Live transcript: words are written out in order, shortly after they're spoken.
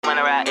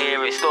man are out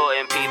here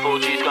extorting people.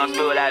 Juice gon'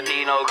 spill like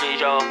Pinot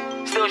Grigio.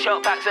 Still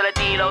shot packs of the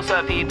D-Lo,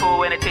 serve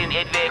people in a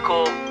tinted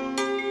vehicle.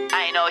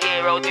 I ain't no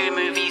hero, do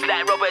movies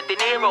like Robert De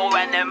Niro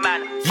and them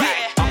man.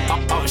 Yeah,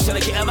 I was trying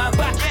to get a man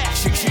back.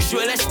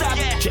 Shoot, let's stab.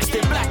 Dressed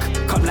in black,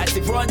 come like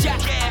Zipper on Jack.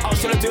 I was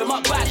trying to do him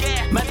up bad.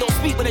 Man don't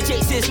speak when the J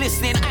says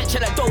listening. I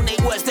try to donate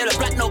words, they're a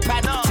black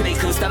notepad. So they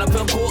can stand up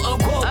and quote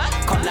unquote.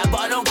 Come like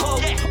button on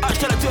cold. I was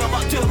trying to do him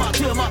up, yo.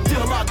 Mask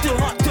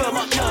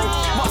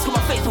on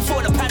my face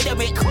before the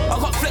pandemic. I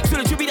got flex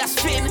with a dribby that's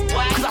thin.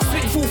 Cause I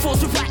swing full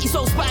force with Ratty,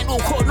 so spinal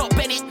cord, not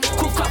Bennett.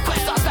 Cool crap,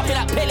 start slapping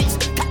like pellets.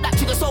 Tap that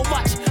trigger so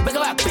much, make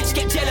a bitch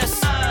get jealous.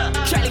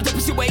 Charlie the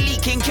pussy way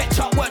leaking, catch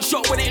up one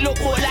shot when it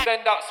look more like.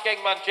 Send out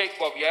Skengman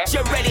Jacob, yeah?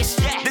 You're reddish.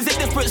 There's a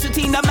difference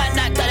between the man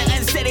that done it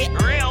and said it.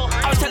 Real.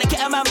 I was trying to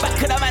get a man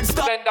back, and a man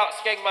stopped. Send out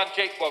Skengman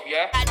Jacob,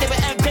 yeah? I never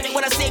earn credit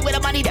when I say where the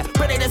money there.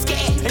 Brother, let's get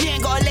it. And you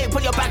ain't got a leg,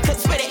 put your back and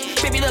spread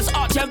it. Baby, let's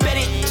arch and bend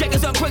it.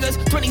 Checkers and quiggers,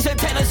 20s and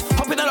 10ers.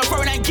 Hopping on the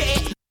phone and get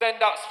it.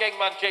 Send out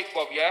Skengman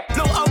Jacob, yeah?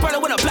 No umbrella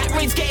when a black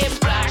rain's getting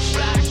flash.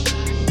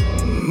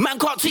 Man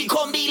can't tweak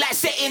on me like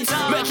settings.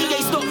 Murky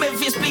ain't stop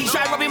Memphis, please.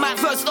 Try robbing my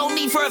first, no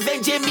need for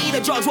avenging me. The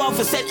judge won't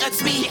for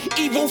sentence me.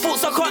 Evil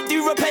thoughts, I can't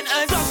do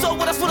repentance. I'm so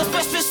what that's for the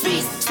specialist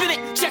fees. Spin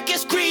it, check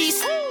his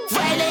crease.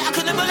 Violate, I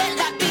could never let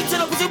that be.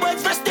 Till opposite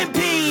words, rest in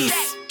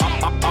peace.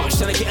 I was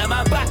trying to get a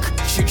man back.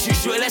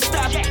 Shoot, let's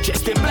stab.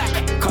 Dressed in black,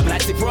 come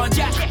like Zipper on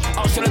Jack.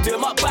 I was trying to do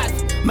him up bad.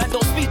 Man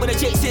don't speak when the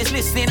J says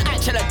listening. I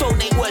try to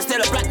donate words, they're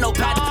a black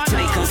notepad. So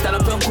they can stand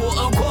up and quote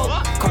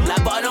unquote. Come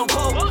like button on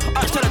cold.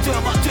 I was trying to do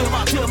him up, yo.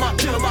 Mask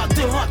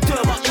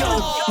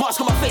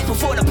on my face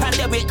before the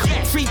pandemic.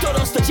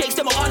 $3, the Jakes,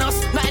 them are on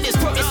us. Nothing is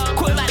promised.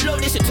 Call man low,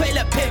 this a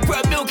toilet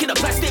paper, milk in a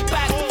plastic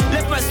bag.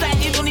 Left man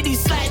sliding, only these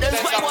sliders.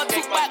 But I want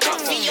to back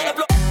up, feet on the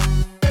block.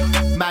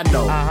 Man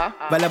know,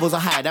 my levels are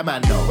high, the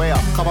man know.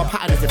 Come on,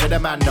 pattern is if the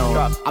man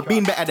know. I've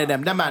been better than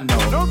them, the man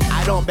know.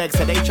 I don't beg,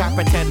 so they try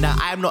pretend that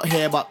I'm not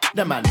here, but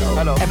the man know.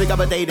 Hello. Every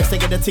other day they say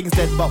the things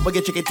dead, but we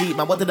get chicken deep,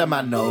 man. What did the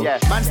man know?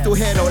 Man still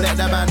here, don't let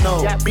the man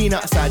know. Been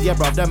outside, yeah,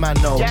 bruv, the man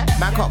know.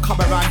 Man can't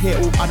come around here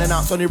all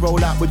unannounced, only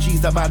roll out with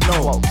G's, the man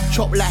know.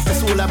 Chop life,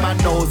 that's all the man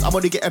knows. I'm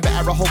only getting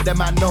better, I hope the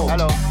man know.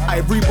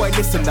 I rude boy,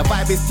 listen, the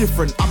vibe is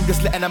different. I'm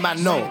just letting the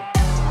man know.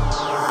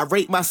 I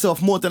rate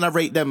myself more than I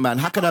rate them, man.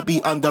 How can I be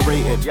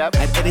underrated?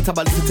 And anytime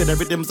I listen to the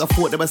rhythms, I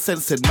thought they were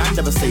censored. Man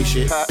never say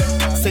shit.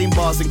 Same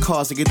bars and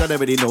cars, and you don't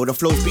already know. The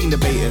flow's been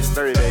debated.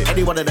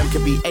 Any one of them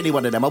can be any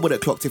one of them. I would've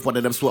clocked if one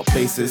of them swap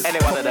places. Any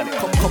one of them.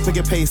 Copying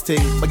and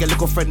pasting. My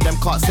little friend, them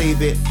can't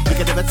save it. You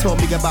can never tell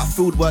me about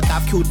food work.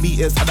 I've killed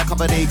meters and I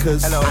covered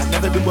acres. I've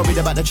never been worried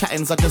about the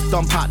chattings. I just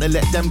dump out and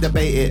let them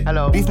debate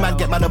it. These man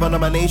get mad over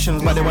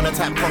nominations, but they wanna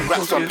type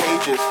congrats on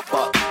pages.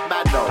 But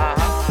man, no.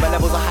 My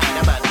levels are high,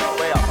 the man, no.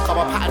 Come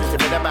on, pattern is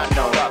the man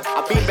know.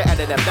 I've been better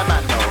than them, the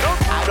man know.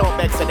 I don't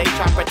beg, so they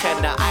try to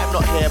pretend that I'm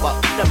not here,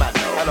 but the man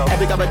know.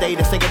 Every other day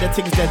they say the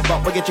things dead, but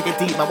we get chicken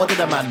deep, man. What did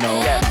the man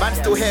know? Man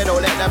still here,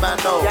 don't let the man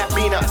know.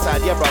 Been outside,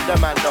 yeah, bruv, the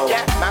man know.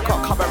 Man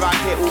can't come around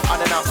here all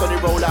unannounced, only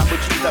roll out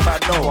with G's, the man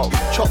know.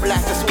 Chop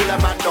life, that's all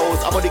the man knows.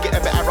 I'm only getting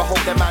better, I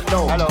hope the man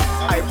know.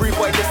 I rude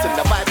boy, listen,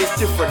 the vibe is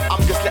different. I'm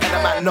just letting the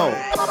man know.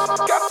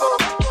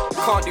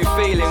 Can't do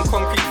failing,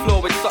 concrete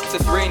floor with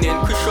success raining.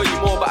 Could show you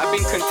more, but I've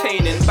been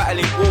containing.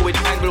 Battling war with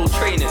Anglo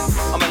training.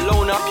 I'm a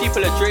loner,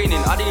 people are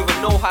draining. I didn't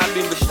even know how I've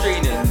been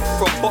restraining.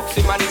 From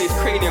boxing, man in his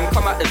cranium.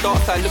 Come out the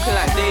dark side looking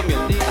like Damien.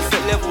 I set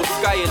levels,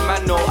 sky and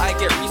man know. I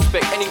get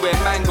respect anywhere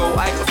man go.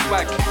 I got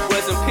swag,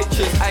 words and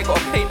pictures. I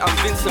got a paint, I'm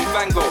Vincent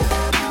Van Gogh.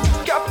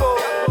 Gapo.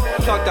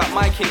 Plug that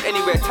mic in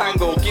anywhere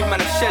tango. Give man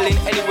a shelling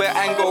anywhere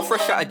angle.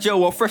 Fresh out of jail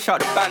or fresh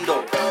out the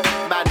bando.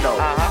 Man know,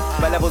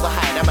 my levels are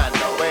high, the man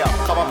know.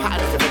 Come on,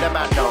 pattern is the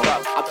man know.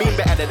 I've been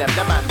better than them,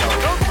 the man know.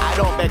 I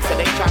don't beg, so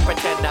they try to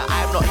pretend that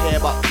I'm not here,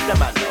 but the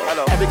man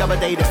know. Every other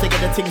day they say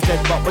the things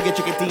dead, but we get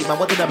chicken deep, man.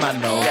 What did the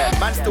man know?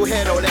 Man still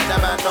here, don't let the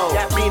man know.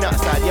 Been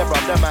outside, yeah, bruv,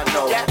 the man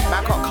know.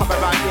 Man can't come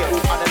around here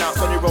all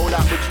unannounced, only roll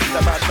out with G's,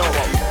 the man know.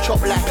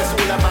 Chop life, that's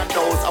all the man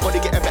knows. I'm only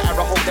getting better,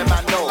 I hope the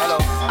man know.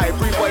 I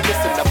rude boy,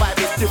 listen, the vibe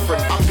is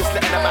different. I'm just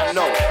letting the man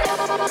know.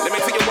 Let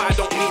me tell you why I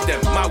don't need them.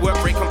 My work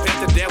rate compared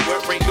to their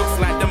work rate looks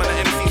like them and the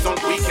MCs on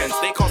weekends.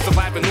 They can't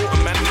survive and all the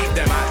man need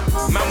them.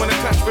 Man wanna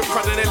clash with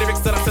crowd and their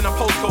lyrics that I send a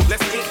postcode,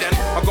 let's meet them.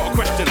 I got a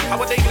question, how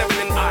are they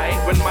leveling eye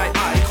when my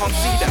eye can't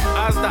see them?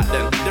 How's that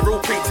then? They're all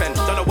pretend,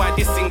 don't know why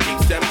this thing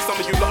keeps them. Some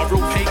of you lot are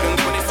real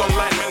pagans, when it's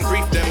online man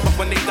grief them, but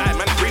when they die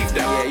man grieve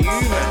them. Yeah,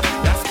 you man,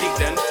 that's peak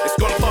then. It's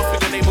gone past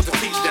we've been able to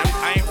teach them.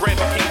 I ain't red,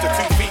 but keen to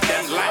 2 feet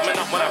them. Light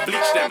man up when I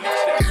bleach them.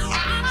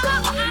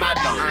 Man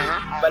know,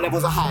 my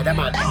levels are high, the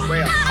man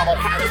know. Come on,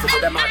 pattern is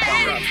the man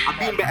know. I've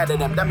been better than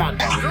them, the man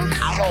know.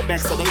 I don't beg,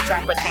 so they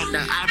try to pretend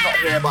that I'm not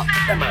here, but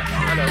the man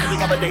know. Every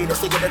other day they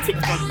say the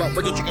things dead, but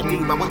we get chicken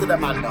deep, man. What did the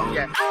man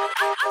know?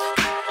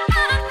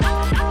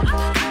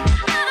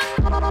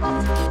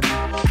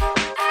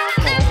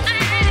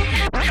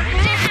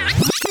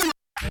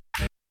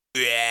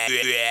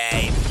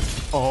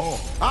 All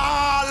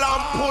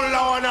I'm pull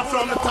on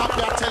from the top, I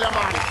tell you,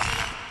 man.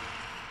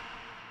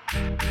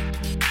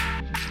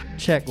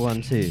 Check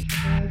 1 2.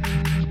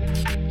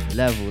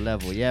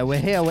 Level. Yeah, we're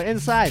here. We're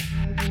inside.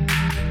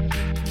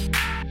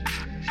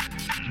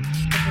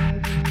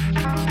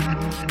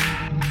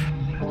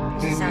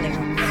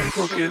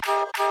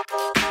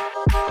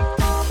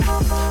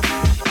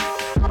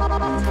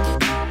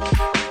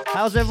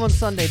 How's everyone's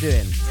Sunday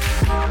doing?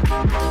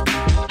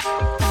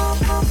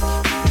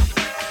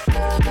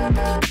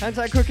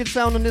 Anti-crooked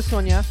sound on this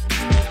one, yeah?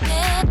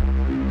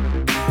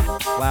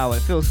 Wow,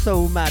 it feels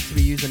so mad to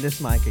be using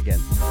this mic again.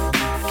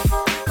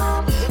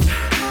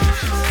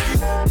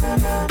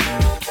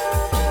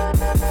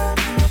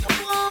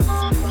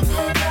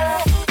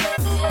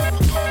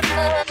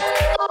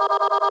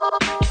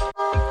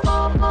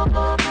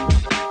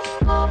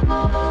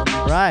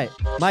 Right,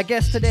 my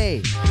guest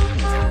today.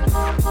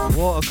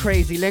 What a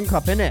crazy link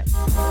up, innit?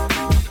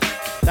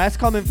 That's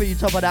coming for you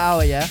top of the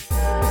hour, yeah?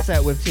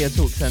 Set with Tia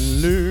Talks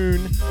and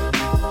Loon.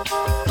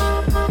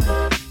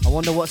 I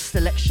wonder what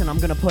selection I'm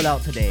gonna pull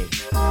out today.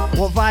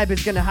 What vibe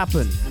is gonna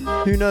happen?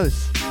 Who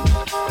knows?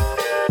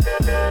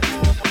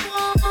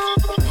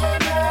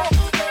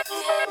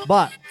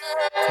 But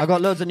I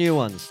got loads of new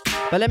ones.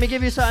 But let me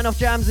give you something off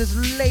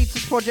Jams'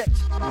 latest project,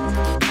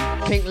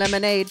 Pink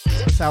Lemonade.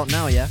 It's out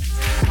now, yeah?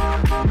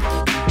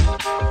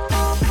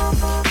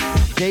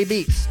 J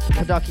Beats,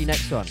 Padaki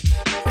next one.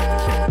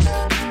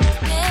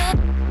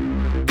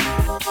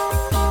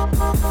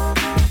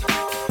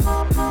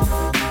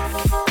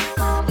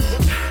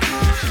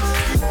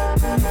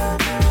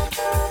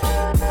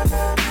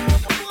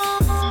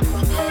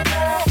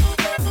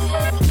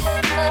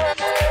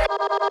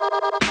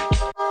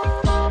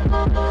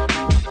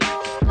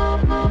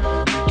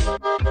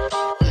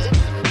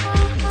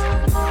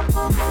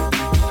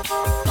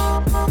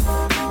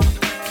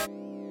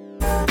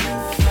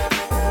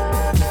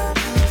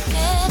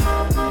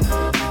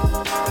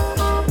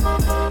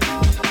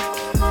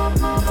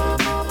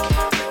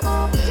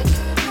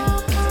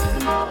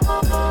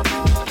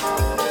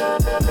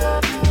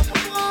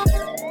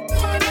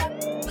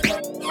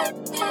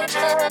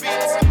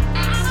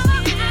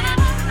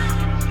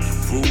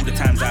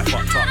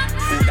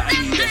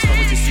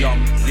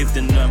 Lived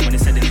and learned when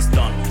it's said and it's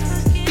done.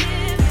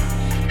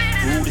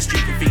 For all the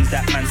stupid things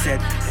that man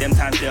said, them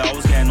times there I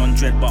was getting on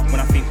dread, but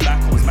when I think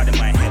back I was mad in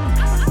my head.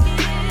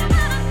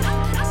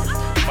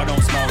 If I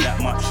don't smile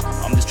that much,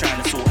 I'm just trying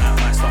to sort out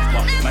my stuff,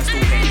 but man still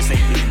here, just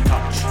ain't been in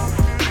touch.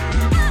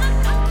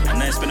 I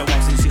know it's been a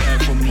while since you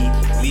heard from me.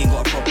 We ain't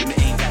got a problem, it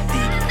ain't that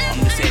deep.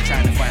 I'm just here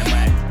trying to find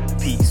my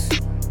peace.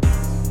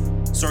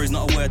 Sorry's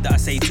not a word that I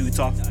say too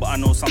tough, but I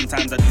know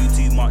sometimes I do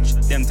too much.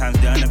 Them times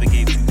there I never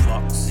gave 2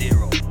 fucks.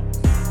 0.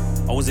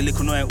 I was a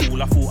little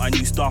know-it-all, I thought I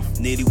knew stuff.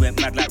 Nearly went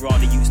mad like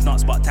rather use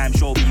nuts, but time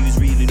showed me who's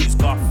real and who's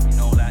guff. You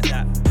know, like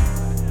that.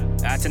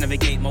 I had to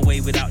navigate my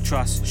way without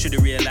trust.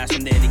 Should've realised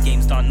from there the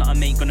game's done. Not a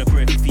mate gonna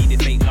breath and feed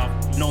it fake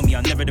love. Know me,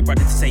 I'm never the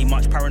brother to say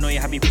much.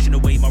 Paranoia had me pushing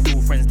away my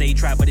real friends. They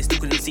tried, but they still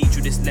couldn't see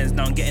through this lens.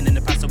 Now I'm getting in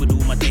the past, I would do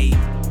my day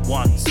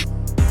once.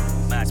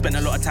 Man, spent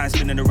a lot of time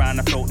spinning around,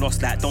 I felt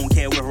lost, like don't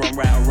care whether I'm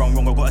right or wrong.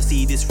 I gotta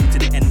see this through to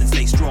the end and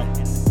stay strong.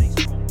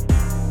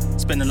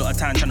 Spend a lot of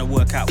time trying to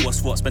work out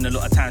what's what. Spend a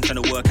lot of time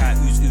trying to work out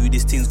who's who.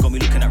 This thing's got me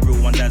looking at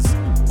real ones as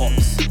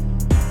ops.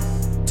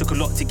 Took a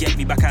lot to get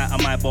me back out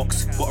of my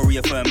box. Gotta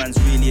reaffirm man's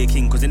really a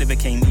king, cause it never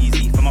came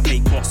easy for my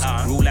fake boss.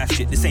 Real life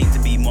shit, this ain't to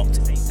be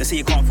mocked. They say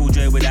you can't feel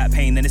joy without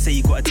pain, then they say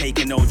you gotta take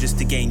an L just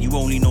to gain. You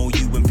only know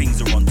you when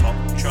things are on top.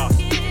 Trust.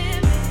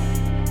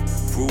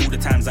 For all the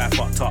times I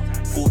fucked up,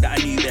 thought that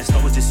I knew best,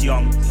 I was just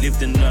young.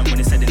 Lived and learned when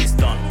it's said and it's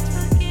done.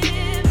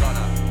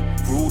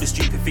 For all the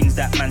stupid things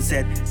that man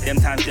said, them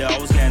times there I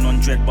was getting on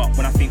dread, but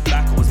when I think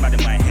back I was mad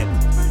in my head.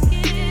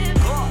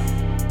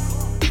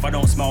 If I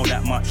don't smile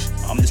that much,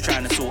 I'm just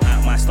trying to sort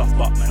out my stuff,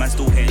 but man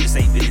still here, just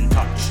ain't been in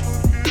touch.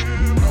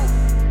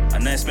 I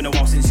know it's been a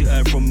while since you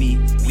heard from me.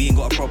 We ain't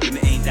got a problem,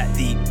 it ain't that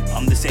deep.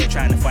 I'm just here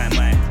trying to find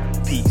my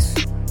peace.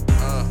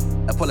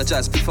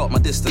 Apologise if you felt my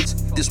distance.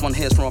 This one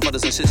here's from our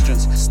brothers and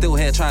sisters. Still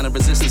here trying to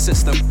resist the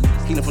system.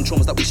 Healing from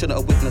traumas that we shouldn't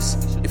have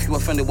witnessed. If you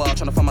offended while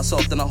trying to find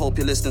myself, then I hope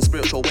you're listening.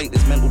 Spiritual weight,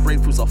 these mental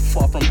breakthroughs are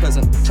far from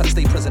present. Trying to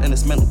stay present in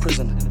this mental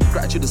prison.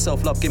 Gratitude and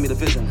self-love give me the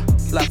vision.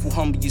 Life will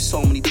humble you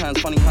so many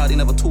times. Funny how they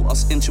never taught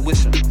us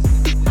intuition.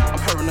 I'm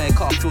paranoid,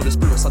 can't feel the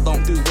spirits. I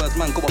don't do words,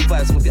 man, go up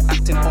vibes. If you're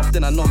acting off,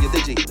 then I know you're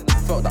digi.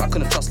 Felt that I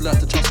couldn't trust, learn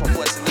to trust my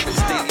voice and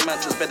lyrics. Daily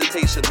mantras,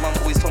 meditation. Mum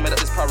always told me that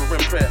there's power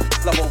in prayer.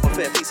 Love over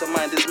fear, peace of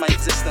mind is my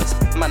existence.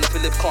 Man, if you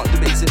live, can't do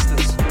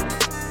existence.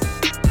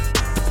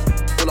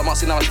 All I'm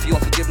asking now is for your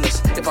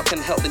forgiveness. If I can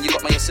help, then you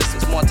got my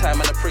assistance. More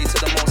time and I pray to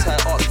the Most High,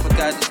 ask for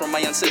guidance from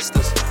my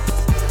ancestors.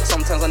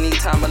 Sometimes I need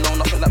time alone,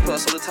 nothing like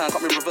personal time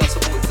can't be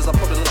reversible. If there's a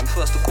problem, then I'm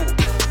first to call.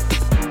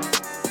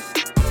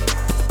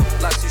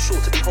 Life's too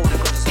short to be holding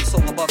grudges, I'm so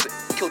above it.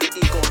 Killed the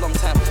ego a long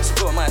time, so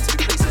who am I to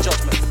be placed in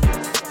judgment?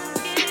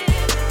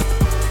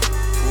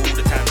 For all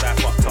the times I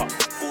fucked up,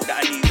 thought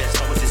that I knew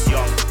best, I was just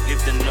young.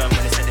 Lived and learned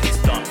when it's said and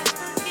it's done.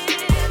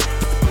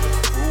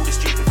 For all the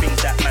stupid things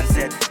that man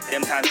said,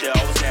 them times there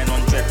I was getting on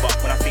dread, but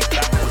when I think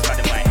back I was mad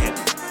in my head.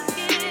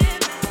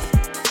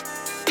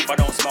 If I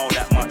don't smile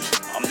that much,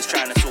 I'm just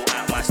trying to sort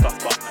out my stuff,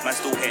 but man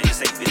still here, just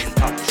ain't been in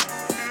touch.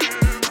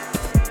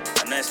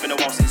 it's been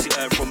a while since you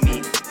heard from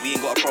me. We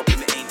ain't got a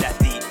problem, it ain't that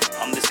deep.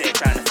 I'm just here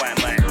trying to find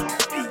my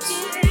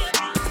peace.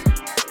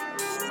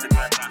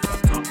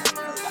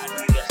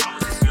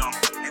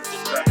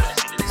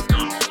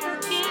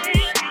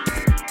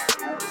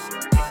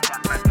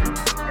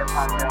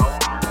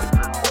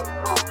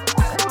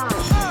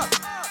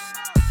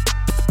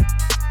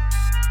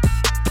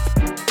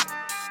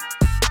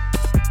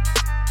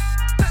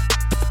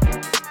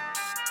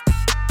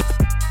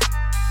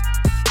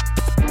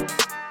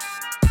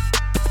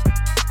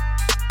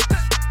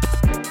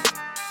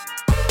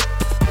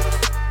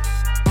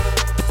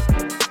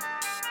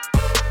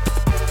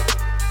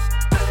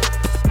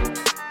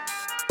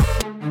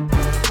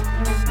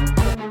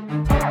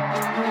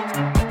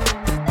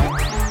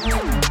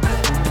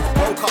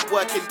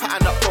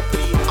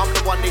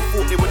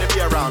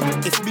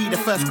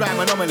 First grime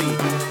anomaly,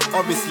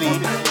 obviously.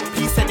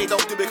 He said they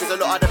don't do it because a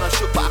lot of them are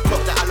shook, but I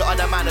clocked that a lot of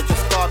them man are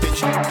just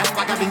garbage. That's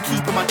why I've been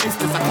keeping my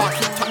distance. I can't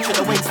keep touching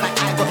the waist like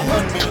I got it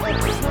on me.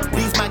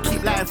 These man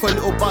keep lying for a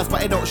little buzz,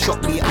 but it don't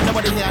shock me. I don't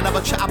want to hear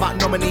another chat about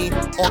nominee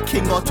or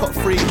king or top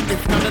three.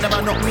 If none of them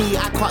are not me,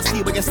 I can't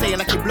see what you're saying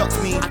like it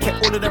blocks me. I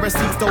kept all of the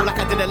receipts though like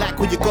I didn't like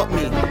when you got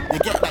me. You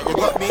get that, you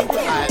got me?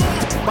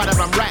 But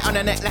I'm right on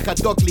the neck like a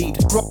dog lead.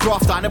 Rock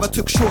grafter, I never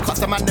took shortcuts.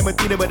 The man never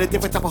dealing with a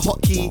different type of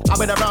hotkey. I've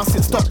been around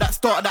since start that.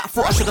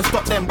 Thought I should have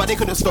stopped them, but they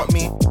couldn't stop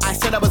me. I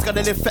said I was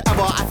gonna live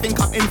forever. I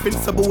think I'm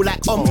invincible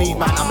like Omni,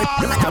 man.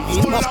 I'm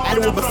eating up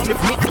and all but slip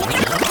me.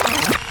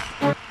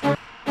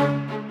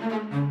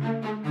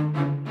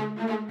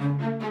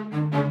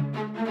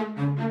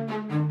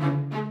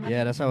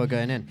 Yeah, that's how we're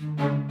going in.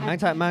 Hang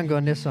tight Mango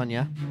on this one,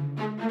 yeah?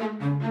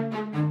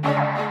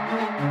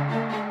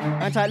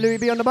 Hang tight Louis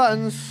B on the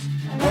buttons.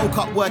 Woke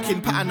up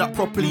working, patterned up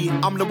properly.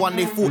 I'm the one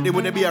they thought they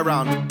wouldn't be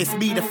around. It's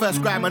me, the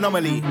first grime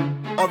anomaly.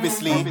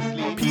 Obviously.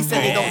 P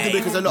said they don't do it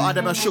because a lot of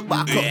them are shook, but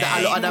I clocked that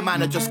a lot of them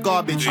man are just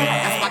garbage.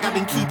 That's why I've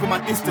been keeping my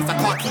distance. I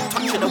can't keep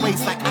touching the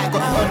waist like I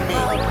got it on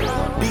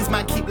me. These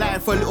man keep lying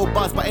for a little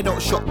buzz, but it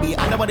don't shock me.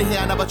 I don't want to hear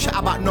another chat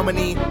about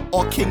nominee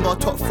or king or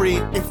top three.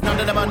 If none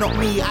of them are not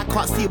me, I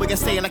can't see what you're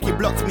saying like you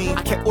blocked me.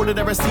 I kept all of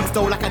the receipts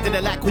though like I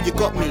didn't like when you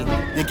got me.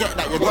 You get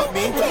that, you got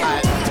me?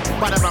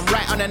 But I'm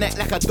right on the neck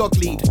like a dog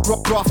lead.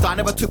 Rock grafter, I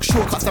never took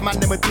shortcuts. The man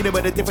never dealing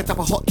with a different type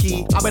of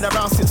hotkey. I've been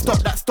around since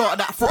start that. Thought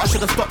I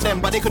should have stopped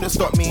them, but they couldn't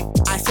stop me.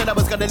 I said I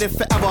was gonna live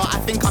forever. I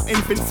think I'm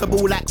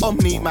invincible like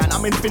Omni, man.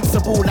 I'm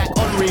invincible like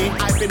Henri.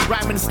 I've been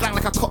rhyming slang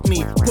like a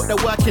cockney. Put the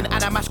work in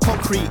and I mash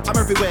concrete. I'm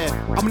everywhere,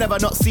 I'm never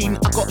not seen.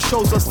 I got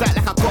shows on site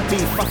like I got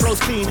beef. My flow's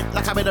clean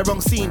like I'm in the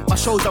wrong scene. My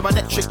shows are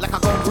electric like I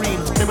got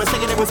green. They were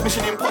saying it was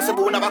mission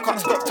impossible. Now I can't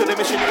stop till the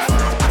mission is.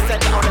 I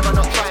said that I'll never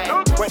not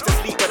try. Went to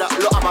sleep with a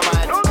lot on my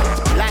mind.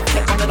 Life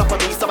kept running up on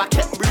me, so I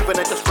kept moving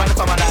and just running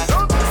for my life.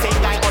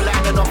 Same guy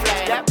online and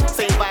offline.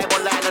 Same vibe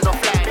online and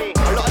offline.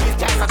 A lot of these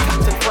guys are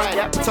Captain Fried,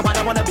 so I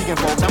don't wanna be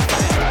involved. I'm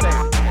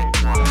fine.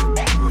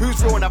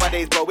 Who's real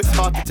nowadays, bro? It's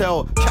hard to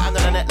tell. Chatting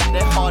on the net like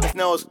they're hard as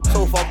nails.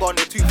 So far gone,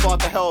 they're too far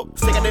to help.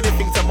 Singing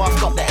anything to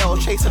mask up the L.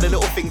 Chasing the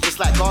little things just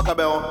like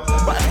Gargamel.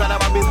 But it's none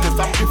of my business,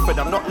 I'm different.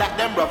 I'm not like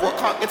them, bro. What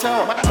can't you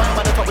tell? Man,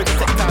 I told me to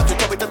take time. She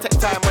told me to take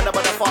time when I'm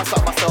gonna fast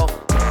up myself.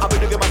 I've been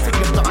doing my thing,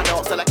 if nothing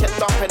else. Till I kept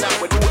dumping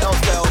out with who else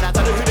fell. Now I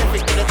don't know who they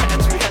think they're chatting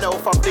to. Hello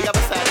from the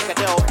other side like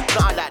Adele.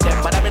 Not like them,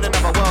 but I'm in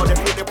another world. They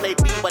feel they played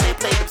me, but they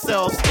played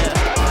themselves. Yeah.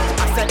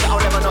 I said that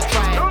I'll never not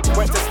try.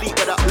 Went to sleep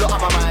with a lot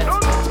on my mind.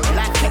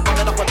 Life kept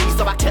running up on me,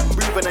 so I kept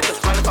moving and just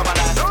running for my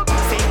life.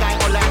 Same guy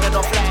online and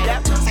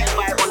offline. Same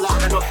guy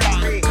online and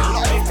offline. A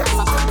lot of these guys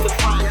are Captain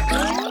Fried.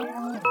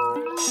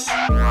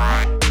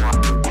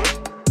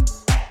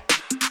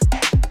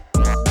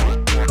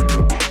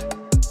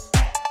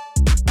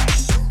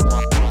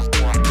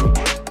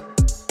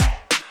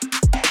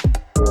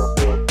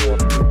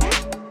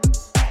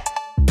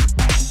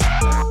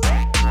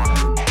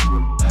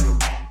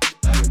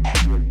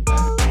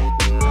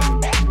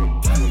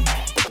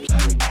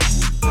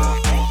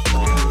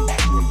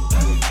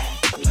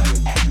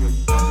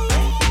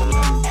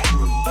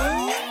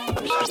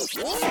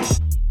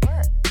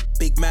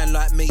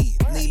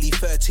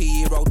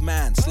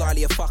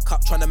 Slyly a fuck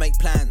up trying to make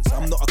plans.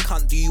 I'm not a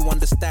cunt, do you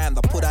understand?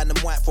 I put out them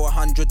white for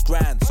 100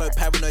 grand. So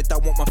paranoid, I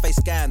want my face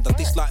scanned. I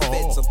dislike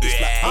beds, I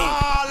dislike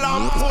all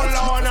I'm pull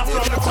on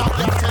from the top.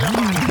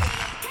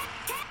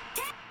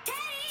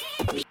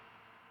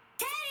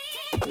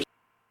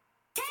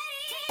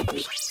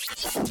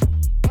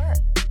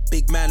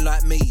 Big man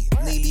like me,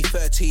 nearly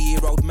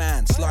 30-year-old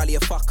man. Slyly a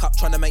fuck up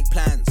trying to make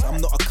plans. I'm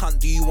not a cunt,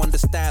 do you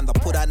understand? I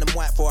put out them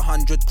white for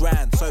 100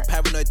 grand. So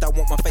paranoid, I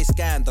want my face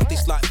scanned. I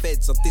dislike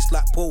feds, I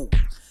dislike pool.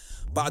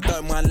 But I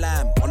don't mind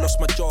lamb, I lost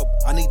my job,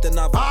 I need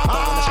another.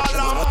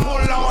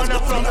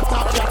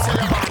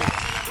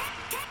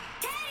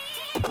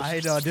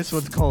 I know, this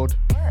one's cold.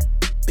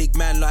 Big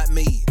man like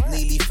me,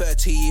 nearly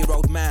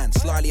 30-year-old man.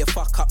 Slyly a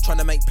fuck up trying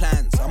to make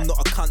plans. I'm not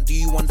a cunt, do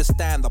you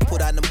understand? I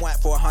put out them white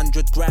for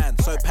 100 grand.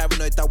 So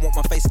paranoid, I want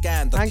my face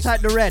scanned. Hang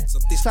tight the red,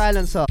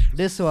 silencer,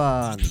 this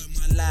one.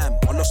 want lamb.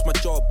 I lost my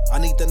job, I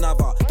need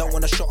another. Don't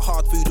wanna shot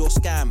hard food or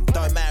scam.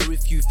 Don't matter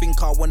if you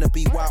think I wanna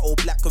be white or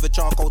black with a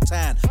charcoal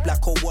tan.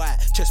 Black or white,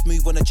 chest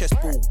move on a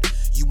chessboard.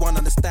 You won't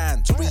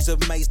understand. Theresa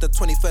May's the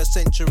 21st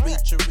century.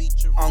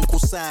 Uncle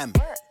Sam.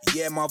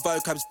 Yeah, my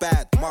vocab's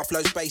bad. My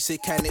flow's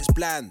basic and it's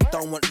bland.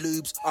 Don't want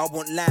lubes, I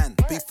want land.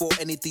 Before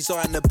any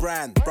designer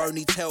brand. Bro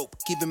needs help,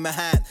 give him a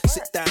hand.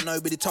 Sit down,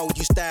 nobody told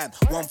you stand.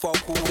 One phone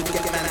call could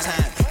get man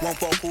tan. One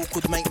phone call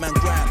could make man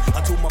grand.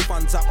 Until my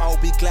funds up,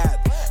 I'll be glad.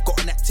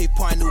 Got an active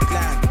pineal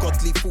gland.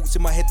 Godly thoughts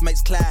in my head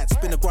makes clad.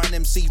 Spin a grind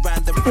MC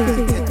random.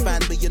 10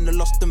 fan, being the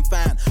lost and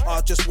fan.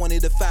 I just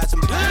wanted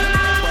 £1,000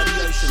 by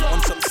the ocean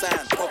on some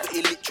sand.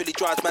 Poverty literally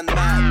drives man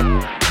mad.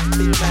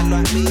 Big man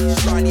like me,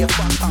 shiny a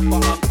fuck up,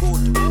 but I'm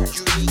good.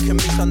 Unique and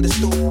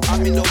misunderstood.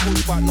 I'm in the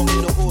hood, but not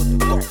in the hood.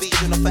 Got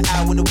vision of an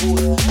hour in the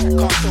wood.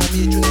 Can't tell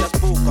me a dream that's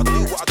book. I do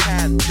what I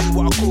can, do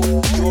what I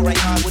could. You're right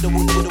high with the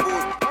wood, with the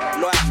wood.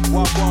 Like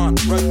what I want,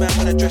 roadman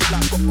when I dress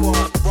like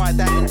popcorn. Ride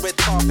that in red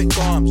carpet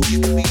garms. You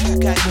can be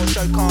UK or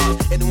show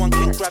can't. Anyone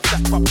can grab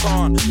that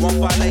popcorn. One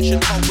violation,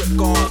 whole whip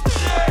gone.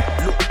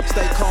 Look,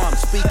 stay calm.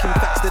 Speaking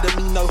facts that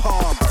mean no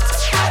harm.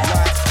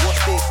 Like,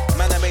 what's this?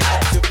 Man, I made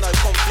ops with no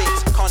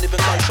conflicts. Can't even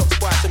go shops,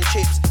 buy some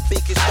chips.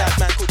 Biggest bad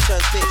man could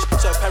turn snitch.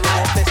 So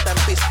Paramount, best and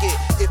biscuit.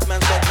 If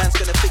man's got man's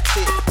gonna fix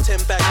it.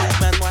 10 bag move,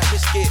 man might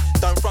risk it.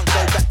 Don't front,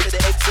 go back to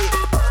the exit.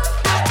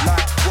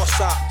 Like,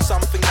 what's up?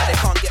 Something that they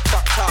can't get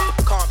fucked up.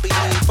 Can't be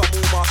me if I'm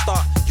all masked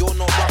up. You're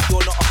not rough,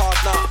 you're not a hard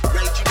nut.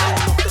 Raging all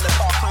knocked in the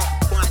park up.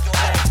 Find your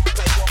head,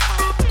 play your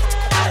part.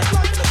 There's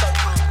life in the boat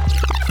hunt.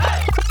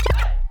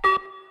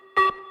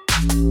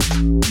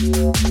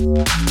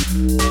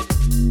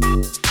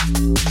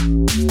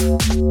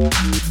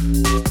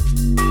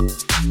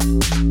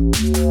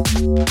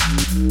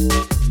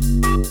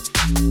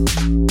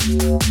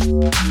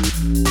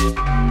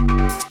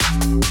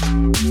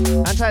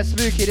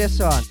 Anti-spooky, this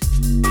one.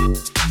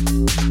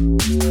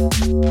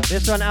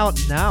 This one out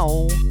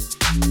now.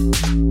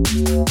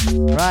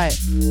 Right,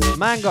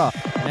 Mango,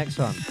 next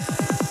one.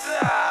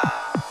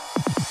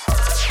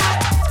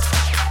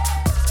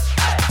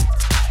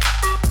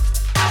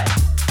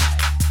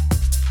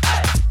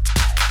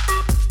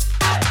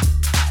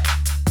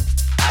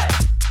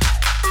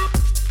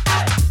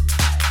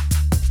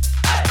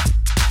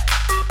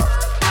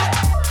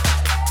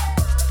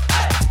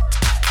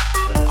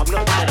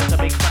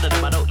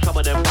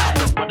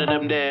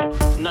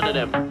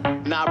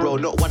 Nah bro,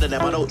 not one of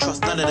them, I don't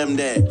trust none of them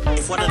there.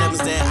 If one of them's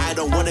there, I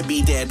don't wanna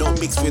be there. Don't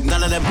mix with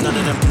none of them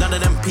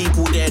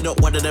people there, not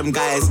one of them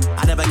guys.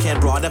 I never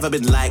cared bro, I never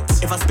been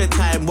liked. If I spent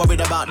time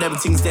worried about them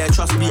things there,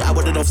 trust me, I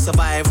wouldn't have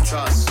survived.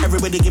 Trust.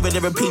 Everybody giving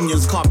their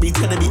opinions, can't be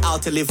telling me how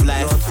to live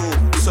life.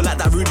 So like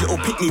that rude little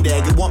picnic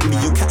there, you want me,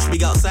 you catch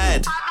me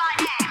outside.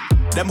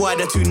 Them boy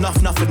they're too nuff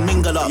and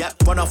mingle up.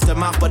 Yep. Run off the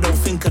mouth but don't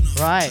think enough.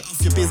 Right.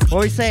 What are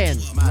we saying?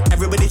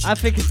 Everybody I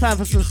think it's time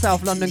for some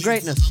South London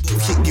greatness.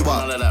 Kick you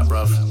up. None of that,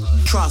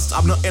 bruv. Trust,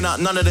 I'm not in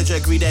none of the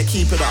jaggery there,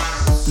 keep it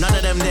up. None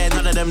of them there,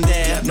 none of them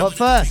there. But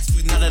first,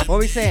 what are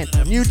we saying?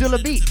 New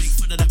Dilla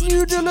Beats.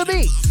 New Dilla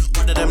Beats.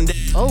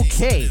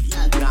 Okay.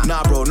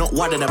 Nah bro, not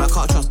one of them, I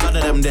can't trust none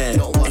of them there.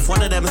 If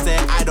one of them's there,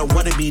 I don't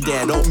wanna be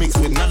there. Don't mix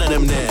with none of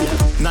them there.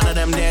 None of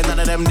them there, none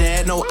of them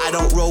there. No, I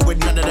don't roll with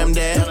none of them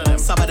there.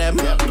 Some of them,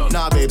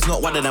 nah babes,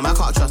 not one of them, I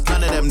can't trust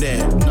none of them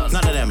there.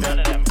 None of them,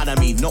 and I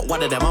mean not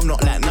one of them, I'm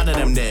not like none of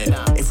them there.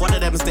 If one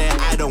of them's there,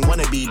 I don't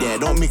wanna be there.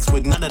 Don't mix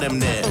with none of them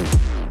there.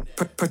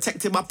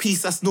 Protecting my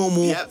peace, that's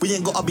normal. Yep. We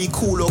ain't gotta be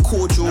cool or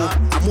cordial.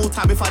 I'm more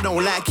time if I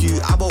don't like you,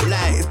 I won't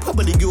lie, it's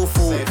probably your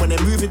fault. When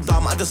they're moving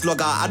dumb, I just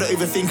log out. I don't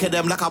even think of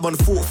them like I'm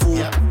unthoughtful.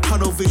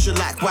 Tunnel vision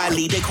like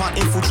Wiley, they can't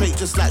infiltrate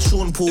just like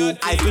Sean Paul.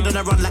 I've been on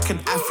a run like an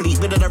athlete,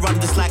 been on a run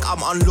just like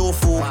I'm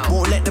unlawful.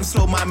 Won't let them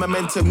slow my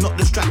momentum, not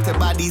distracted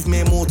by these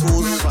mere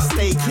mortals.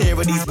 Stay clear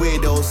of these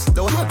weirdos,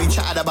 they'll have me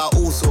chatting about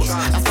all sorts.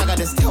 That's why I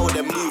just tell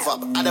them move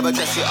up, I never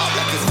dress it up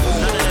like it's full.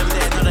 None of them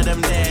there, none of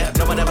them there.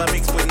 No one ever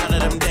mixed with none of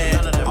them there.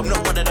 I'm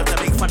not one of them to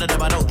make fun of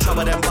them, I don't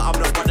trouble them, but I'm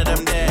not one of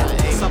them there.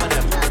 Some of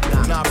them,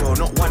 nah bro,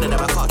 not one of them,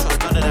 I can't trust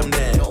none of them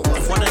there.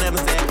 If one of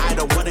them's there, I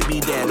don't wanna be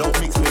there. Don't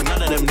mix with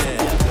none of them there.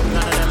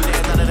 None of them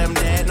there, none of them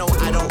there. No,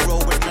 I don't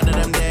roll with none of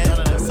them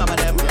there. Some of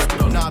them,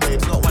 nah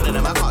babes, not one of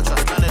them, I can't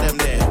trust none of them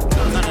there.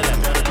 None of them,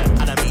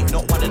 and I mean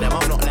not one of them,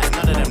 I'm not like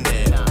none of them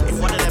there. If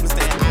one of them's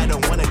there, I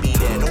don't wanna be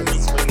there. Don't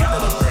mix with none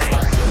of them there.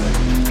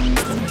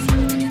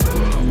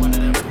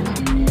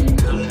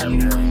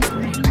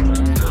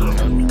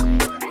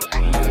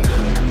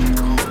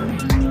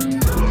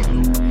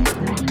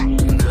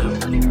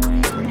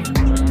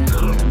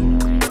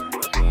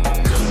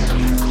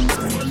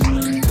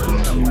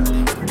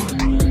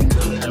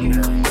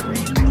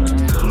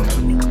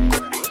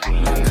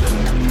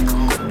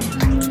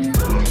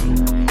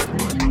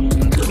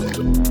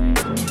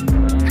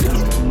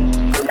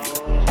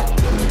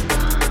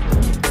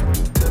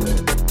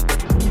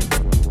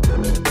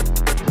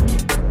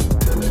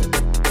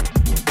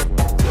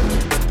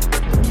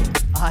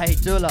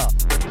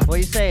 What are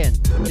you saying?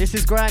 This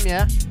is grime,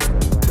 yeah?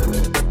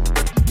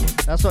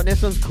 That's what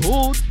this one's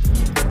called.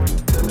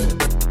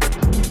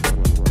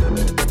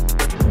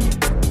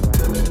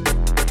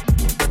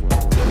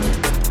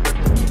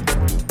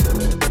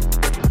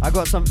 I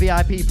got some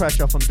VIP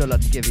pressure from Dula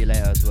to give you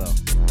later as well.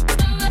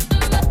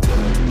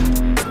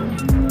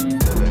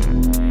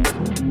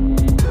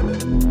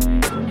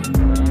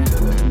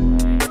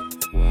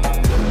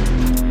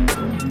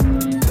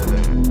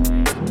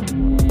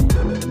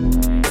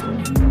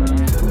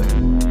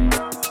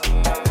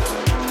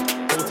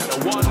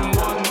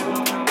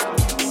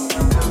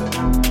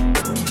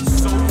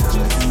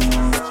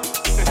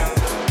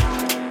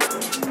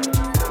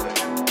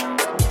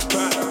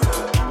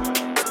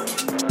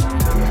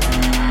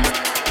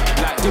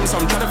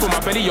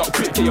 Up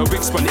quick, get your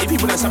Rick spun. If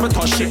people that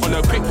sabotage shit on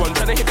a quick one,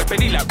 tryna hit the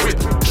belly like rip.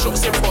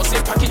 Shots in, bots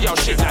in, pack it out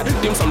shit like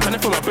dim sum. Tryna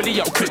fill my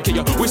belly out quick, get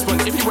your whisper.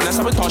 If you wanna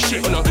sabotage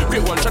shit on a quick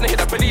one, tryna hit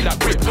the belly like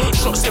rip.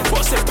 Shots in,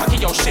 bots in, pack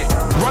it out shit.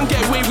 Run,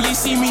 get away when you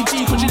see me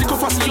G, cause you look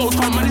fussy, yo,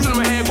 can't manage on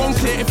my hair, gone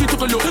clear. If you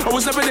took a look, I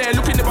was never there,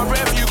 looking at my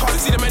rear view, can't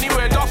see them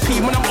anywhere. Duffy,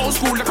 when I'm old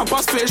school, like a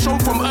bus fare,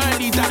 shown from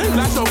early. That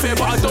life's not fair,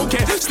 but I don't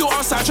care. Still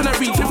outside, tryna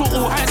read, for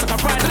all heights, like a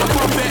ride, like a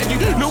combat. You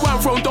know where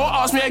I'm from, don't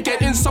ask me again.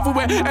 In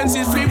software, and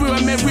since flavor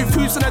and men with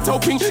foods and I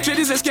told pink,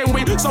 Jeddy's a scam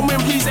way. Someone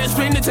please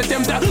explain it to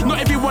them that not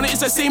everyone is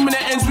the same in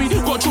the ends. We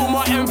got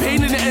trauma and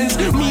pain in the ends.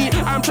 Me,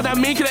 I'm trying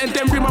to make it and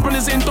then bring my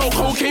brothers in. Don't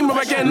cocaine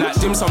up again. Like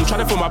dim sum,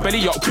 trying to fill my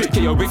belly up quick.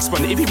 Get your Rick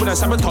spun. If people that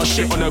sabotage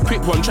shit on a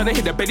quick one, trying to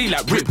hit the belly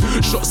like rip.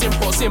 Shots in,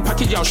 bots in,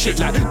 pack it out shit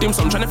like dim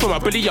sum, trying to fill my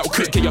belly up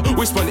quick. Get your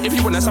whisper. If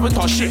you wanna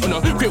sabotage shit on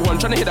a quick one,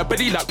 trying to hit the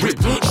belly like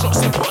rip.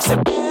 Shots in, bots in.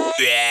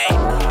 Yeah.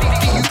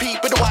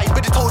 DUP with the white,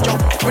 with the tojo,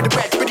 with the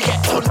red, with the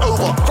get turned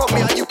over. From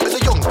me and you as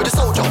a young, with the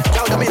soldier.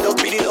 Down the middle,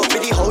 bitty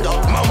holder.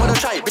 Mum wanna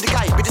try with the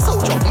guy, with the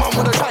soldier. Mum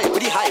wanna try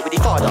with the high, with the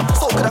father.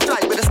 So could I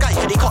fly with the sky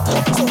helicopter.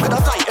 So could I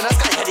fly in a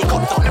sky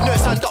helicopter. The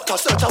nurse and doctor,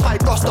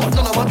 certified roster.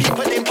 None of my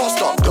people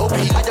imposter.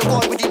 Dopey like the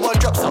one with the one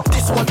drops up.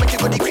 This one make you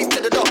go the creep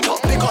to the doctor.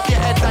 Pick up your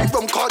head like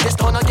from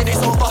Kyrgyzstan and get it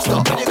so buster.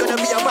 And you're gonna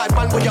be a bad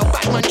man with your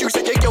Batman juice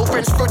and your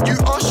girlfriend's front, you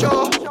are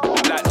sure.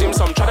 Like dim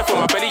sum, tryna fill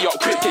my belly up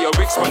quick. Get your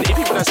Rick spun. If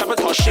people that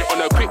sabotage shit on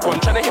a quick one,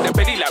 tryna hit the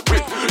belly like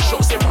rip.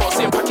 Shots in, bots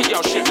in, pack it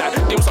out shit like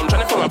dim sum,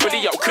 tryna fill my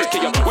belly up quick.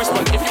 Get your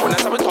whisper. If you wanna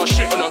sabotage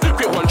shit on a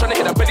quick one, tryna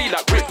hit the belly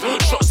like rip.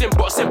 Shots in,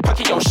 bots in, pack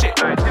it out shit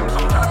like dim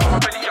sum, tryna fill my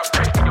belly up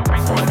quick. Get your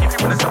whisper.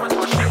 If you wanna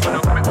sabotage shit on a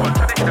quick one,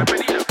 tryna hit the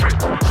belly like rip.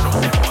 Shots in,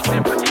 bots in,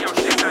 pack it out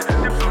shit like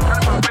dim sum, tryna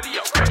fill my belly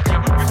up quick. Get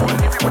your whisper.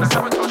 If you wanna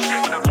sabotage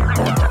shit on a quick one,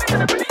 tryna hit the belly like rip.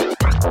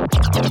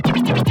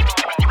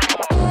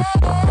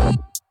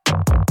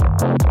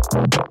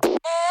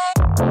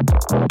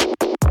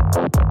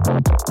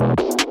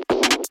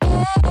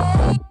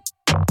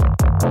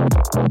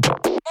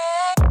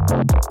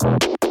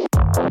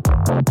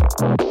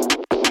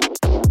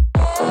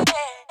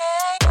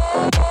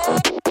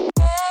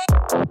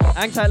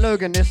 Hang tight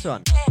Logan, this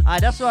one.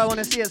 That's what I want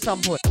to see at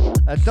some point.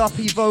 A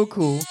Duffy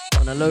vocal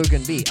on a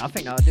Logan beat. I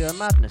think that would do a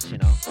madness, you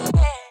know.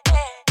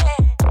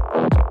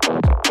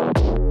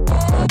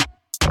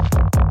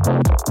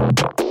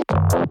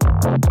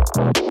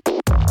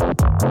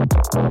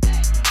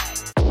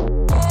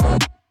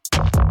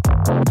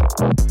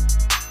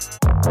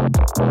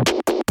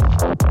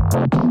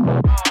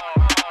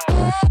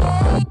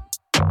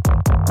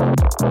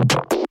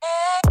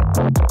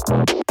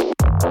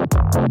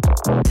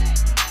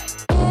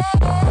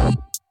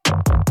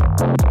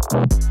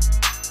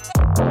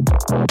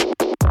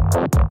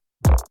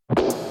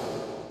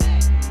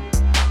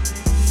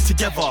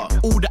 Together,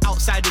 all the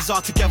outsiders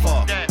are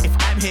together. If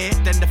I'm here,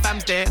 then the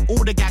fam's there.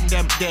 All the gang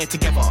them there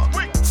together.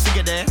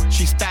 Singer there,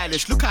 she's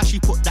stylish. Look how she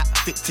put that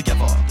fit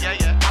together.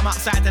 I'm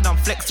outside and I'm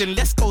flexing.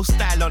 Let's go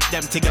style on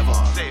them together.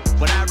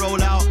 When I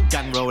roll out,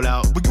 gang roll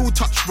out. We all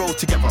touch roll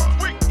together.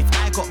 If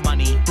I got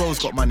money, bro's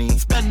got money.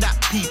 Spend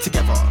that P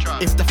together.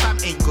 If the fam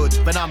ain't good,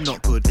 then I'm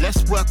not good.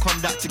 Let's work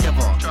on that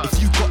together.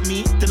 If you got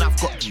me, then I've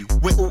got you.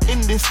 We're all in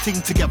this thing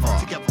together.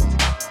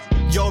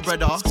 Yo,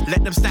 brother,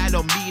 let them style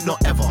on me,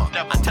 not ever.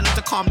 I tell them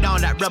to calm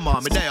down like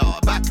Rema, but they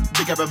are back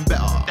bigger and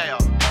better.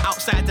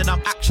 Outside, then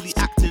I'm actually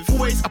active,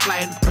 always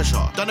applying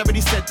pressure. Done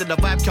already said that the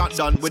vibe can't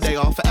done with they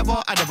are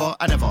forever and ever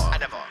and ever.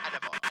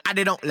 And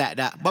they don't like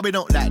that, but we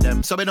don't like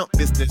them, so we don't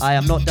business. I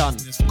am not done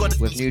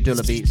with new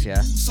Dula beats,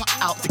 yeah. Suck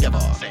out together.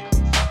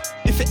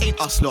 If it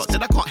ain't us lot,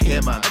 then I can't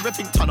hear, man.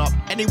 Everything turn up,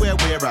 anywhere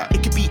we're at.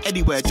 It could be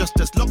anywhere, just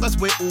as long as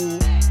we're all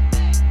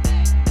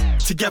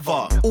together.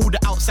 All the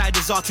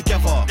outsiders are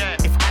together.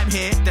 If I'm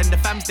here, then the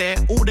fam's there.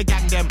 All the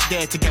gang them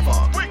there together.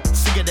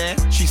 Singer there,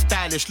 she's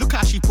stylish. Look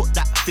how she put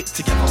that fit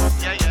together.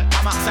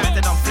 I'm outside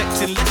and I'm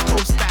flexing. Let's go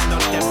stand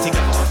on them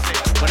together.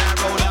 When I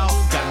roll out,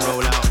 gang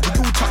roll out.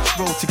 We all touch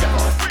roll together.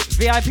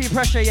 VIP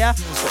pressure, yeah.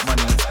 Got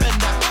money, spend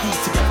that P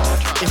together.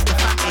 If the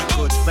fam ain't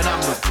good, then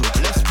I'm not good.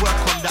 Let's work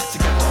on that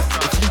together.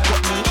 If you got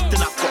me,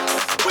 then I've got you.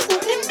 We're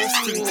all in this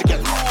thing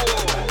together.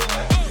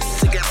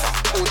 Together,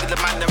 all the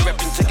man and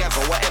repping together.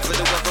 Whatever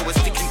the weather, we're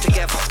sticking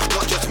together.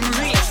 Not just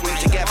moving, let's win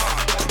together.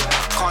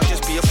 Can't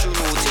just be a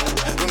funeral team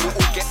when we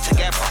all get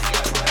together.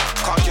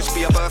 Can't just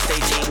be a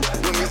birthday team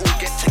when we all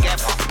get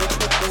together.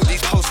 All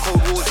these postcode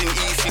wars in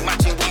East,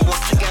 imagine we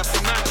was together.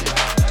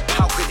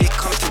 How could it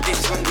come to this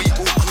when we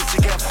all grew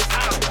together?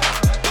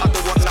 I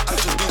don't want nothing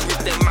to do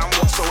with them man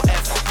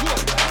whatsoever.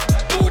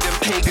 All them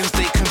pagans,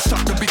 they can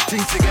suck the big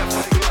thing together.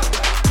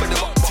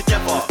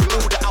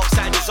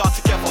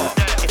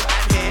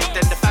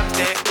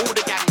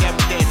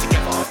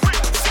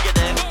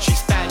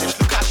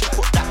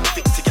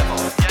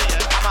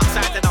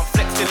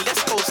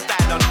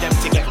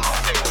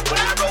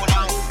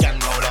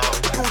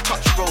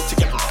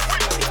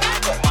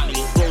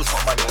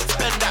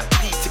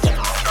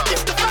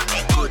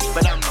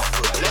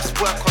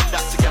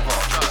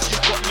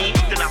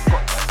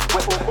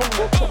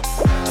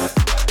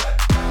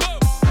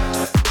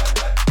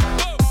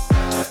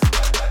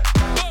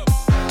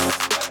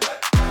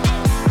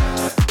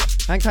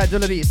 Hang tight,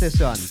 Dula Beats, this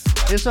one.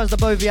 This one's the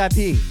Bo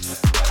VIP.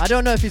 I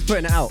don't know if he's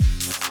putting it out.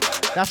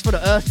 That's for the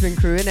Earthling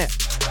crew, innit?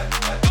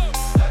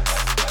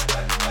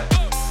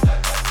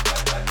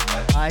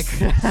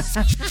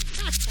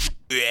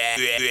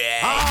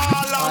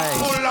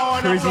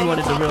 Cruzy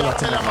wanted the real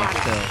up in that one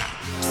still.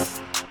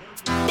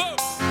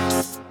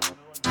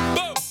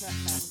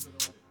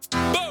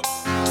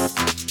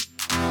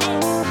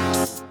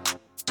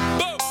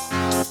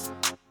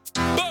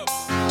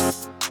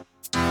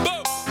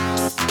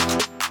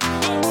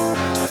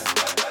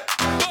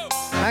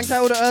 Hang tight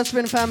all the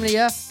Earthspin family,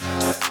 yeah?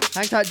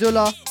 Hang tight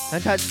Dula,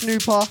 hang tight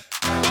Snooper,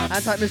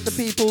 hang tight Mr.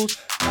 Peoples,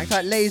 hang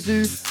tight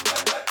Lezu.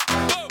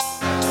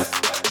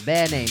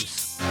 Bare names.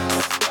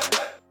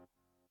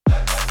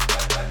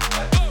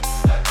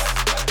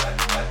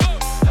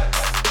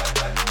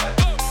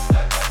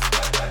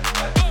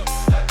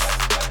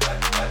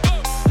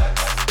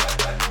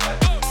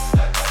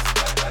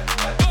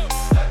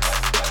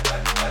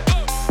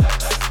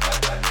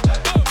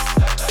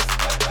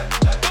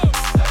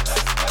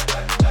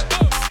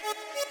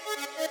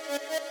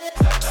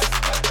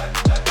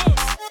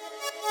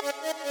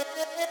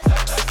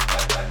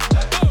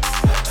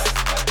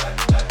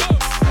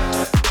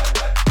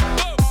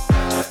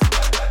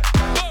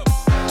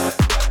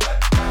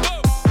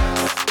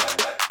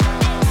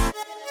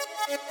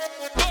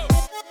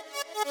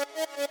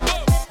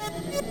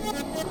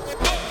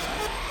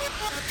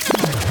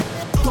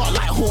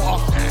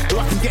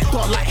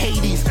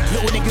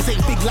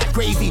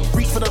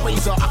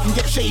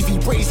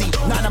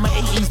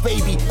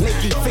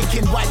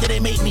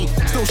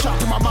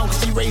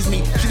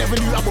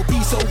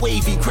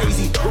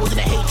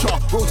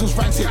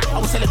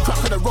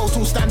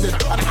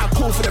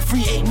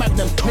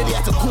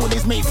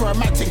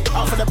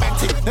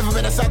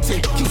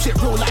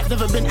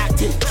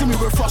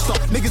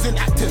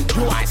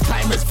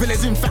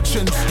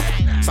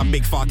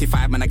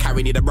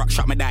 Need a rock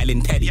shot, my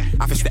dialing Teddy. I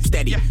have step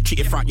steady, treat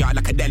it front yard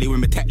like a deli.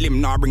 When me tech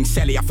limb, nah bring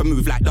celly. I have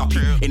move like Doc,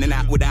 in and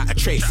out without a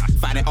trace.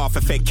 Find it off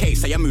a fed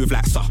case, so you move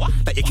like so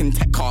that you can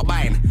tech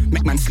carbine.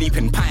 Make man sleep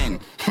in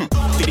pine.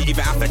 Didn't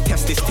even have to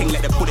test this thing,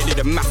 let the bullet do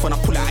the math when I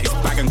pull out his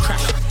bag and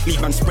crash.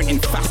 Leave man sprinting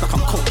fast like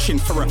I'm coaching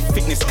for a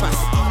fitness class.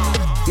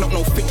 Not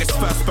no fitness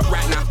first, but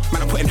right now,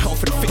 man, I'm putting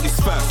health and fitness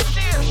first.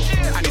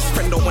 And his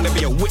friend don't wanna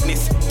be a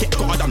witness, get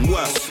God done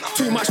worse.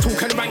 Too much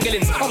talk and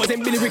wranglings. I was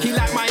in Billy Ricky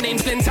like my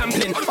name's Glenn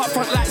Tamplin. Up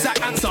front like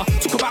Zach Answer.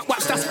 Talk about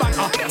wax, that's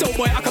banter. Don't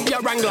boy, I can be a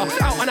wrangler.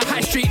 Out on a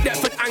high street,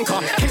 Deptford anchor.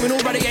 Came in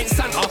already, ain't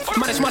Santa.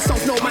 Manage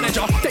myself, no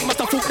manager. They must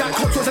have thought that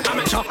coach was an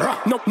amateur.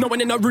 No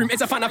one in the room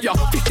is a fan of ya.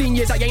 15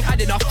 years I ain't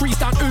had enough. Freeze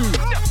down, ooh.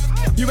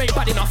 You ain't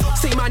bad enough.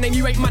 Say my name,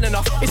 you ain't man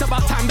enough. It's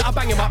about time that I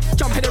bang him up.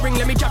 Jump in the ring,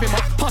 let me jab him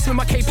up. Pass me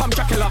my cape, I'm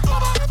Dracula.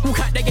 Walk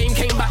out the game,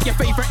 came back. Your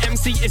favourite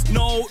MC is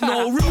no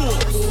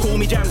remorse. Call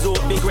me Jamzo,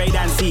 big Ray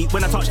Dan C.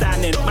 When I touch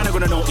down then, man are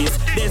gonna notice.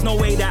 There's no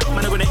way that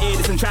man are gonna hear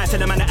this and try to tell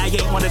the man that I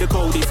ain't one of the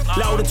coldest.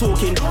 Louder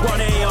talking,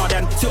 run AR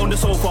then sit on the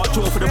sofa,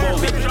 draw for the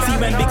bowling. See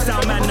when big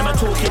sound man them are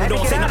talking,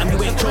 don't say nothing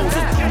you ain't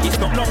chosen. It's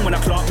not long when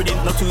I clock with it,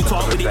 not too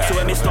talk with it. So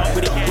when we start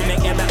with it, we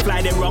make your back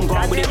fly, then run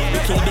guard with it. We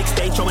keep big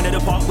stage, showing in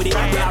the park with it.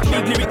 We have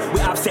big lyric, we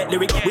have set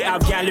lyric, we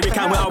have gal lyric,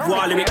 and we have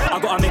war lyric. I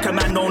gotta make a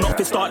man know not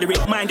to start lyric.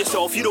 Mind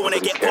yourself, you don't wanna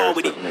get par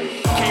with it.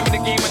 Came in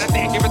the game and I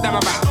didn't give a damn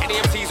about any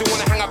MCs who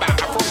wanna hang about.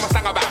 I throw my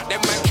sang about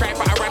them man try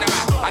but I ran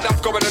about. I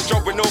love going on a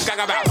job with no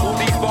gang about. All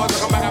these bars I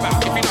come back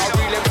about. If you're not a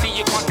real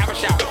MC, you can't have a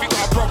shout. If you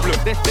got a problem,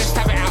 let's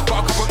have it out.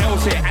 Got a couple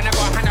else here and I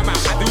gotta hand them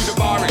out. I do the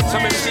barring.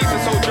 Some MCs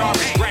are so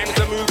jarring. Rhymes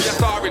a movie I'm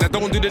starring. I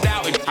don't do the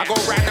doubting. I go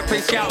round the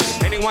place scouting.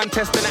 Anyone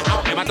testing it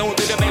out, I don't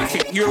do the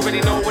basic. You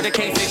already know what the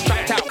case is.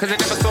 Trapped out cause I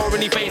never saw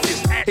any faces.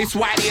 It's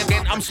Wiley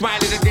again, I'm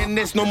smiling again.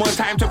 There's no more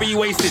time to be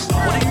wasted.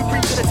 What do you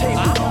bring to the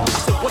table? I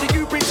said, what do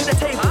you bring to the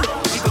table?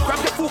 Either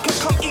grab your fork and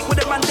come eat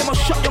with a man, then I'll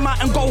shut your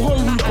mouth and go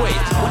home, rude boy.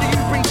 What do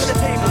you bring to the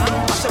table?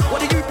 I said, what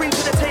do you bring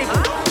to the table?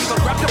 Either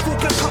grab your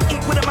fork and come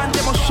eat with a man,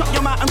 then I'll shut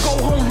your mouth and go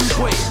home, rude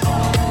boy.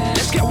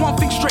 Let's get one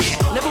thing straight.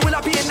 Never will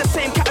I be in the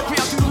same category.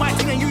 I do my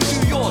thing and you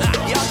do yours.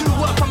 Yeah, I do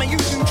work, and you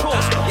do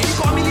chores. Yeah, you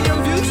got a million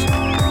views?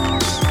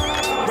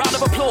 Round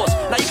of applause.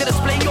 Now you can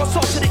display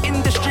yourself to the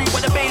industry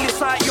when the bail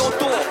is at your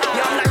door.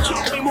 Yeah, I'm like,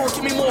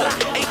 give me more.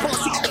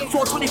 8.16,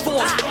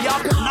 424s. Yeah,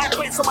 I've got 9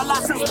 points on my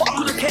license, but I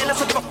couldn't care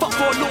less. I give a fuck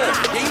for a law.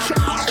 Yeah, you should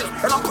ask it,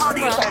 and I'm proud of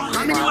you.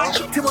 How many man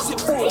kicked him was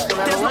it for?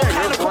 There's no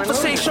kind of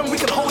conversation we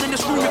can hold in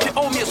this room. If you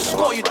owe me a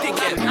score, you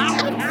dickhead.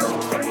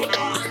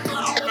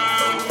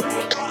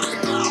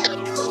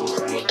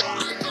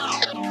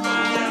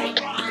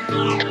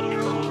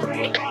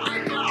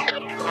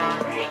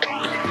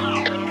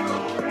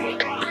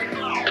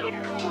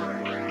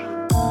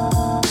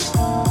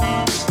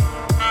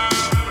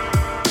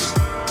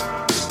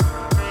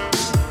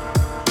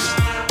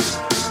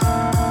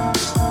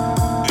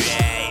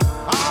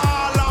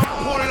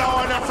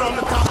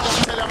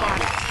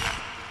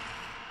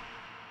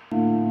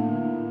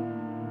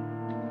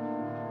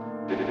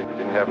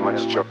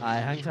 I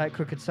hang tight,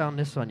 Crooked Sound.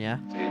 This one, yeah.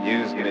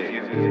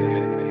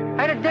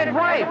 Had a dead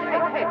wife.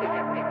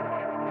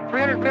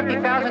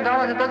 $350,000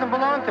 that doesn't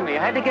belong to me.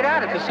 I had to get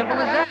out. It's as simple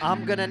as that.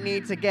 I'm gonna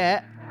need to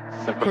get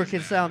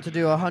Crooked Sound to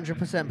do a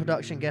 100%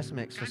 production guest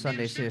mix for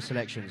Sunday Serious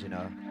Selections, you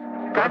know.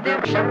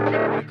 Goddamn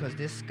shit. Because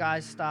this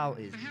guy's style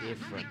is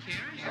different.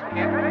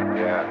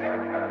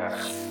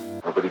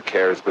 Yeah. Nobody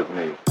cares but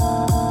me.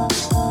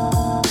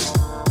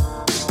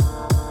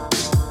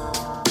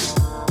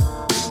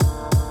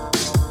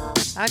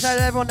 And to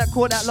everyone that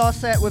caught that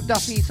last set with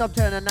Duffy,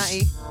 Subturn and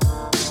Natty.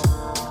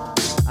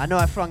 I know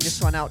I flung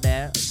this one out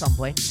there at some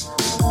point.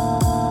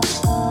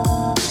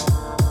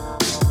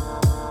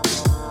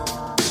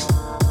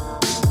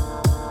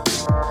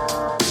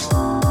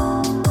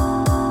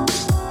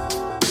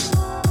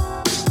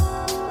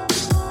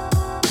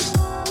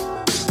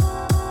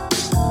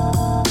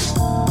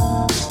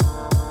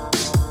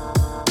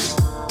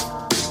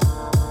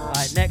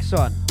 Alright, next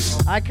one.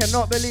 I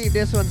cannot believe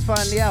this one's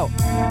finally out.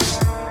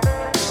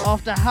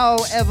 After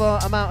however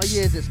amount of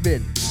years it's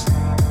been.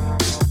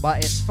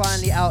 But it's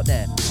finally out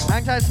there.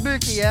 Hang tight,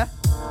 Spooky, yeah?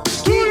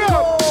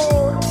 Kilo!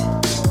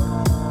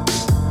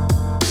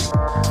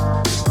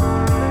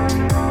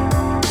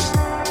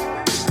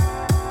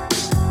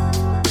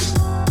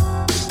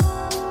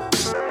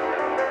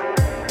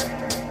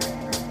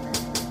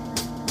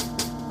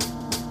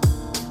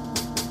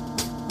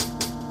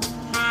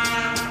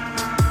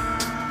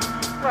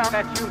 Well,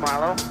 that's you,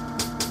 Marlo.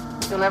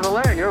 You'll never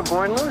learn. You're a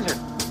born loser.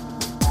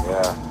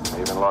 Yeah,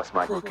 I even lost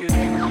my crooked.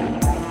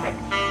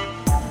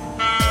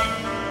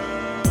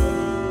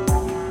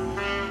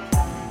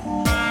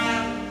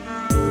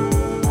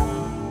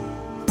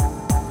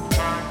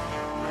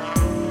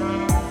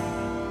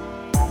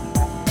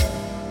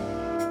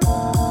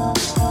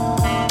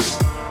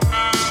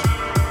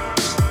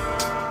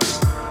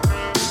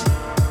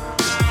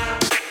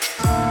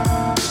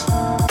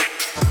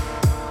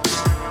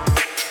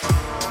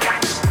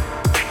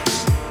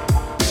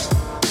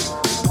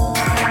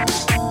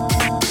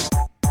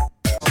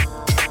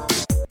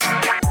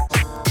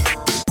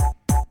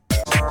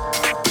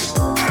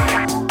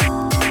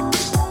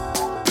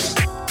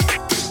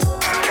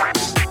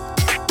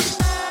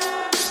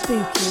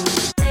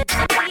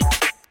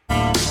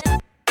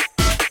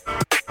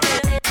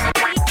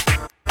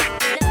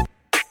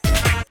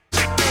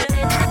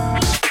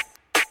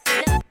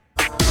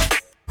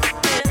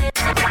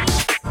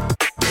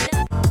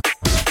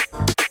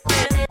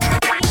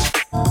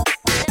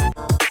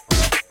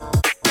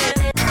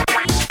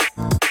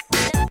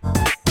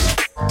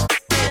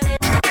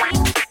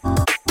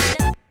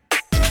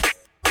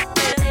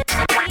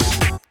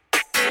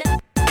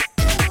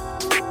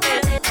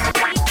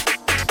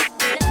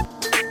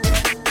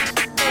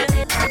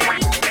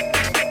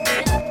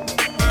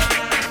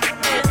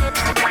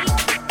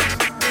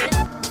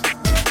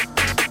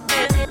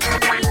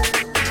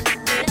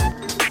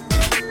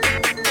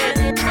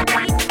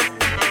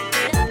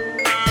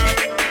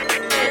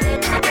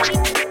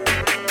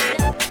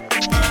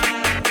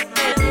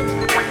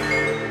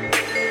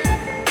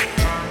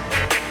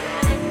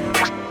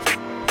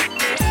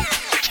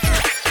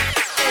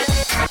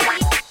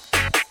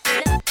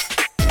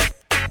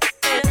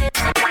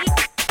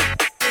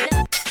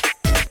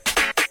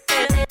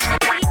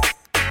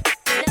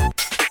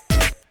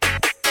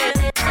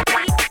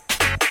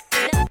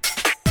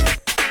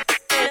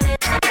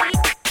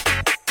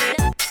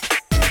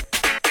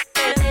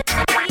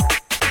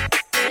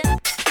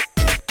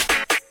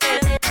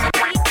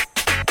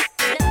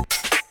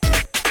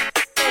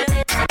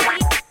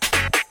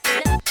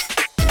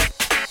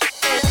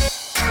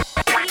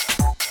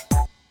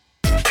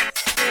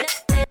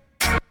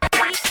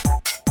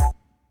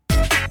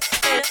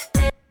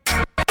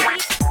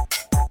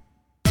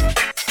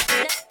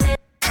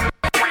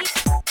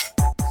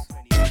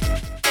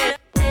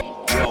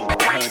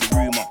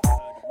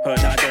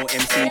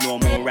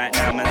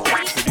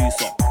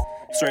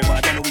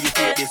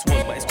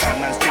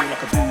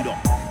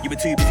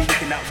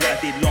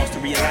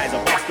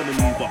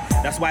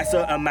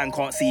 Certain man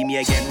can't see me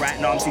again. Right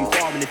now I'm too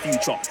far in the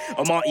future.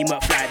 A Marty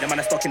McFly, the man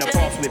I stuck in a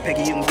past with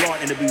Peggy and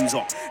Grant in the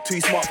boozer. Too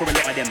smart for a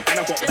lot of them, and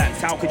I got bats.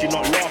 How could you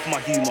not laugh at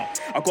my humour?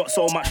 I got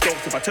so much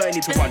jokes, if I turn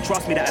into one,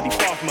 trust me that I'd be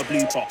far from a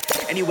blooper.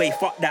 Anyway,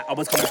 fuck that, I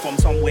was coming from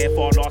somewhere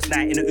far last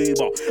night in an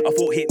Uber. I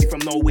thought hit me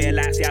from nowhere,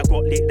 like say I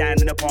got lit down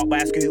in the park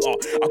by a scooter.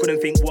 I couldn't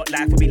think what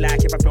life would be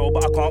like if I fell,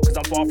 but I can't cause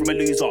I'm far from a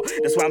loser.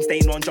 That's why I'm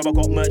staying on job, I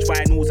got merch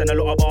vinyls and a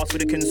lot of bars for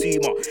the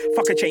consumer.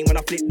 Fuck a chain when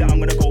I flip that,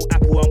 I'm gonna go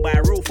Apple and buy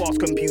a real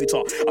fast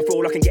computer. I feel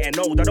like I'm getting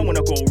old, I don't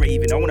wanna go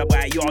raving, I wanna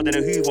buy a yard and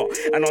a Hoover.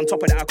 And on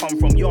top of that I come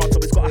from yard, so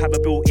it's gotta have a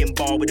built-in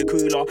bar with a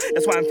cooler.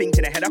 That's why I'm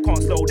thinking ahead, I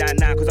can't slow down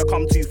now cause I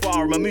come too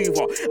far, I'm a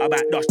mover. I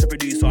back Dutch the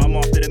producer, I'm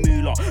after the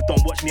moolah. Don't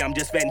watch me, I'm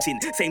just venting.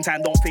 Same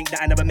time, don't think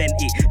that I never meant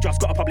it.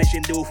 Just got a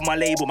publishing deal for my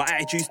label, my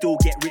attitude still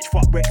get rich,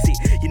 fuck Brexit.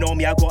 You know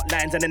me, I got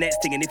lines and the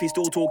next thing, and if you're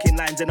still talking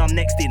lines then I'm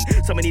next in.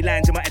 So many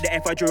lines in my head,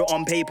 if I drew it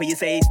on paper, you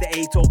say it's the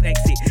A-top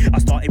exit. I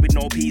started with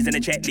no P's and a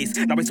checklist,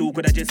 now it's all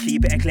good, I just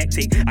keep it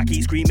eclectic. I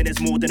keep screaming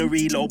there's more than a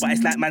reload, but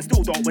it's like man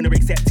still don't wanna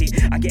accept it.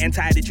 I'm getting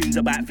tired of tunes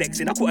about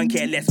flexing. I couldn't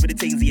care less for the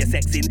things you're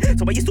sexing.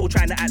 So why you still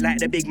trying to act like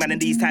the big man,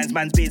 and these times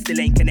man's beard still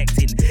ain't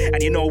connecting?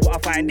 And you know what I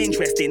find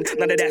interesting?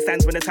 None of that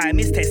stands when the time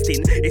is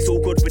testing. It's all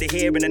good for the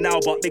here and the now,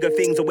 but bigger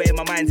things are where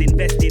my mind's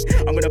invested.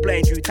 I'm gonna play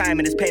in due time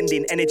and it's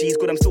pending. Energy's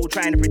good, I'm still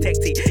trying to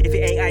protect it. If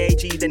it ain't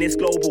IAG, then it's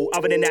global.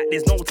 Other than that,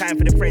 there's no time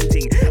for the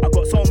printing. I've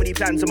got so many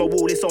plans on my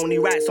wall, it's only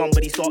right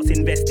somebody starts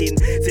investing.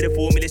 See the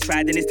formula's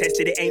tried and it's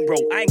tested, it ain't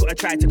broke. I ain't gotta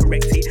try to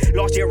correct it.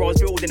 Last year I was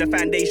building a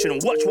foundation,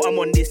 and watch what I'm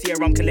on this year,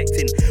 I'm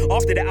collecting.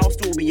 After that I'll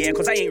still be here,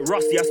 cause I ain't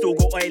rusty, I still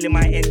got oil in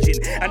my engine.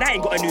 And I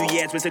ain't got a New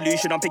Year's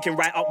resolution, I'm picking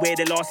right up where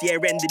the last year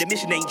ended. The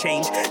mission ain't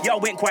changed. Yeah, I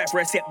went quiet for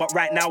a sec, but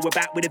right now we're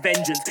back with a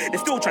vengeance. They're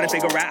still trying to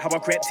figure out how I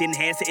crept in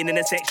here, sitting in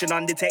a section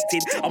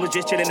undetected. I was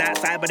just chilling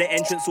outside by the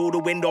entrance, saw the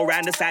window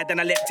round the side, then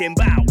I leapt in.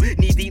 Bow,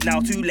 knee deep now,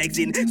 2 legs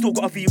in. Still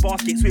got a few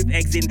baskets with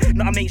eggs in.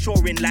 Now I make sure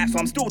in life, so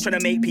I'm still trying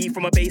to make P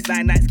from a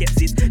baseline like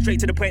skepsis. Straight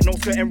to the point, no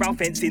skirting round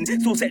fencing.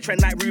 Still set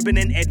trend like Ruben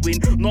and Edwin.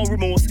 No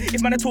remorse,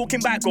 if man are talking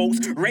about goals,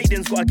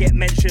 Raiden's gotta get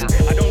mentioned.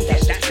 I don't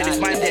get that shit, it's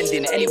mind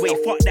ending. Anyway,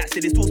 fuck that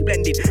shit, it's still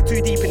splendid.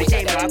 Too deep in the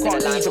game now, I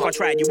can't lose if I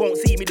tried. You won't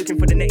see me looking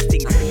for the next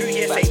thing. New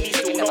Year say me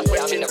still no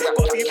questions. Got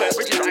a few burnt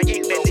bridges I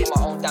ain't bending.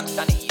 My own damn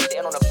sanity,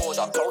 sitting on a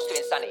border, close to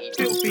insanity.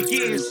 Filthy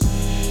gears.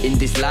 In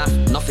this life,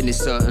 nothing is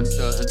certain.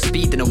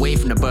 Speeding away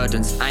from the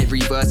burdens. I ain't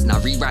reversing, I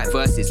rewrite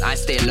verses. I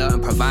stay alert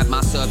and provide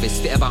my service.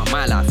 Spit about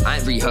my life, I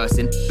ain't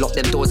rehearsing. Lock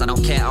them doors, I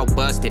don't care, I'll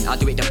burst in. I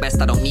do it the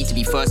best, I don't need to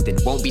be first in.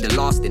 Won't be the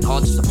last in,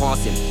 hard to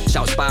surpass him.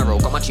 Shout Spiral,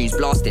 got my tunes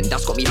blasting.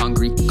 That's got me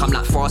hungry, come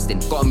like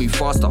fasting. Gotta move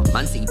faster,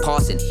 man see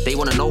passing. They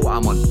wanna know what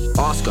I'm on,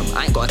 ask them.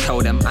 I ain't gotta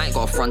tell them, I ain't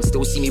got a front.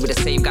 Still see me with the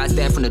same guys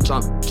there from the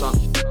jump.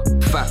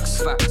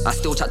 Facts. I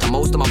still chat to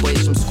most of my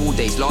boys from school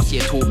days. Last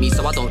year taught me,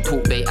 so I don't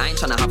talk bait. I ain't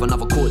tryna have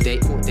another court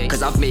date.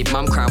 Cause I've made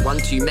mum cry one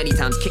too many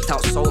times. Kicked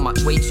out so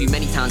much, way too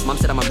many times. Mum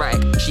said I'm a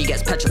rag. She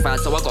gets petrified,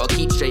 so I gotta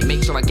keep straight.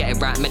 Make sure I get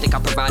it right. Medic, I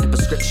provide a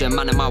prescription.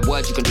 Man of my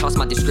word, you can trust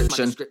my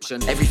description.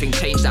 Everything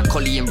changed at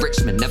Collie in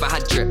Richmond. Never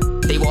had drip.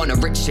 They were on a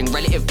rich thing,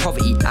 relative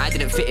poverty. I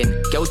didn't fit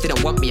in. Girls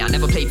didn't want me, I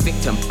never played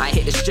victim. I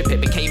hit the strip, it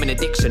became an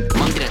addiction.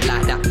 Mum didn't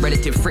like that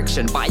relative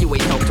friction, but I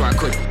always helped where I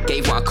could.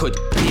 Gave what I could,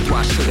 did what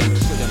I shouldn't.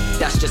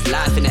 That's just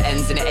life and it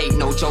ends, and it ain't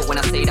no joke when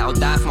I say that I'll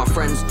die for my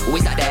friends.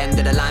 Always at the end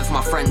of the line for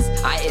my friends.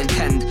 I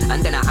intend,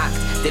 and then I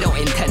act. They don't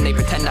intend, they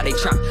pretend that they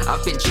trap.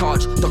 I've been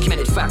charged,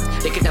 documented fact.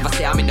 They could never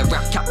say I'm in the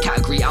rap cap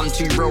category. I'm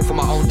too real for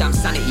my own damn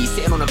sanity.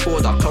 Sitting on a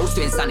border, close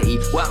to insanity.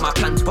 Work my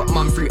plan to put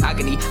mum through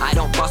agony. I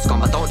don't bust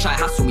gum, I don't try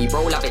hassle me.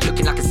 Roll have it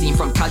looking like a scene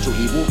from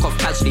Casualty. Walk off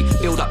casually,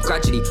 build up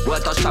gradually.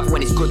 Word does travel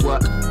when it's good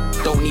work.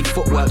 Don't need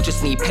footwork,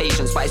 just need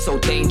patience, but it's so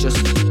dangerous.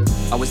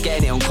 I was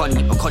getting it on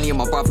Connie and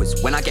my brothers.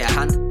 When I get a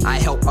hand, I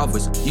help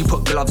others. You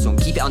put gloves on,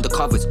 keep it under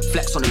covers.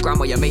 Flex on the ground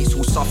while your mates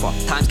will suffer.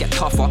 Times get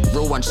tougher,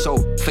 real ones show.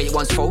 Fake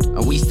ones fold,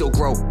 and we still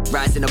grow.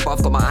 Rising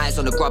above, got my eyes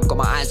on the grub, got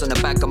my eyes on the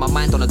bag, got my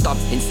mind on the dub.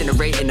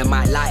 Incinerating the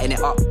mic, lighting it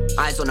up.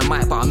 Eyes on the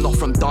mic, but I'm not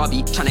from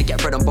Derby. Trying to get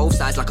bread on both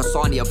sides like a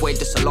sarnie. Avoid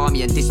the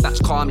salami and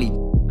dispatch calmly.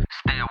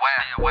 Stay aware.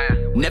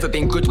 Never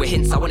been good with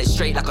hints, I want it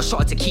straight like a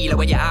shot of tequila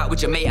when you're out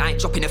with your mate. I ain't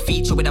dropping a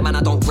feature with a man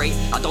I don't rate.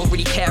 I don't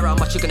really care how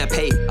much you're gonna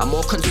pay. I'm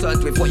more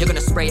concerned with what you're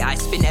gonna spray. I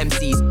spin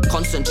MCs,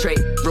 concentrate.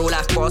 Real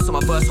life bars so my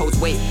verse holds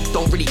weight.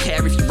 Don't really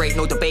care if you rate,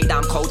 no debate that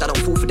I'm cold, I don't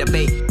fall for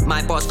debate.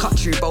 My bars cut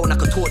through bone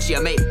like a torch, yeah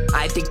mate.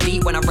 I dig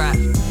deep when I rap.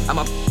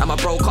 I'm a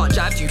bro, can't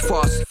drive too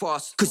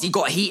fast. Cause he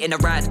got heat in the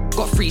ride.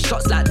 Got 3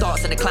 shots like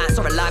darts and the clients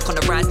are alike on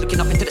the rise. Looking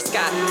up into the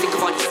sky, think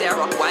of Auntie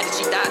Sarah, why did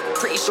she die?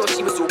 Pretty sure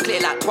she was all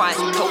clear like twice.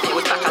 Told me it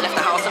was back, I left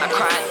the house and I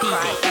cried.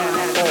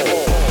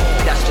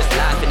 That's just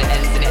life and it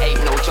ends, and it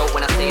ain't no joke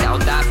when I say that I'll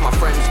die for my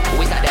friends.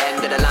 Always at the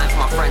end of the line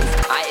for my friends.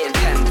 I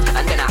intend,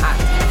 and then I act.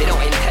 They don't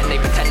intend, they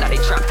pretend that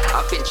they trap.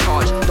 I've been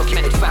charged,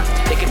 documented fact.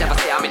 They could never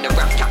say I'm in the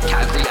rap cap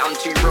category. I'm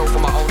too real for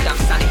my own damn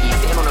sanity.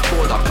 Sitting on a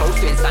border, close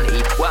to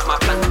insanity. Work my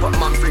plan to put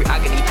mum through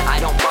agony. I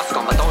don't bust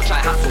gum, I don't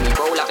try hassle me.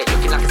 Roll have it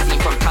looking like a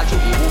scene from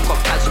Casualty. Walk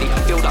off casually,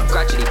 build up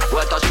gradually.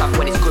 Word does travel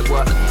when it's good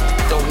work.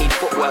 Don't need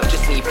footwork,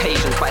 just need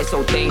patience, but it's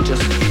so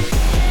dangerous.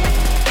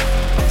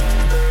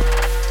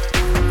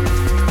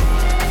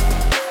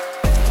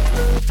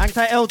 Hang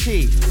tight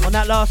LT on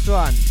that last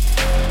one.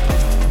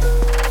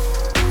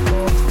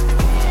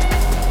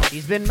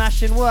 He's been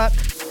mashing work.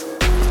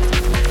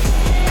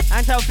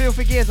 Hang tight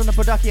Filthy Gears on the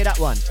production of that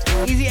one.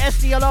 Easy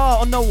SDLR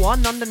on the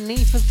one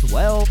underneath as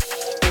well.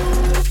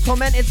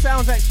 Tormented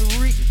Sounds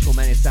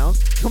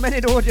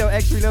Tormented Audio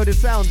X Reloaded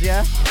Sounds,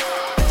 yeah?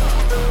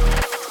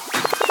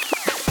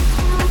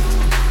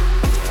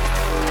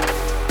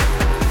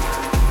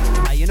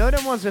 You know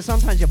them ones where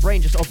sometimes your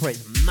brain just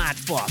operates mad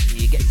fast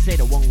and you get to say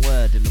the wrong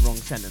word in the wrong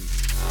sentence?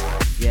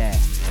 Yeah.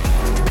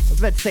 I was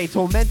about to say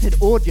Tormented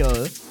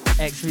Audio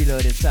X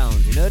Reloaded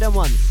Sounds. You know them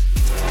ones?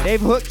 They've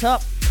hooked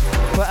up,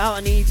 put out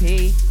an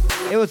EP.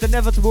 It was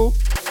inevitable.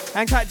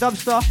 Hang tight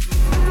Dubstar.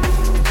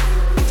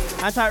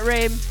 Hang tight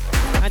Rame.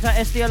 Hang tight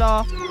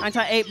SDLR. Hang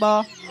tight 8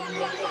 Bar.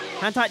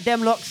 Hang tight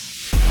Demlocks.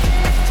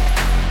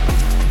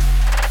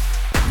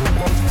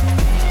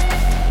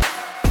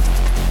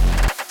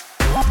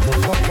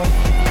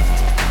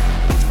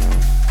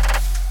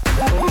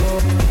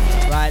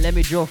 Let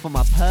me draw for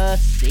my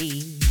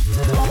Percy.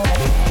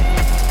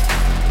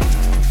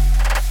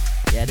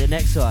 Yeah, the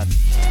next one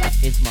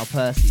is my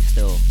Percy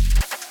still.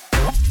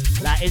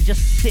 Like, it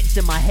just sits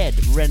in my head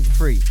rent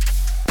free.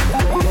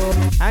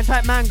 Hang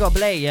tight, Mango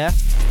Blay, yeah?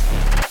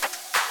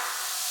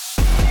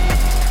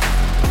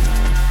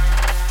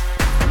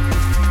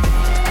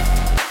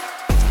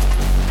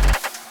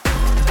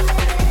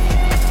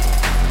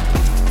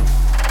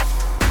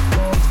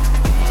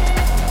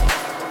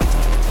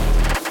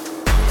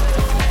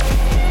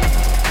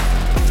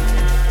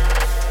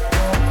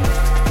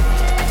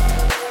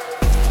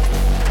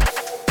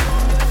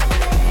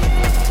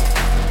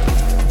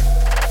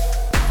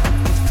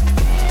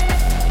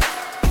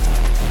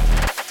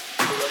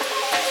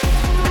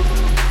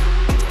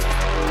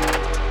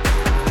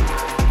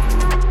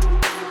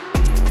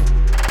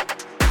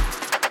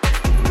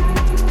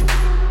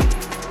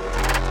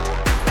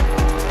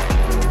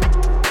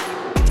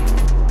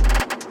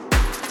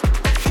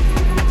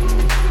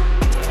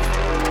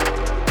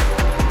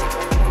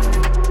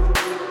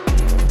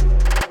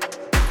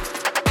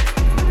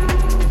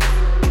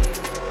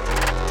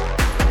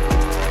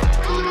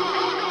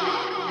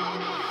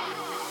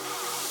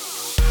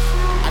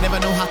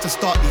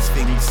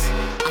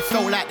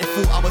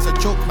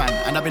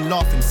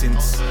 Laughing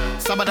since.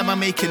 Some of them are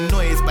making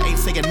noise but ain't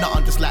saying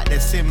nothing, just like their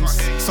Sims.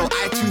 So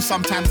I too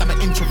sometimes I'm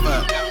an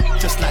introvert,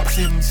 just like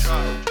Sims.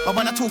 But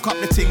when I talk up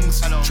the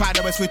things, try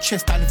the rest with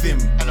chest and vim.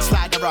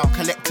 Slide around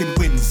collecting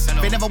wins.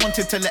 They never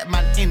wanted to let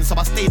man in, so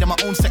I stayed in my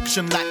own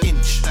section like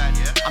Inch.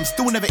 I'm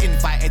still never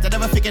invited, I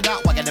never figured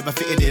out why I never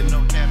fitted in.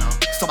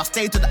 So I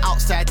stayed to the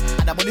outside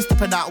and I'm only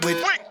stepping out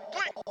with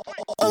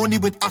only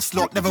with us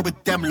lot, never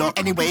with them lot.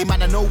 Anyway,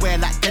 man, I know where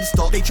like dead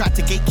stock. They tried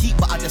to gatekeep,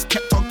 but I just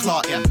kept on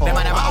clarting. Them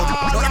man,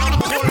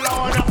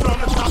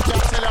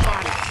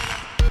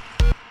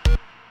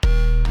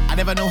 I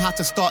never know how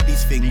to start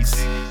these things.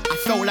 I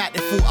felt like they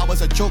thought I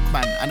was a joke,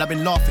 man, and I've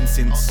been laughing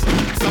since.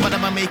 Some of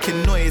them are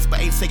making noise, but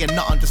ain't saying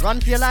nothing. Just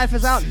Run for Your Life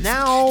is out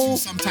now.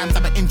 Sometimes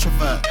I'm an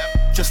introvert,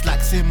 just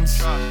like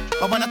Sims.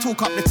 But when I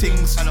talk up the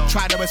things,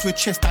 try the rest with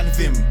chest and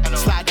vim.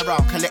 Slide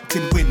around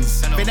collecting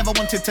wins. They never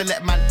wanted to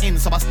let man in,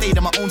 so I stayed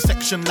in my own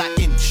section like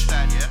Inch.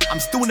 I'm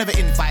still never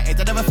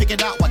invited, I never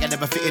figured out why I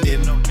never fitted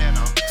in.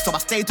 So I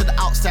stayed to the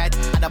outside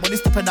and I'm only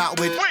stepping out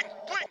with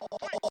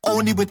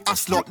only with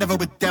us lot, never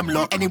with them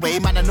lot. Anyway,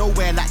 man, I know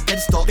where like dead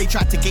stock. They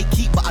tried to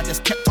gatekeep, but I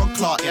just kept on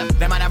clarting.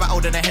 Them man, I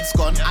rattled and their head's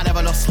gone. I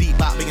never lost sleep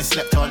about being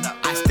slept on.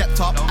 I stepped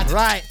up.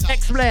 Right,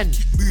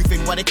 X-Blend.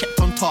 Moving while they kept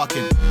on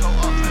talking.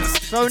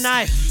 So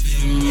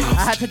nice.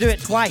 I had to do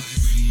it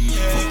twice.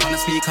 On the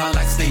speaker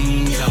like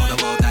Sting, tell the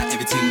world that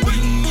everything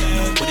win.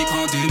 Nobody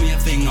can't do me a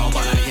thing, I'll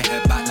buy your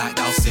head back like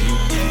they'll sing.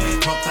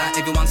 Rock like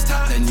everyone's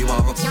tap, then you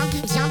are a king.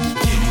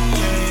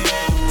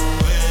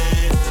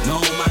 No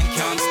man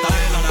can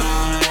style on I.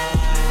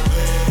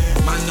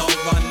 Man don't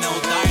run, no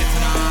die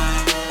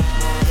tonight.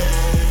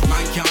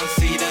 Man can't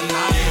see the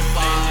night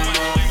fight.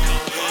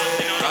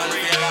 Run for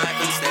your life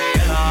and stay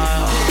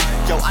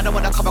alive. Yo, I don't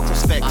wanna come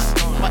across specs,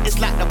 but it's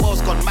like the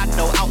world's gone mad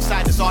though.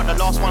 Outsiders are the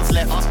last ones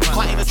left.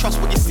 Can't even trust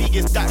what you see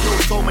is that real.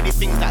 So many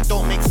things that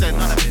don't make sense.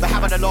 But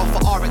having a law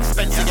for our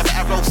expense, you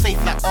better roll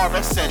safe like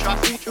RS said.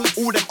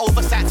 All them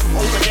oversights from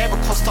over there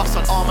will cost us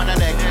an arm and a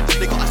leg.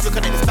 They got us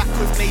looking at this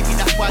backwards, maybe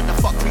that's why the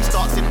fuck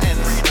restarts in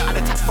ends. And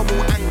attack from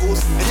all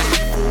angles, it's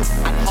painful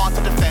and hard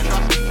to defend.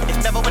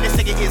 It's never when they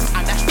say it is,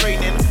 and that's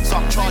training. So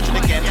I'm charging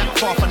again,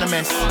 far from the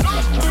mess. Step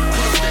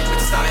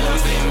with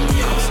silence in,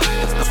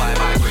 silence the vibe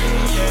I bring.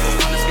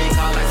 On the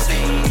speaker like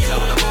Sting,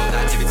 tell the world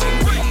that everything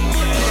ring.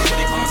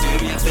 Nobody can't do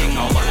me a thing,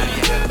 I'll buy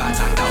your head back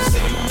like they'll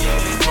sing.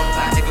 Rock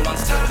like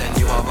everyone's tap, then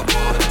you are a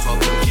part of the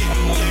problem king.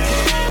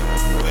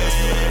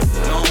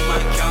 No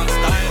man can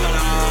style on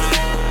I.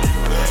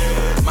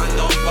 Man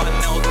don't run,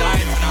 no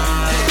die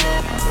tonight.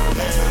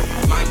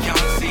 Man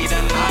can't see the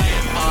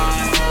light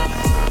fight.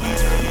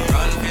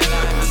 Run for your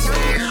life and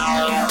stay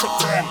alive.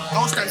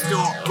 Don't stand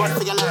still, run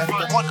for your life.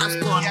 They want us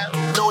gone,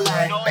 no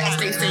lie. Better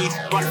stay safe,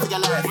 run for your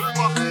life.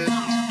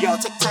 Yo,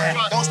 take time,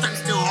 don't stand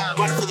still,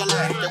 run for your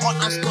life. They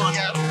want us gone,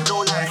 no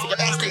lie. You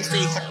better stay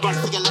safe, run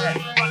for your life.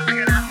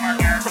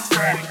 Take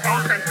time,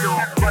 don't stand still,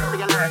 run for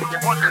your life. They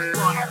want us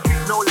gone,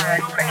 no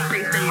lie. Better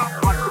stay safe,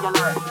 run for your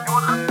life.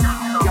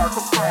 Yo,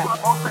 take time,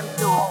 don't stand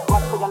still,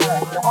 run for your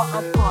life. They want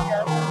us gone,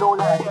 no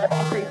lie. You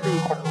better stay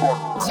safe, run.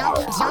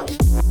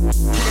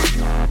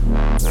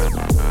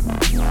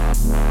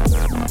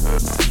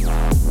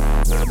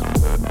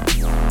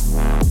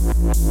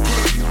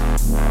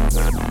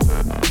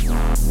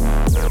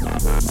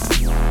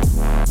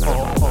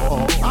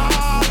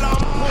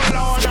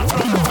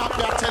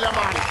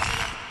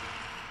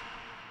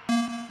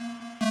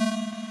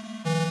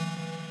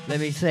 Let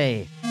me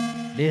see.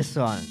 This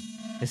one.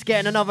 It's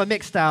getting another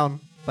mix down,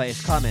 but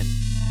it's coming.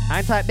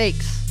 Hang tight,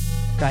 Bakes.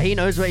 Cause he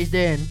knows what he's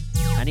doing.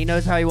 And he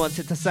knows how he wants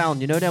it to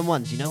sound. You know them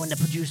ones. You know when the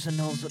producer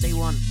knows what they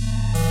want.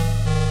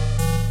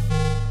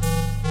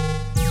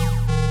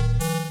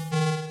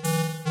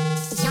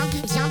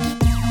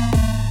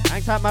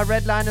 Hang tight, my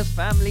Redliners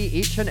family,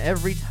 each and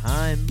every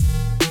time.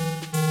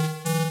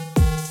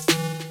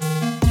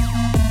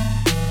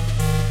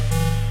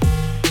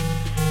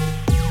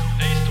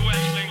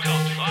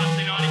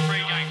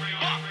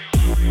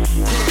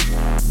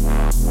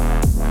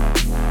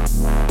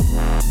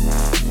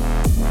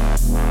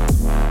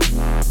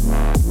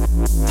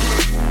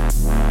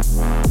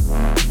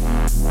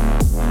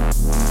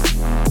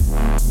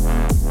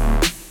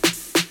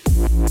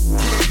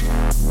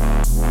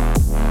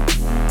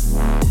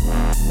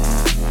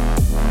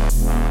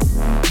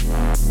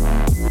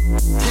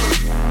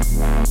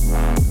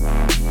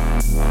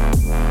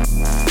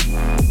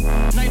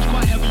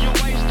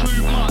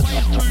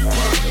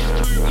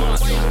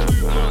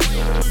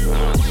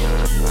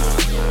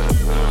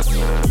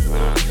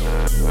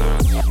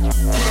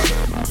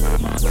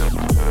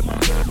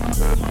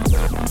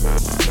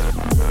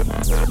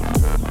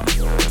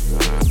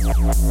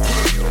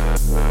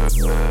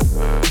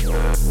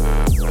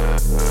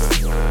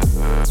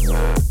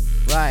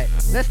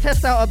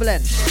 out a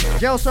blend.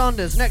 Gel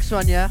Sanders, next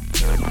one, yeah?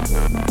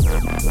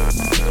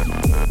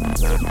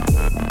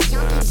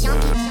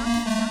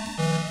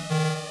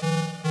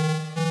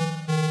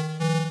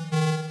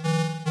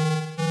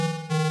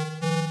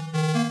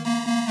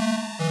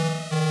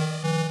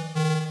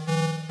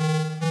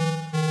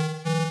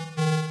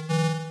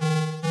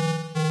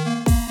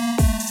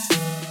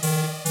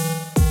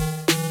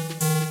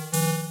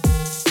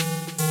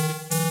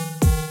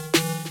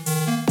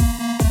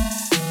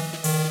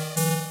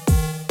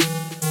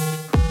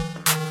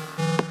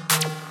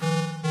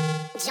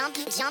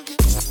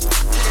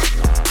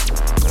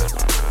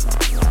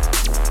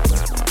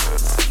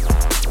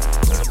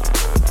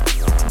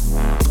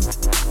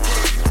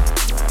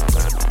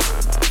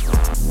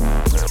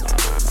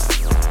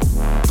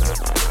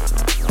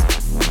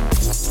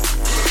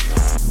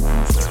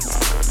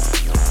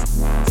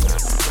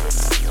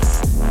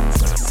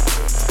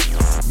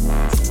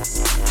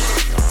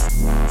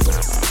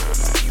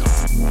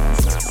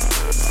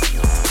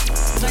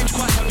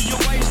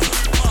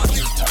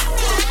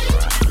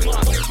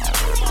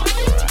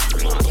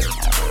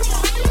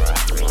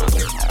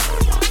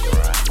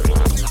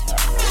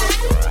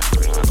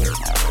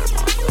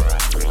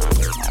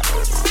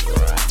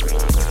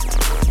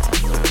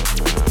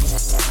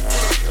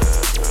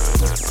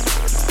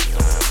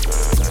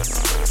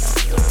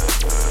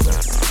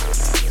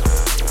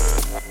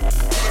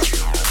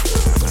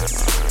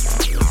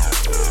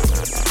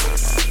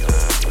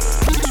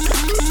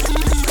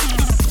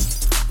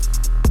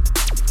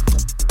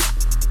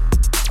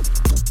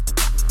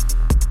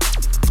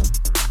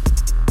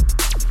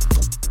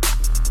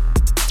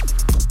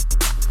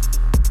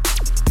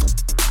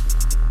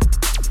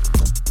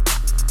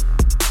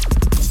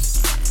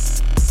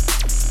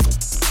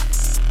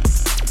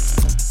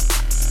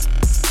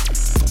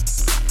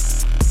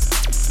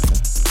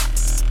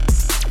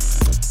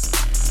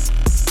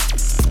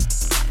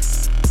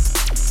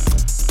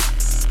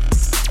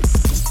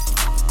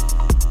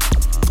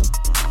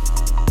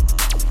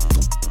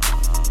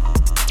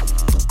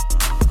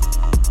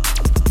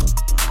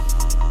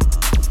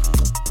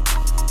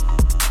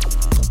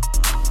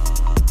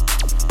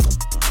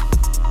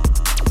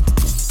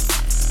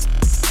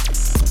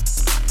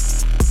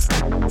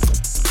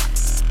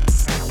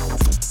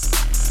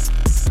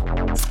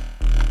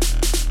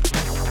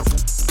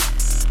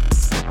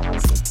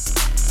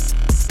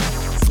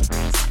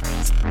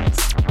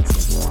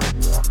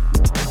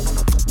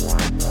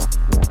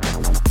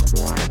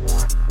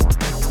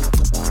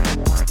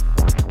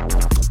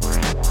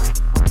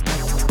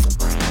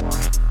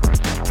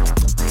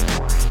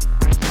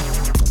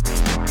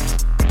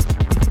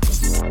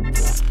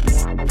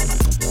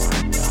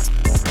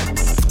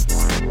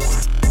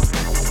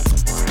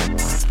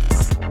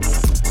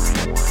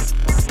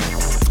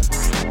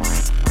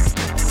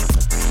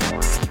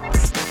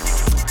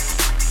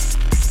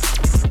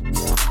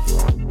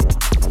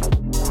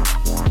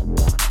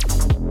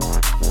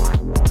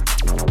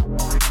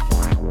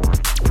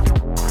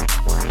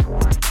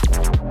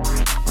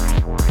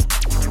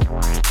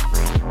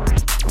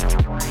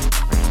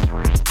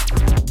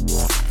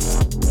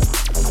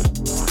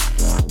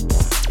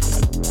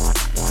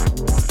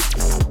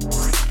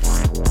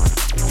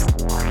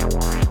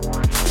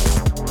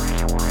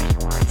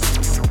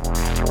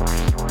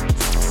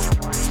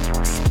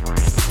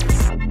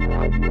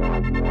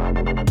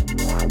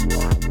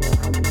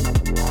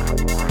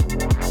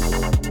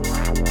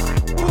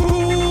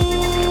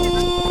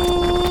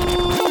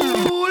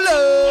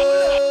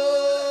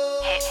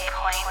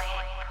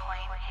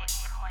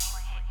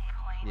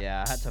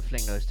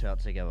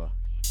 Together.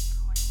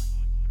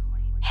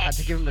 Had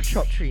to give them the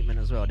chop treatment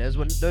as well.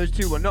 Those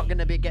two were not going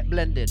to get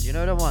blended. You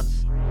know the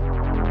ones.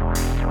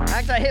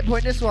 Act at Hit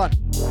Point. This one.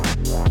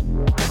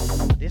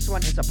 This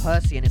one is a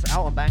Percy and it's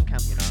out on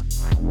Bandcamp. You know.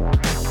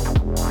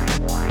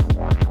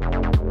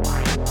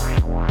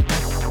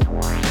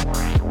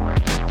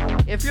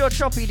 If you're a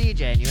choppy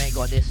DJ and you ain't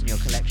got this in your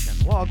collection,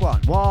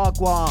 wagwan,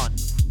 wagwan.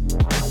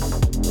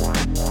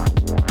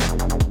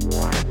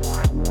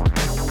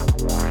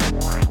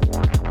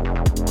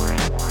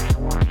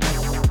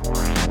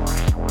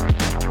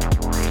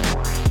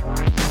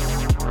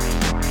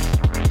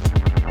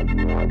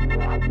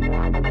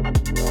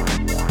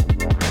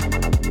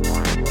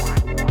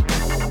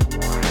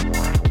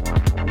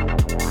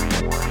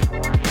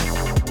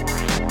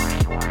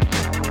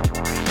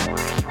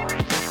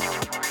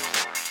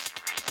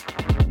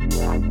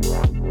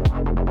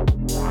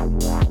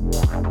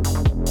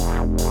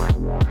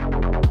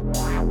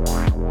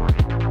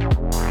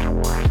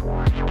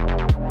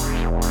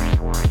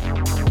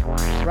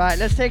 Right,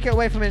 let's take it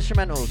away from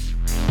instrumentals.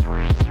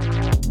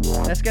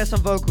 Let's get some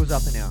vocals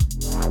up in here.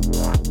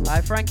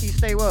 Alright, Frankie,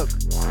 stay woke.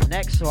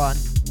 Next one.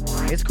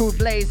 It's called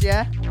Blaze,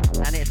 yeah?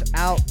 And it's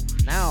out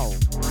now.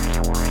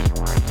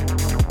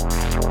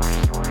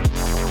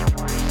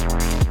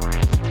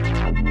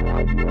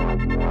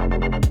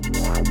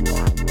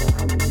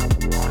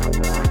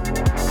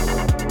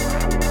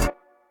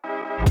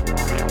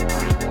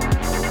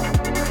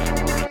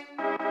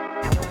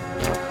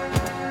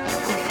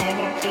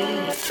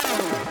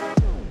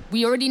 We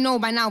We already know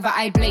by now that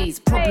I blaze.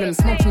 Problems,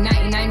 smoking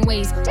 99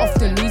 ways.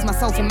 Often lose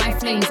myself in my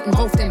flames.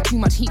 Engulf them too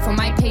much heat for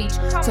my page.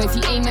 So if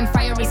you aim and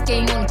fire, it's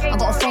game on. I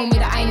got a phone with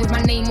an iron with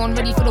my name on.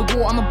 Ready for the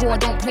war, I'm a boar, I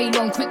don't play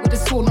long. Quick with the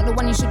sword, not the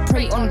one you should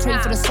pray on. Pray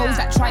for the souls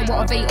that try what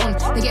are they on.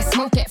 They get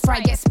smoked, get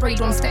fried, get sprayed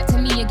on. Step to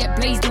me, you get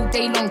blazed all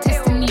day long.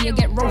 Testing me, you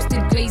get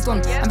roasted, glazed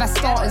on. And that's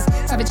starters.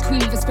 Savage queen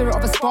with the spirit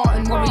of a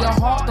Spartan. Warrior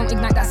heart, don't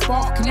ignite that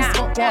spark. Can you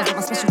spot bars, but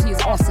my specialty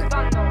is awesome.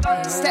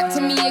 Step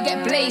to me, you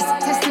get blazed.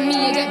 Testing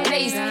me, you get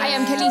blazed. I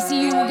am Khaleesi,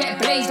 you will get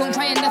blazed. Don't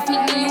try and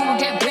defeat me, you will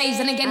get blazed.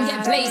 And again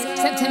get blazed.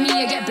 Step to me,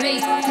 you get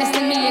blazed.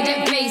 Testing me, you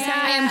get blazed.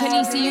 I am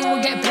Khaleesi, you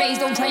will get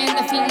blazed. Don't try and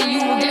defeat me,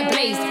 you will get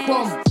blazed.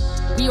 Boom.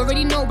 We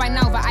already know by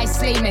now that I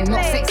slay men.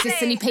 Not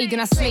sexist, any pagan,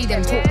 I slay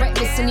them. Talk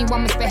reckless,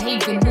 anyone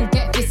misbehaving. We'll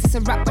get this, it's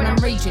a rap when I'm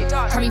raging.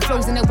 Carry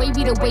flows in the way,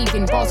 be the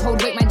waving. Bars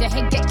hold weight, mind your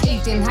head get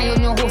caved in. High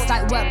on your horse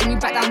like work, when you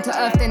back down to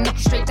earth, then knock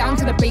you straight down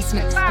to the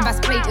basement. And that's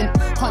blatant,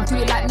 can't do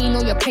it like me,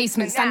 know your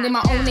placement. Stand in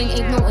my own lane,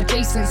 ain't no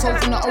adjacent. So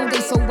from the old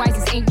days, so wise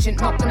it's ancient.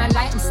 Not gonna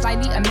lie, I'm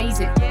slightly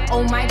amazing.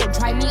 Oh my, don't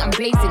try me, I'm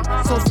blazing.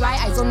 So fly,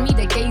 eyes on me,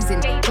 they're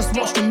gazing. Just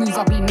watch the moves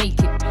I'll be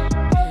making.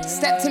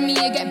 Step to me,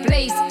 you get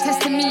blazed.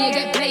 Test to me, you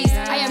get blazed.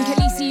 I am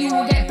Khaleesi, you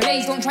will get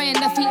blazed. Don't try and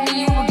defeat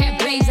me, you will get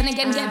blazed. And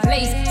again get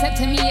blazed. Step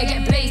to me, you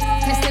get blazed.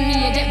 Test to me,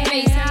 you get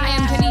blazed. I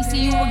am Khaleesi,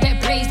 you will get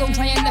blazed. Don't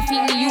try and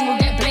defeat me, you will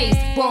get blazed.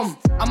 Boom.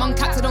 I'm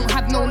uncapped, I don't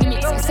have no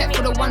limits. Except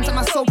for the ones that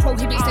my soul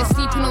prohibits. They're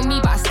sleeping on me,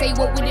 but I stay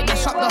woke with it.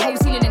 Mash up the whole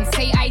ceiling and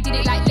say I did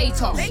it like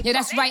later. Yeah,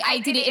 that's right, I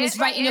did it. And it's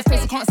right in your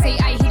face, I can't say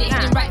I hit it.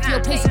 Hitting right for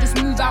your place, so just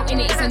move out in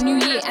it. It's a new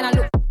year and I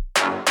look.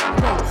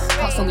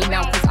 Cuts on me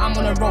now, cause I'm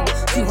on a roll.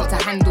 Too hot to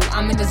handle,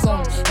 I'm in the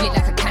zone. Lit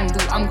like a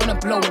candle, I'm gonna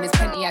blow. And there's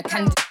plenty I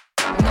can do.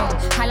 No,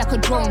 high like a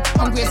drone.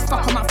 Hungry as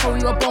fuck, I might throw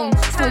you a bone.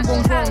 Stone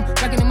bone grown,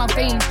 dragging in my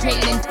veins.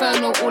 Creating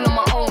inferno all on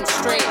my own.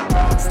 Straight.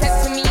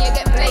 Step to me, you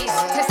get blazed.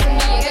 Test to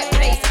me, you get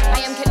blazed.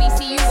 I am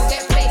Khaleesi, you will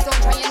get blazed.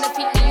 Don't try and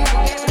defeat me, you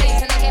will get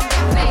blazed. And again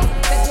get blazed.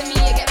 Step to me,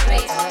 you get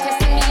blazed. Test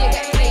to me, you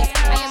get blazed.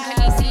 I am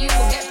Khaleesi, you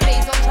will get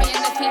blazed. Don't try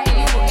and defeat me,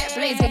 you will get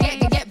blazed. Get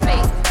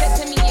blazed. Step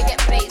to me, you get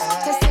blazed.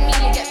 Test to me,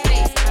 you get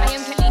blazed. I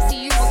am Khaleesi,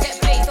 you will get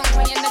blazed. Don't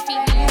try and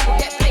defeat me, you will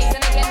get blazed.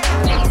 And again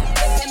get blazed.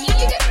 Step to me,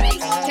 you get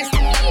blazed. Test to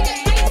me, you get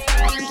blazed.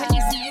 I am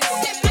Khaleesi, you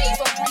will get blazed.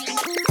 Don't try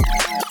and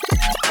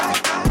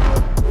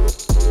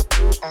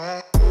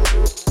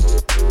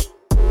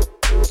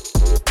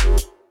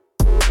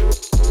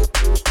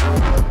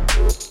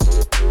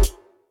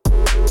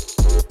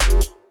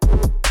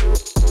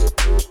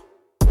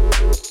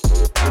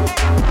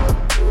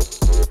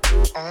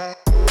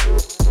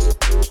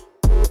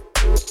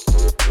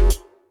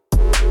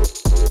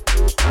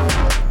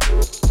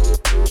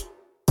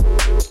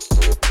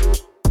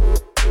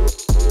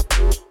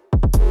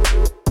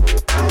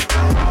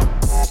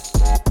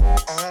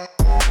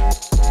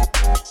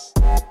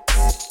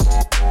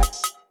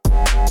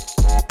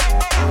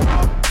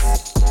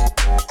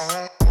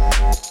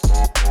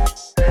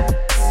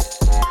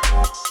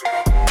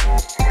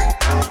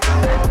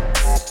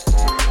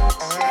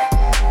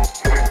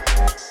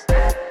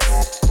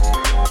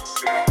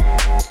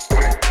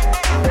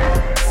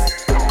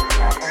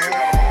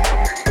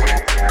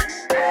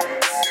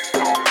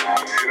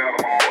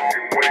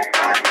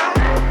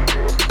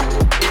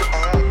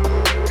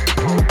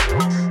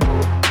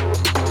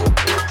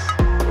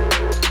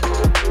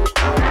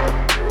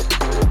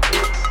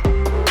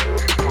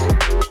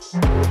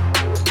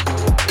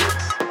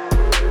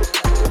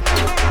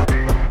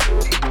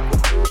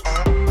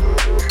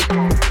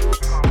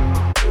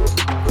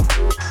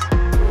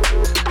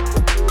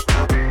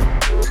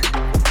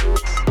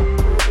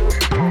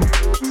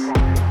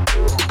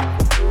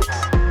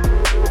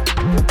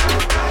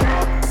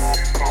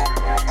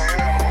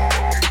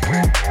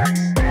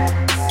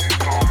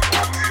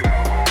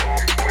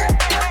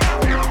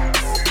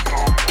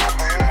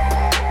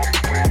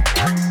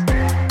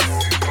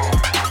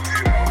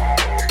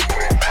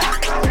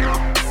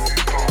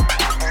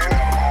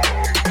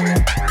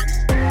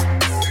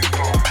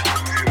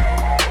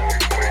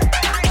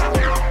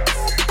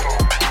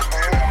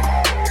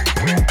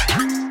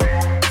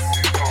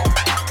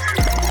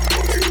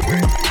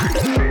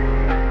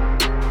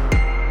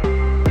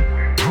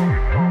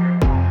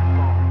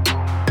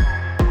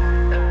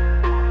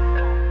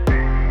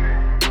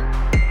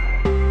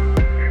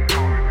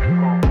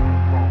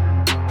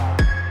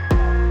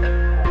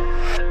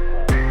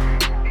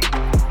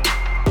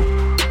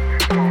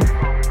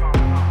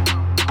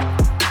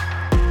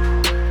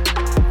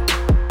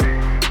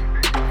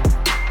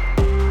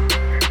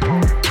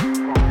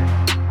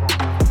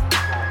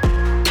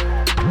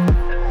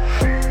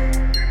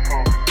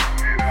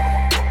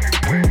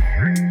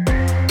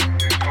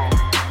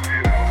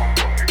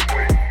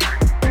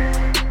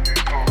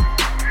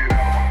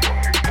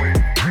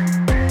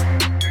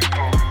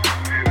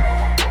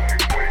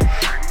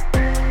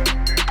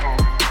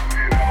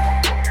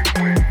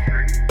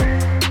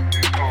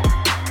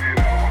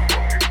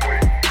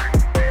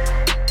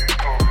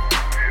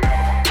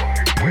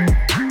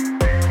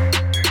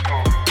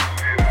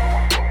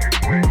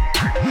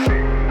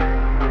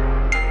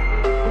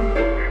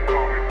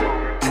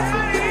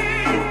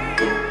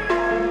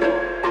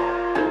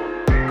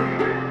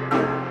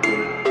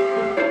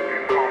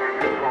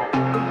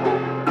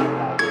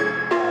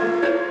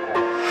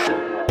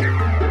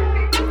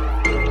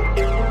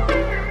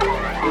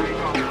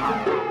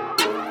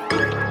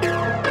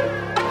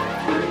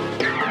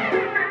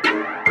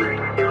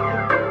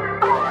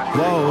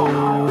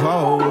Whoa,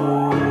 whoa.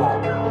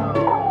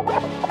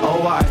 Oh,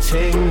 what a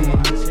ting.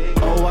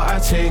 Oh, what a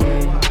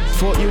ting.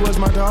 Thought you was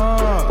my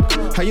dog.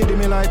 How you do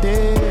me like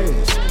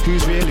this?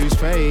 Who's real, who's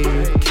fake?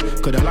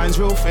 Cause the line's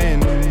real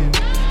thin.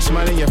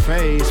 Smile in your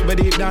face, but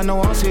deep down, no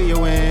one see you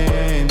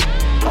win.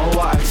 Oh,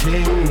 what a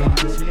ting.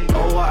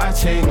 Oh, what a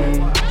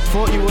ting.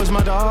 Thought you was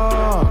my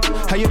dog.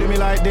 How you do me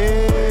like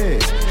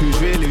this?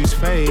 Who's real, who's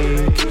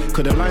fake?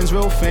 Cause the line's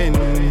real thin.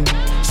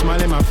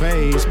 Smile in my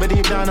face, but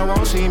deep down, no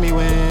one see me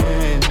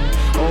win.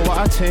 Oh,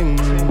 what a ting.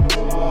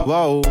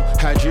 Whoa,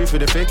 had you for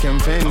the thick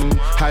and thin.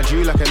 Had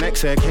you like an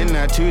ex-kin.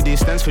 Had 2D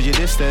stands for you,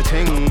 this the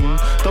ting.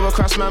 Double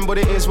cross man, but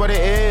it is what it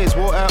is.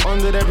 Water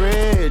under the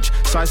bridge.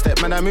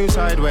 Sidestep man, I move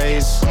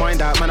sideways.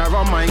 Mind out man, I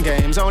run mind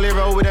games. Only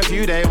roll with a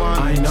few day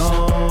ones. I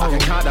know I can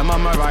count them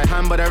on my right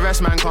hand, but the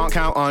rest man can't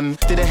count on.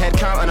 Did a head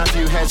count and a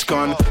few heads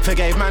gone.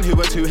 Forgave man who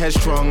were too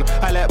headstrong.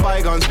 I let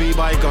bygones be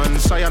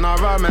bygones.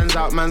 Sayonara, man's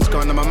out, man's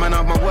gone. And my man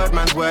of my word,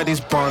 man's word is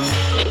bond.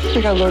 I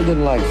think I learned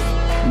in life,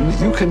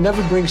 you can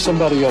never bring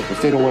somebody up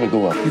if they don't want to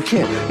go up. You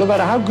can't. No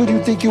matter how good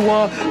you think you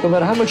are, no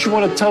matter how much you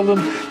want to tell them,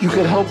 you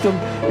can help them.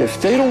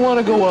 If they don't want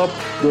to go up,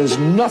 there's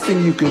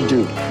nothing you can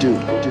do.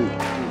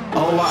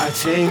 Oh, what a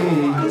ting.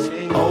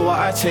 Oh,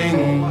 what a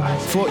ting.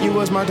 Thought you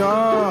was my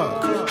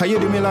dog. How you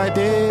do me like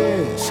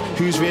this?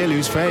 Who's real,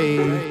 who's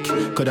fake?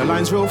 Cause the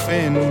line's real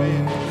thin.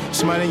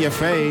 Smile in your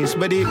face,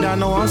 but deep down,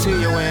 no one see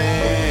you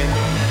win.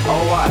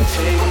 Oh, what a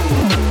ting.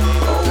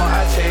 Oh, what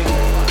a ting.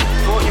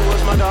 Thought you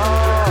was my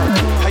dog.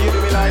 How you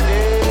do me like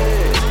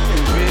this?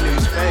 Who's real,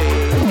 who's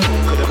fake?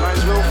 Cause the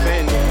line's real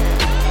thin.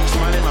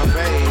 Smile in my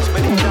face,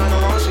 but deep down, no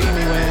one see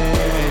me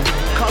win.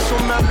 Can't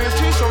some man move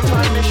too,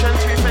 sometimes mission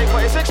too fake,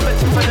 but it's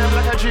expected for them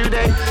like a due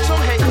date.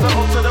 Some hate cause I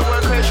up to the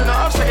work creation,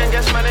 not up second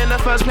guess man in the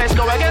first place.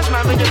 Go against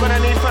man, but you're gonna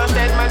need first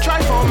aid. Man,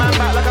 try for man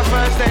back like a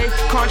first day.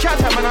 Can't chat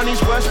to man on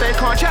his worst day.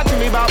 Can't chat to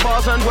me about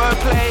bars and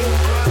wordplay.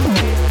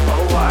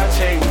 Oh, what a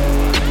ting.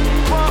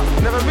 What?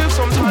 Never move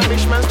sometimes,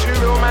 bitch man's too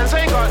real. Man's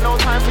ain't got no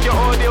time for your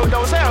ordeal.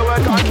 Don't say a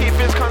word, gotta keep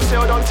it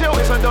concealed until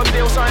it's a done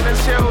deal, signed and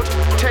sealed.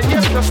 10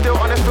 years plus still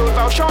on the field,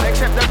 thou shan't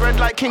accept the bread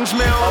like King's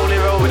Mill. Only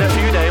roll with a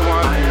few day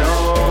one. I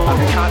know I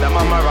can count them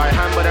on my right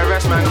hand, but the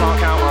rest man can't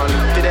count on.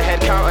 Did a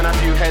head count and a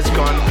few heads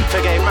gone.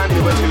 Forgave man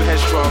who were too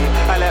headstrong.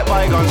 I let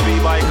bygones be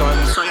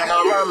bygones. So you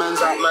know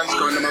man's out, man's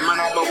gone. And my man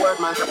out, my word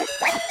man's out.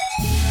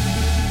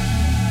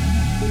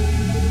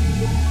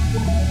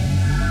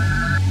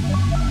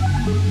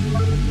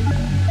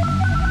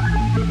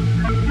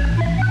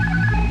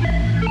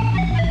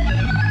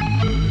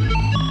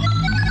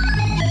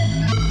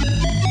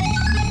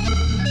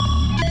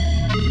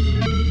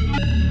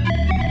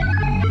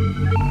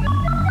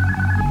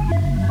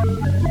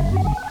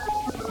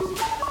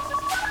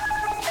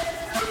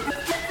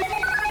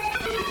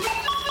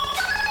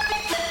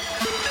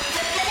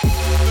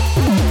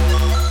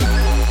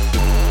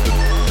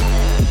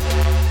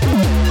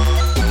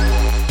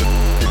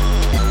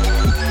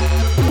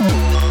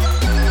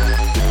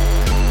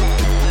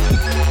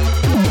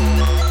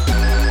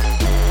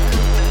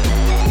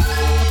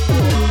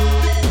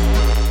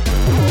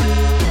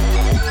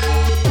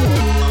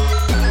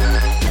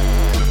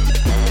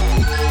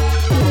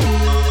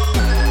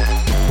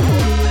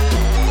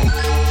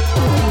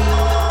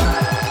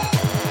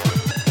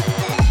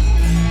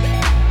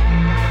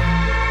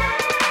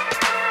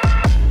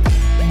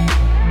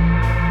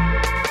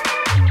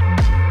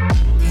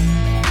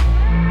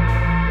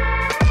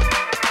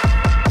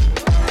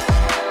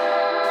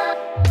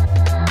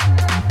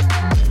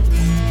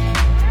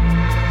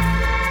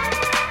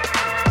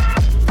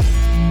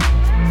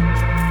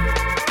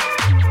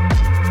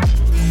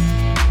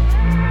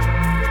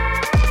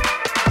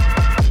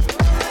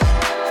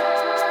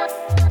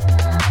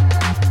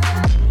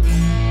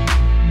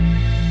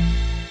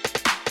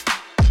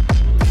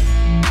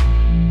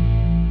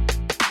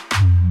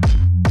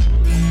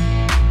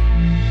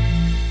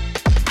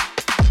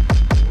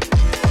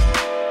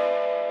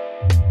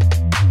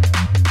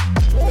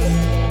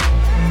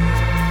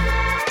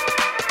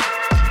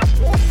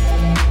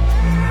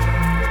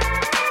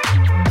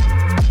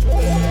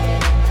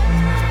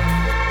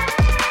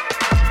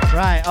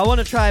 I want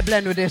to try a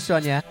blend with this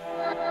one, yeah?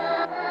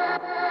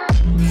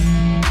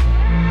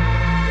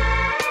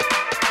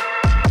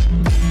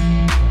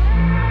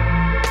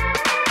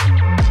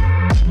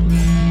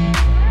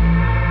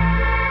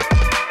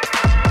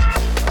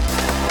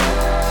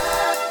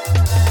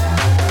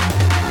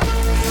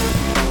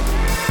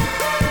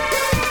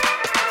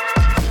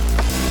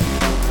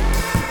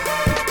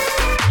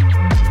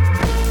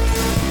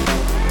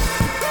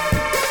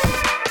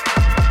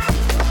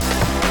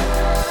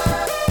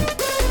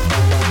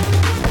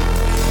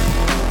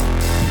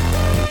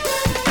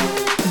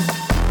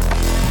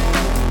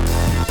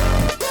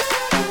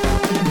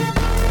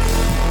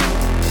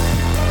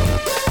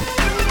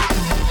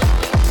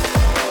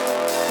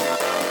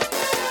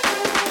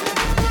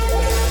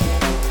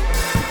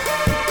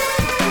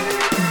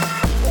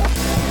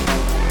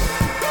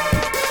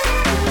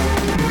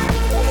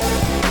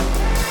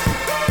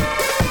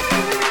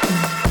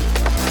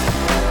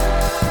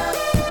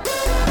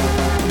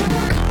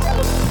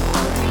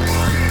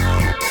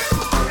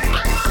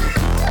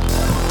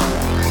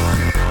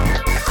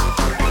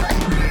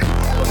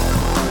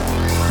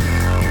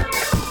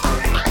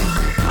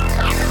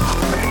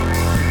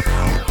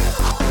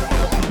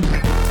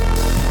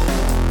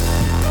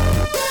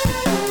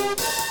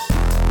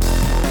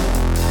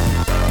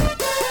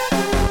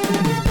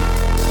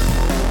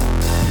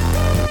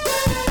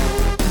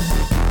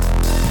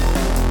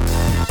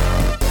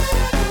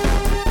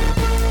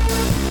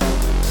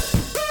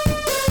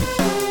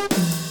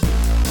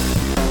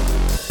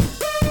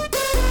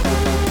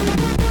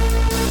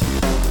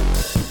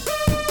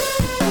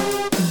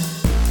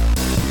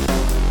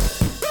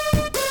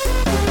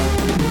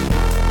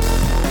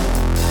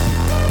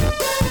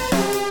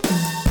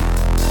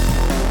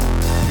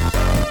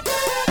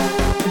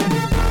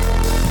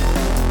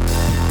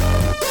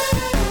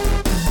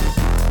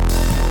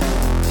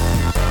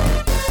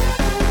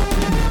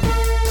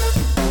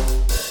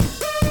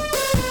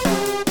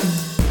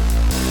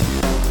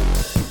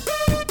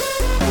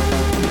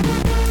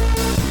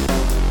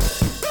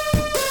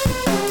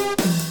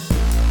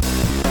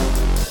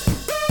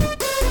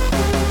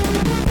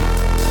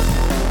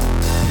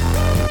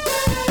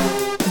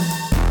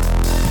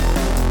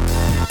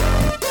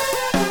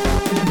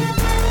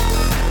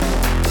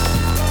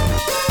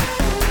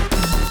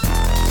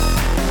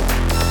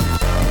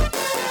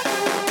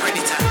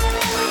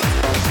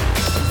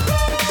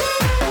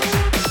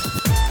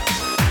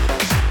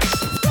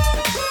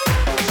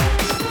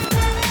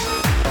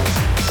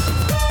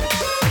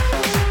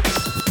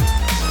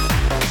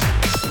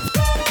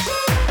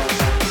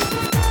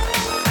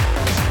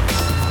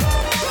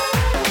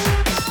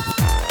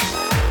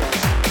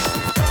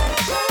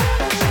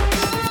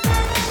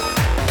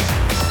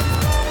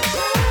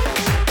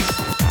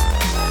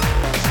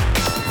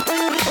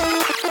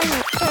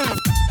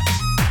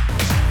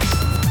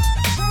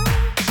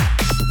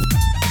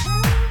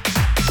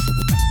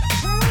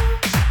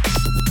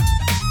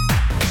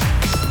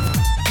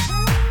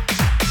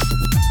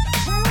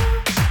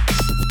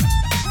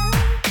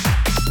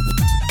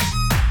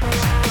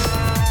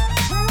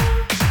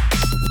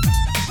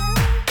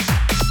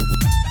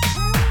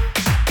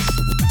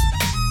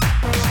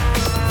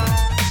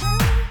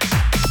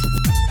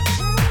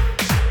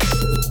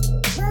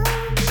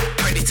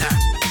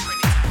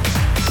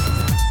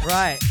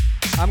 Right.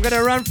 I'm going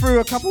to run through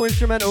a couple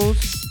instrumentals,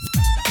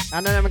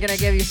 and then I'm going to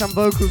give you some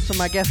vocals from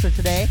my guest for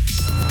today.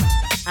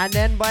 And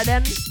then by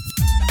then,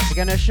 we're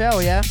going to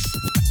shell, yeah?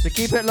 So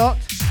keep it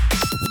locked.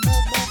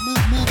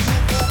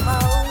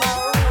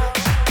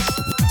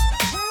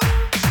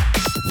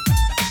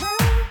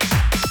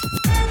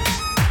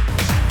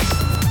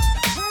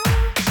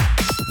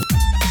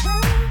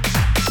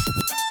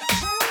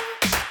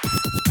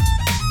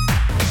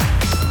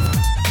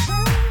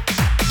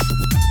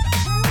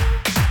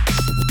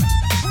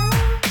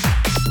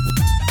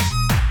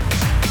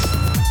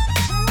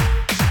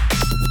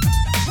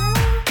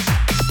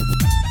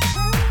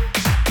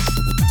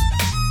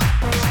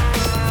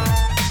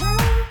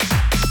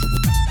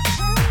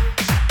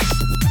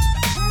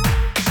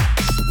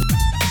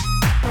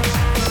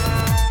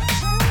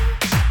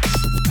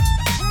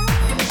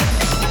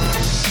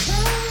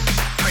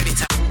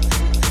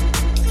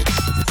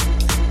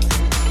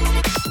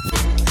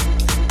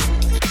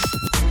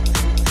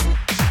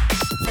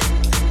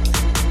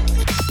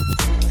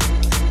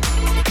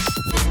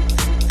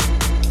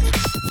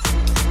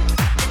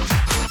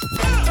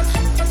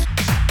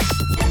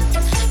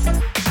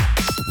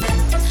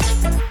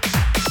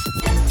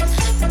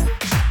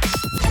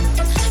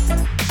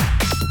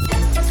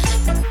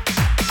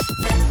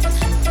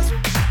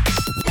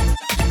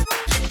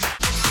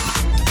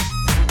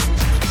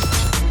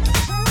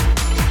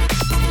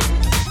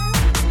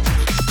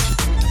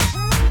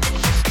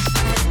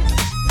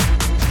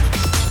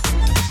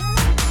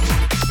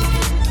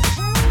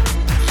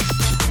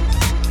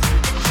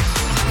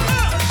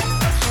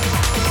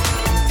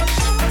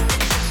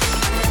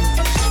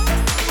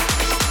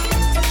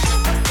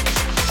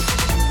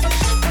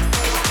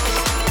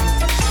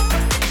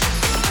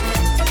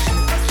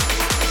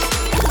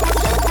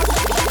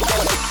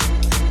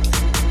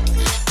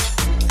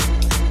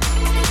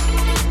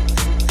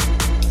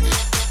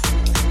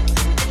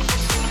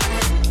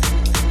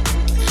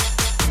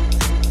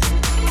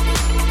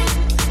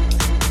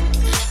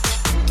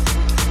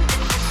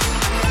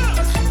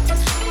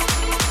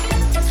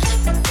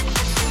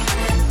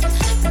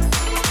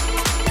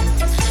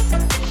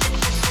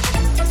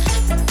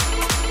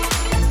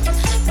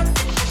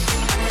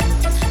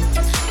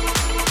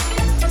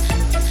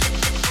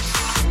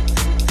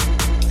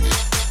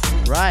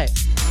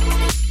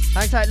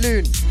 Tight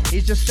Loon,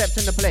 he's just stepped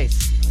into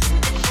place.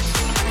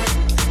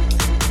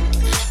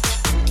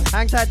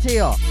 Hang tight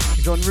Tia,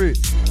 he's en route.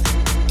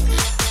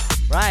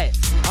 Right,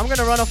 I'm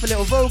gonna run off a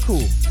little vocal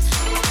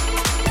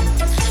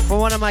for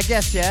one of my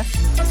guests, yeah?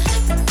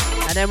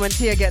 And then when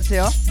Tia gets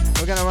here,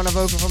 we're gonna run a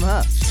vocal from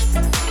her.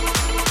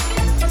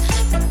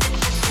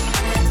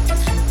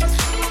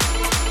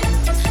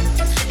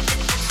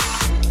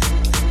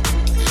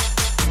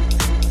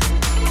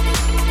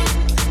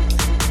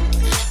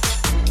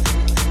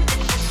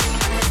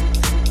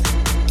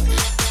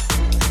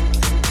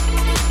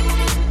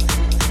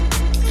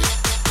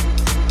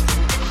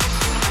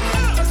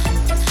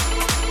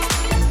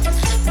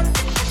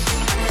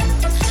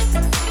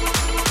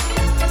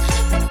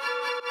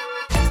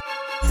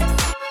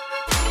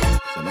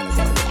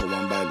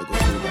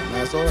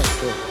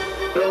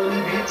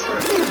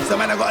 So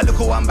man, I got a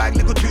little one bag,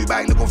 little two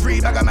bag, little three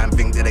bag, a man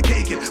think that they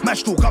cake it.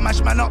 Mash talk, I mash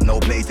man up, no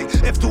plating.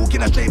 F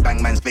talking, a straight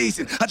bang man's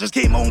facing. I just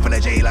came home from the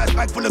jail, last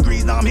bag full of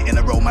grease, now I'm hitting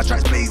the road, my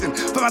tracks blazing.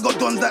 But I got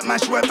dons that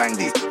mash work bang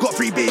these. Got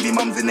 3 baby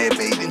mums in there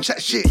bathing.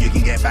 Chat shit, you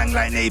can get banged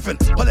like Nathan.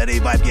 Holiday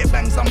vibe, get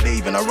banged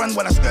sunbathing. I run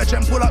when I skirt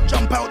and pull up,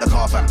 jump out the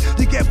car fam.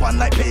 You get bun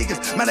like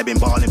pagans, man I been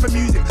balling for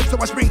music. So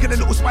I sprinkle a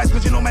little spice,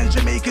 cause you know man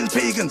Jamaicans,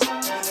 pagans.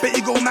 Bet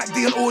you go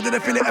MacD and order the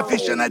fillet of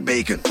fish and add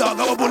bacon. Dog,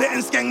 I a bullet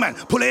and skeng man,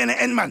 pull it in the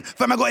end man.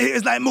 Fam I got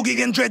hitters like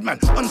Moogie and Dread man.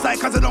 On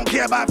site cause I don't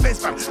care about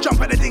face fam. Jump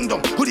at the ding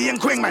dong, hoodie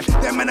and quang man.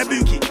 Them man a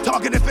bookie,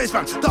 target the face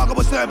fam. Dog I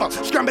was server,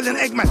 scrambling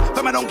egg man.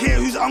 Fam I don't care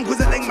whose uncle's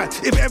a leg man.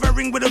 If you ever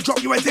ring with a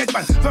drop you a dead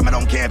man. Fam I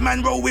don't care if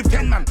man roll with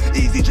 10 man.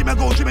 Easy gym I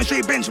go gym and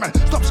straight bench man.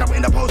 Stop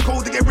shouting the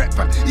postcode to get wrecked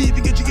fam.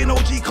 Even get chicken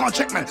OG can't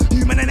check man.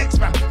 Human and X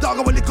man. Dog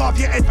I will lick off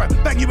your head fam.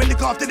 Bang you and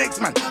lick off the next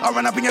man. I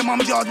run up in your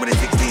mum's yard with a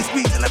 16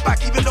 squeeze in the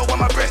back even though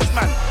I'm a breast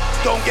man.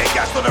 Don't get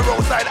gassed on the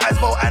roadside as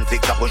well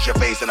antics. I push your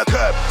face in a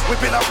curb.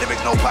 Whipping up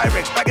lyrics, no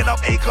pyrex. Bagging up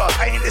A-class.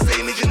 I ain't the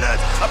same as your nerds.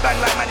 I bang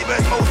like Manny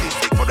Bird Moses.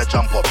 Stick for the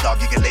jump off, dog.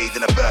 You get laid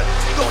in a bird.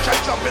 Don't try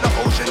to jump in the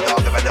ocean,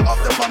 dog. If I let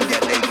off the bum, get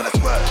laid when I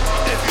squirt.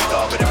 If you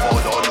dog with a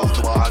 4-door, low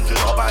to 100.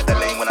 Hop out the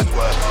lane when I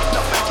squirt.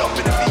 Nothing jump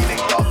in the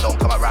feeling, dog. Don't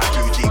come around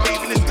 2G,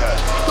 baby in the skirt.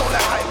 Don't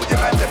let high with your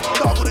man.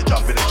 Dog with a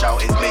jump in the shout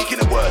is making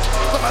it worse.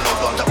 But my no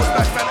dons that was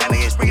splash man and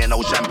they ain't bringing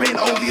no champagne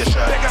over your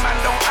shirt. Beg a man,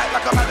 don't act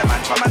like a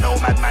madman. From a no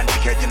madman,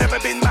 dickhead, you never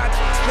been mad.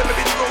 Never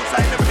been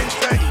roadside, never been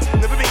sturdy.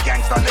 Never been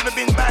gangster, never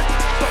been bad.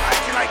 Stop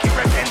acting like you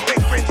rent and beg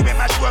friends. You make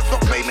mash work, stop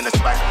claiming the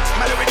swag.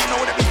 Man already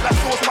know that we splash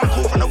sauce, one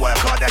call from the work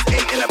hard, that's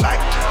 8 in the bag.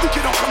 Think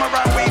you don't come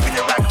around waving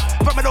your rag.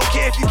 From I don't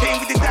care if you came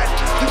with your dad.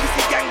 You can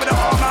see gang with an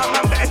arm out,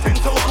 man, better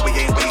 10 toes, so we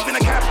ain't waving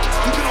a cap.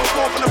 You can all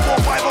score from the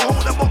 4-5 or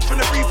hold a box from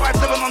the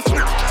 3-5-7 on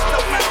snap. No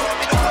man, don't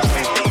be the watch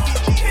face,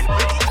 ABG and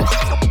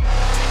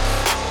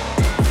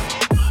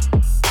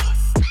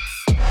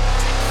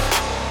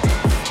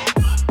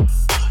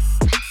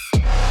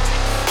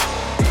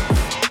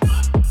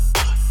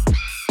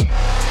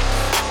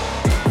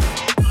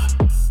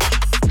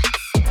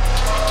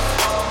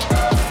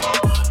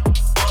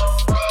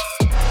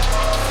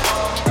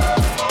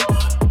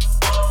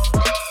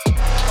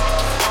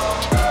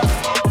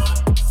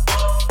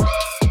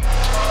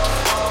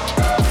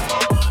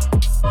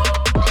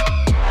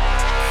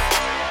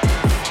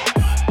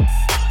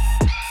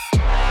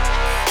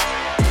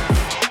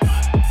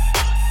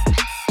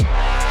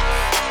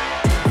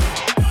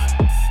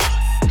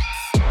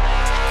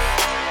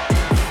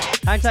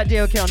Hang tight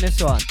DOK on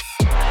this one.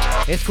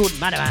 It's called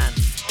Madaman.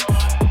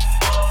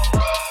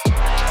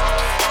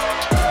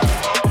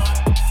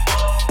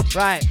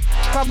 Right,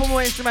 couple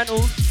more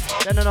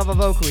instrumentals, then another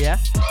vocal, yeah?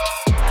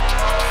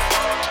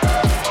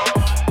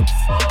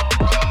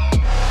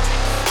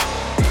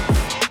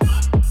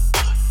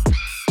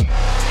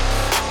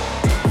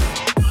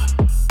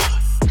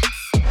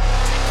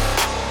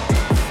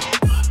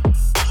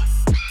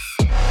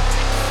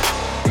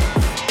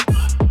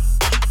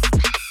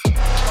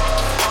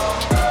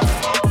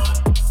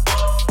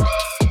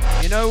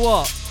 You know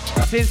what?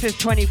 Since it's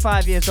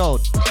 25 years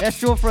old, let's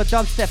draw for a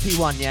dubsteppy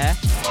one, yeah?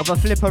 Of a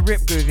flipper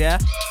rip groove, yeah?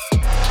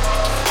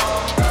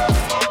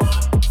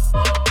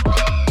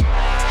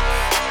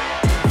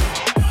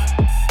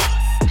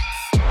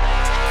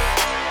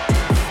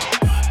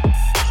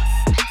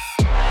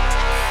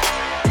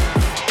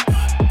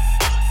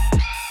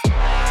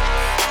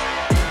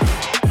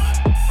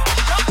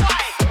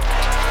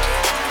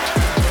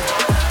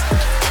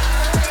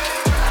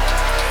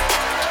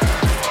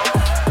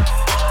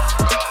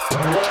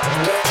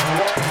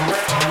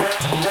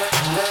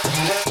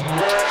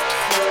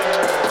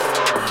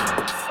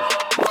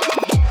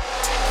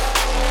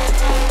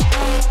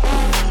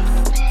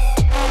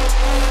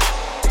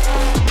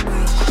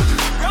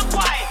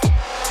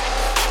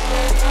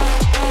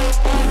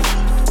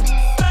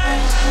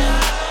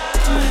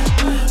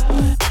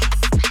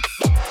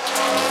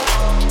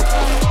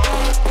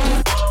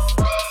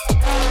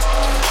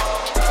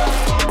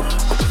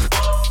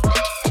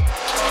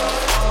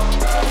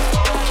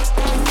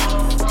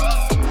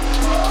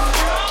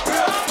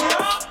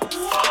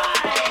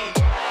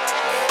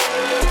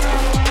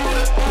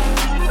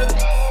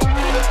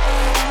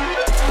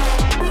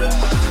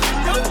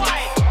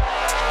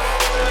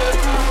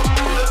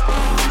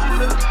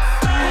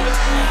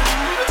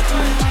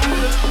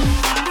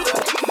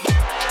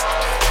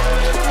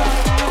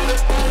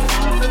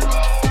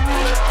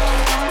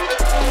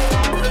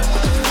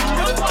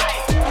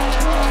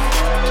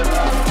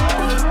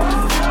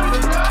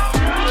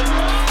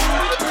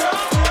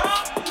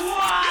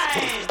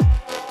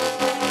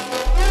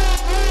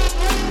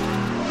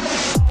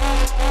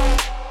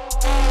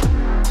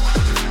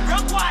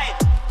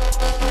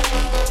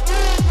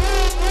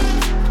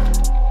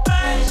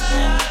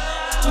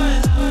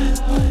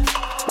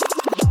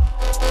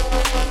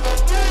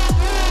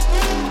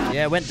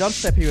 Went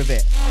dubsteppy with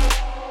it.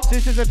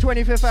 This is the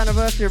 25th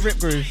anniversary of Rip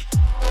Groove.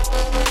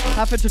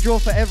 Happened to draw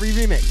for every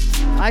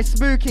remix. I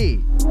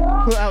Spooky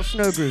put out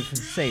Snow Groove.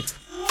 Safe.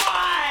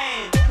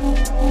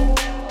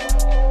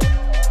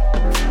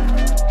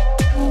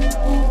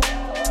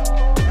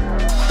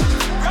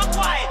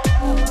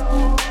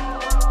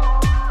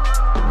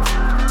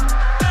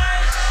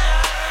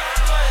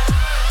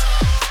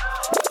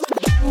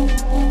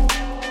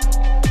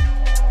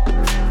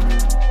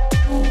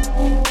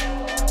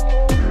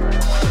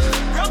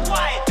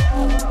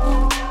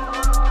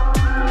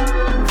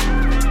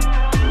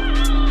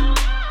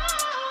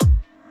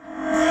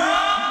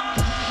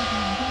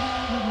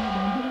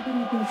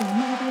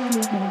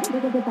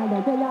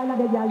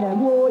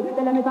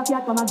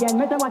 Come again,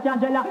 Mr. Watch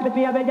Angela, with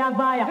me a big on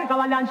fire.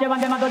 Kawalan, she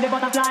want them to do the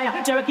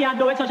butterfly. Cherokee can't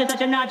do it, so she said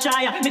she not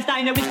try. Miss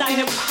Tiny, we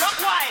Tiny,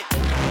 rock white.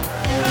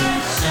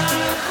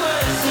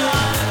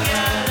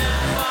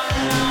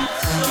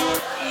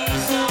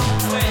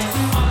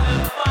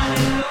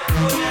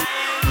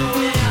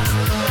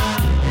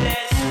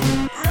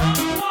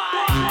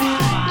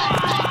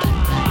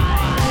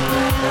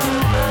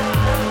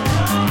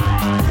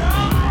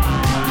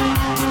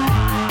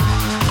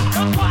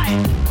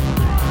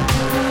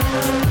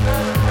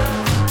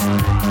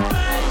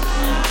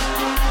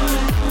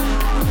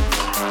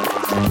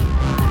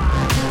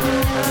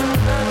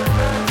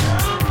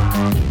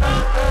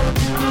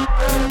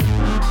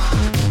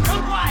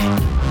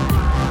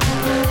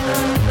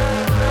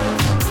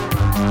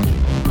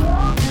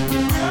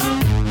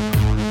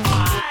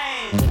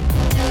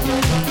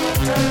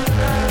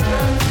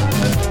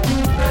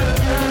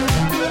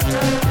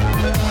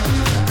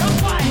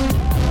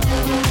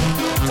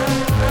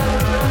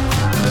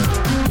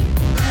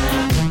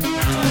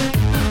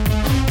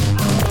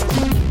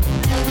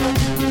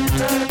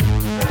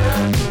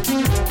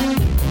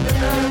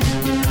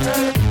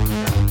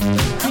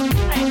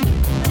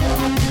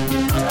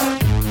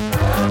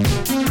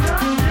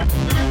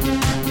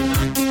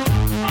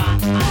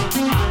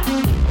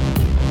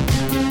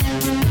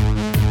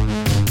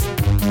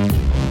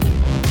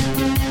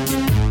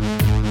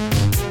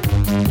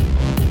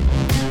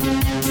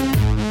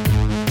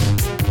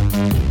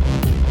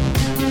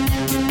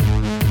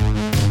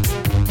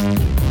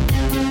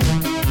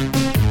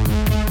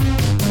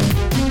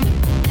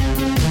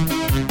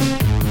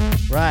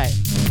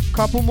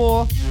 Couple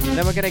more,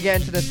 then we're gonna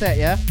get into the set,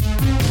 yeah?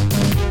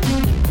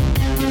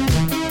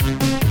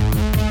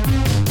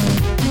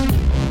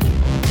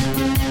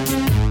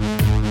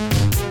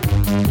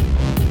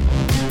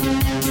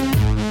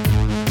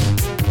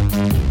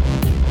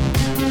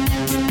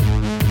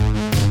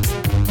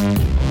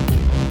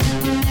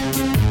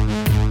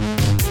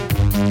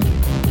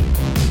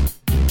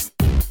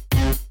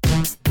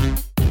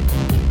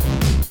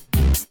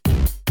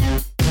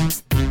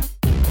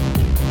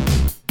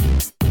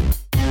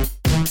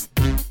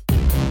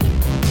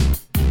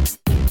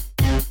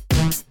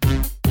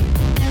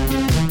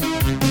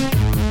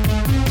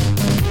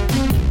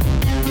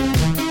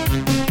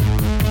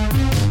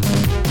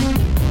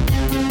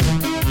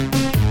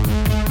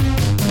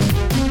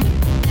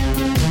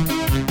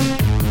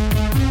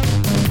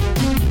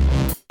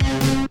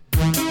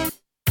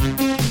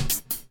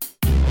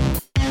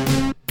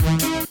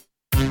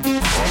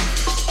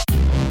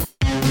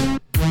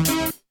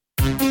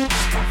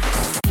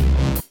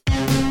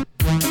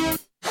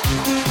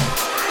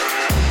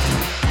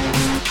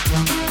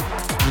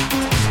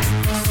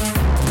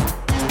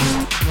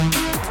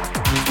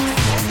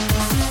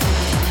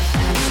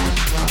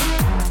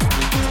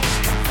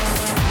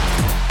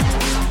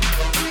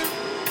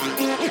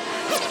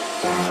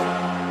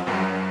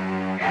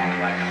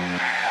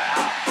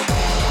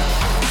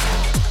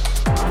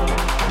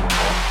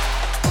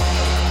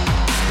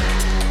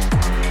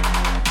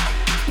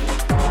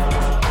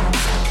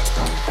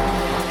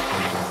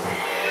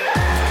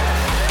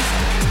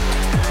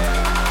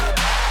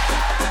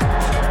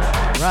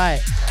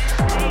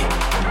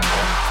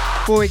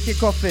 Before we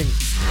kick off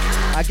things,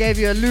 I gave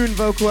you a Loon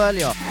vocal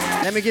earlier.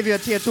 Let me give you a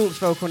Tia Talks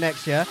vocal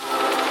next, yeah?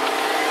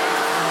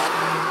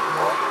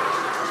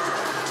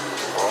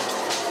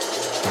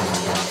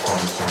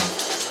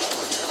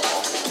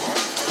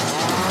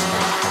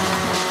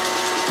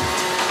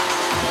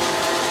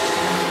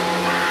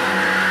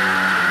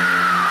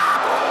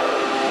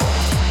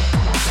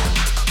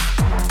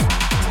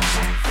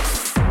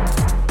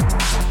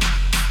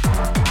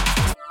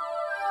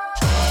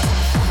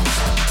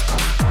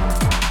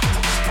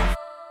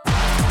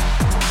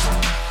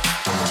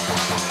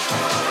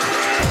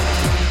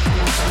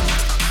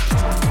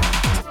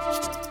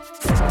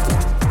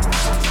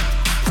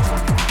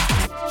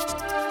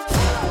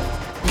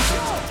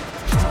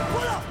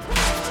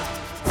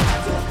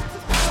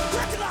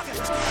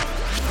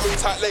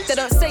 They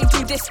don't say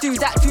do this, do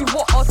that, do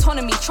what,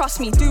 autonomy, trust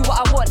me, do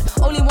what I want.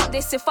 Only want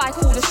this if I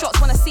call the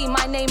shots, wanna see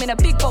my name in a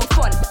big bold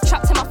font.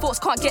 Trapped in my thoughts,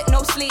 can't get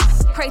no sleep.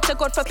 Pray to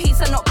God for peace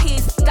and not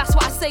peace. That's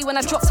what I say when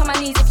I drop to my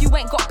knees. If you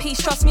ain't got peace,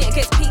 trust me, it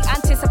gets peak.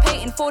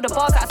 Anticipating for the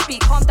bars that I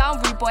speak. Calm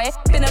down, rude boy,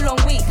 been a long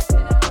week.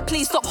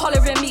 Please stop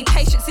hollering me,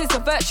 patience is a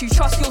virtue,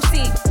 trust you'll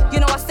see.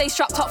 You know I stay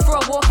strapped up for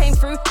a war came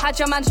through. Had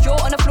your man's jaw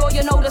on the floor,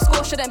 you know the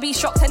score shouldn't be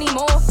shocked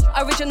anymore.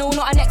 Original,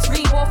 not an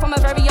ex-rewar, from a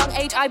very young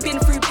age I've been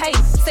through pain.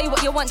 Say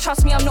what you want,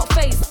 trust me, I'm not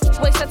phased.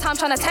 Waste of time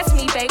trying to test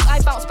me, babe, I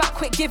bounce back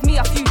quick, give me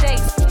a few days.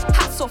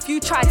 Hats off,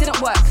 you tried,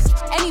 didn't work.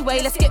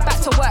 Anyway, let's get back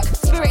to work.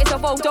 Spirit is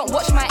evolved, don't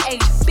watch my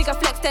age. Bigger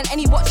flex than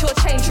any watch your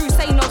chain. True,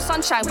 say no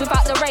sunshine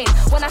without the rain.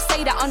 When I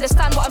say that,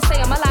 understand what I'm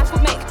saying, my life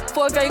would make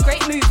for a very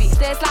great movie.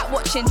 There's like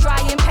watching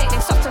drying paint. They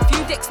sucked a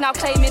few dicks, now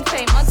claiming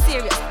fame.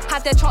 Unserious,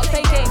 had their chance,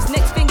 play games.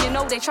 Next thing you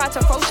know, they try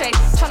to throw shade.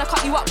 Trying to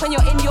cut you up when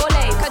you're in your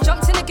lane. I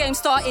jumped in the game,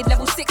 started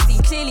level 60.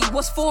 Clearly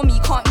was for me,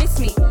 can't miss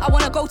me. I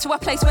wanna go to a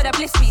place where the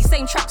bliss be.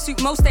 Same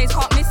tracksuit, most days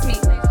can't miss me.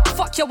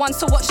 Fuck your one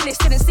to watch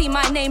list, didn't see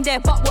my name there,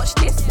 but watch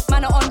this.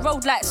 Man are on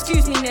road like,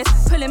 excuse me miss.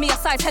 Pulling me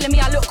aside, telling me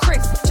I look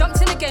crisp.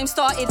 Jumped in the game,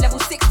 started level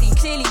 60.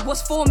 Clearly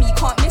was for me,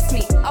 can't miss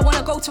me. I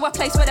wanna go to a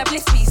place where the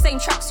bliss be. Same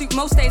tracksuit,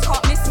 most days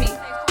can't miss me.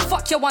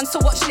 Fuck your one to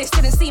watch list,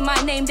 didn't see my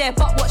name there,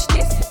 but watch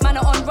this. Man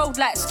are on road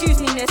like, excuse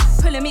me miss.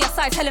 Pulling me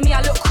aside, telling me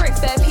I look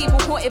crisp. There are people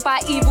haunted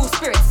by evil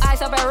spirits.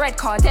 Eyes of a red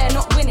card, they're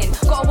not winning.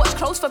 Gotta watch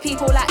close for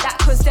people like that,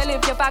 cause they'll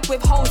leave your bag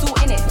with holes all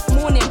in it.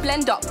 Morning,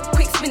 blend up,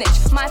 quick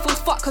spinach. My feels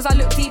fucked cause I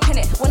look deep in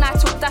it. When I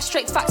talk, that's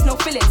straight facts, no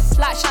fillings.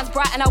 Light shines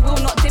bright and I will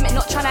not dim it.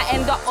 Not trying to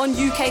end up on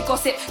UK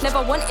gossip.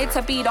 Never wanted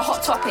to be the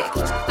hot topic.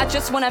 I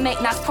just wanna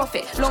make nice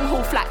profit. Long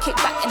haul flat, kick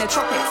back in the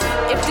tropics.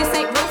 If this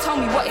ain't real, tell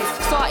me what is.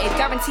 Started,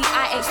 guarantee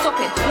I ain't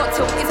stopping. Not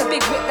till it's a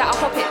big whip that I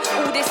hop it.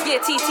 All this year,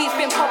 TT's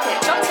been popping.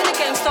 Jumped in the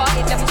game,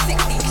 started level 60.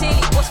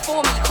 Clearly was for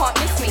me, can't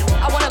miss me.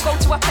 I wanna go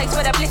to a place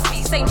where the bliss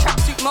be. Same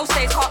tracksuit, most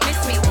days can't miss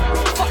me.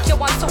 Fuck your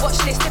one to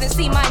watch list, didn't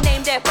see my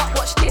name there, but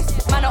watch this.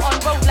 Man are on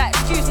road like,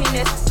 excuse me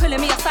miss.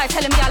 Pulling me aside,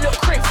 telling me I look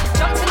crisp.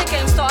 Jumped in the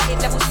game, started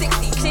level 60.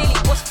 Clearly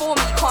was for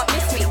me, can't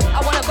miss me.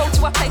 I wanna go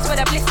to a place where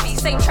the bliss be.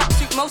 Same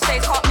tracksuit, most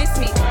days can't miss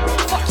me.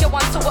 Fuck your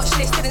one to watch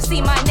list, didn't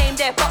see my name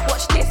there, but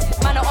watch this.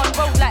 Man are on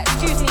road like,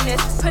 excuse me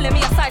miss. Pulling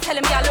me aside,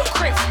 telling me I look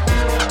crisp.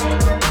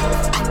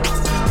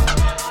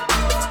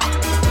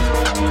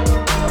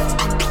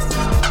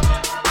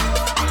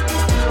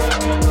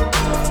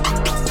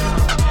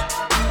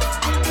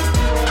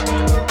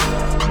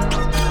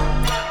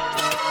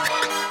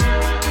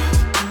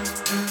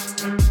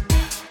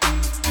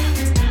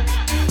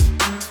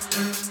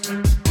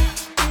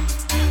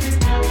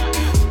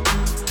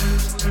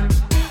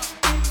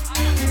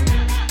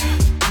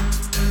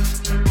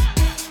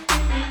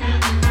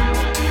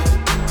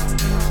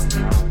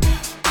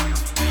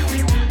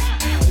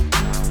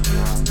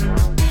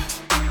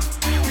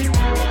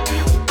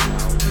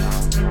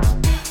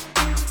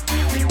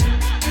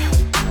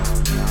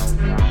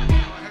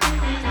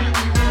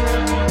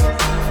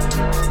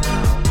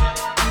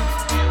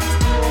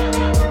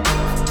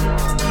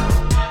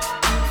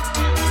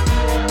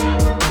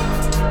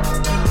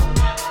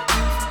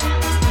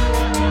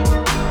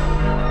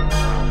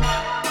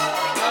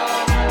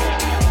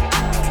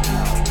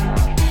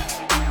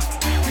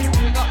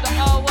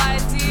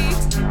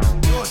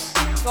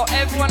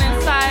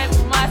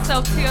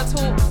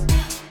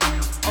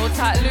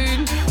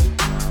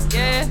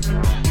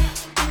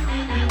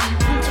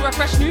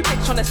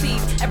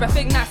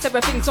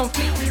 Everything's on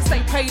fleet,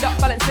 stay prayed up,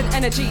 balancing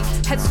energy.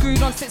 Head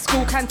screwed on, sit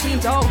school canteen,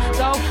 dough.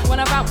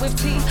 When I'm out with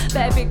tea,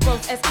 better big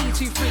roads,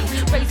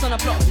 SE23. Raised on a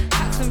block,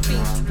 cats and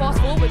fiends.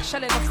 Fast forward,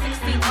 shelling off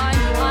 16.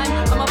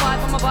 I'm a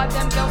vibe,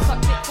 them girls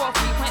suck dick for a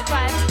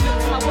 3.5. Look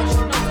to my watch,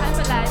 no time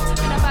for lies.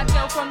 Been a bad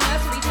girl from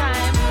nursery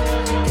time.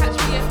 Catch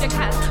me if you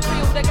can.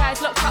 Free all the guys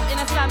locked up in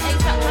a slam,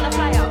 ASAP trying to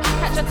fly out.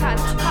 Catch a tan,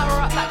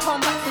 power up back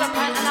home, back to the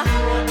plan. And I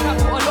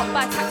travel a lot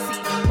by taxi.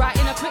 Right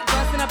in a quick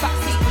burst in a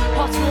backseat.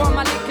 Pass through on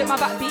my lip, get my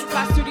backbeat.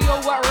 Fly studio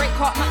where a rate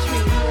can't match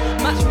me.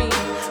 Match me,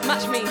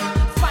 match me.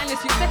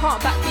 Spineless youths, they can't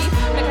back me.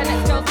 Make a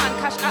next girl's man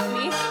cash at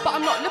me. But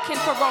I'm not looking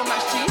for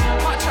romance, G.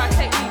 Might try to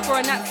take me for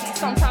a Nancy.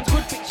 Sometimes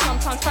good bitch,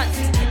 sometimes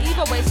fancy.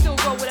 Either way, still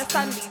roll with a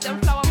Sandy.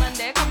 Them flower man,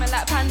 they're coming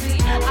like pansy.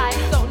 I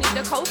don't need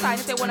a cosign.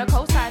 If they wanna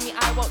cosign me,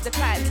 I won't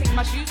decline. Take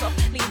my shoes off,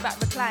 lean back,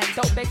 recline.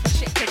 Don't beg for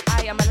shit, cause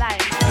I am a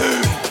lion.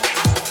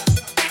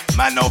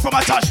 Man, know from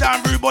a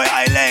touchdown, rude boy,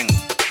 I leng.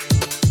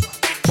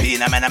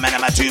 Pina, man,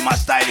 I'm too much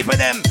styly for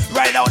them.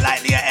 Ride out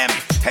lightly at M.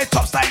 Head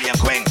top styly and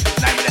queen.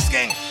 Nine with a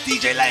skeng.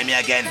 DJ lie me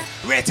again.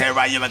 Rate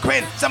right you and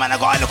Quinn. Some man I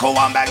got a little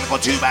one bag, little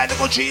two bag,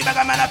 little three bag.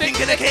 A man I pink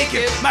in the cake.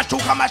 Mash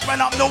talk and mash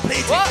man up, no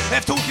plating.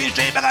 Left two clean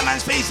straight bag a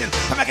man's facing.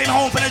 When I came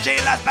home from the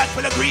jail last bag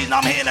full of grease. Now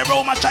I'm hitting the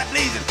roll, my track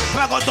blazing.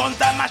 When I got dons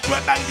that mash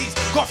work bang these.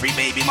 Got 3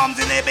 baby mums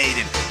in there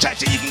bathing. Chat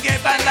shit you can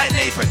get banned like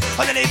Nathan.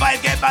 Holiday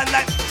vibe get banned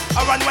like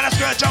I run when I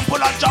skirt, jump,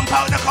 pull up, jump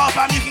out the car,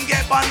 fam. You can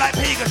get banned like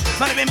pagans.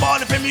 Man, I've been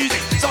balling for music.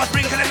 So I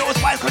sprinkle a little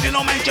spice, cause you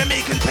know man,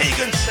 Jamaican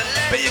pagans.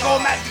 But you go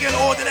mad, you can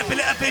order the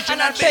fillet of fish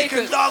and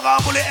bacon. Dog, I'll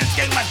bullet and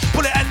skeng, man.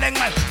 Bullet and leng,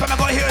 man. Fam, I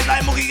got heroes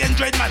like Moogie and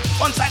Dread, man.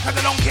 On side, cause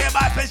I don't care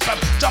about face,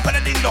 fam. Jump on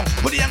the ding dong,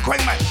 Woody and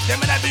Quang, man.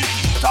 Them in that booty,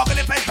 talking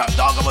the face, fam.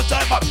 Dog, I will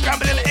serve up,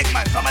 scrambling the egg,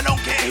 man. Fam, I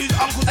don't care who's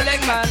uncle's a leg,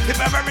 man. If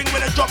I ever ring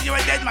with a drop, you're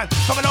a dead, man.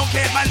 Fam, I don't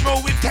care, man.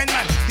 Roll with 10,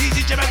 man. Easy,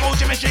 Jim, I go,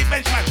 Jim, and straight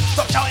bench, man.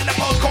 Stop shouting the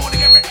post, cold, and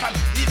get wrecked, man.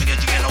 Even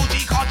get you get OG,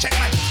 can't check,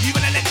 man. You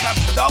in the next, man.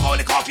 Dog,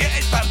 only calf your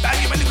head, fam. Bang,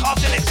 you in the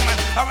calf your legs, man.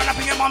 I run up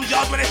in your mum's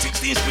yard with a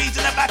 16 speeds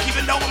in the back,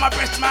 even though with my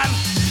breast, man.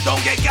 Don't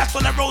get gassed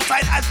on the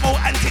roadside, asphalt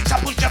antics. I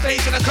push your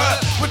face in the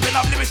curb. Whipping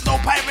up lyrics, no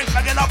pirates,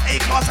 bagging up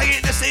A-class. I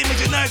ain't the same as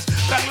your nerves.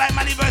 Bang like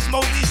Maniverse,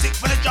 Mosley, 6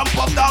 for the jump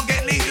off, dog,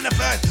 get laid in the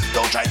first.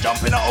 Don't try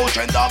jump in the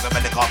ocean, dog, I'm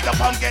in the off the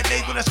pump, get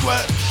laid with a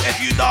squirt. If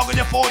you dog on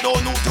your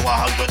 4-door, 0 to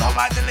 100, hop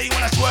out the lane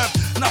when I swerve.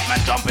 Enough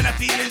man jump in the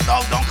feelings,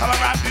 dog, don't come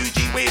around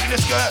bougie, waving the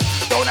skirt.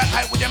 Don't act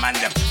tight with your man,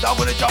 them. Dog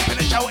with a jump in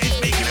the shout is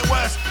making it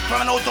worse. From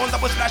an old don't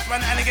double splash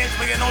man, and against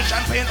bringing no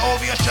champagne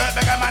over your shirt.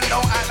 Beg a man,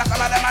 don't act like a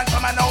mad man,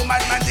 from an old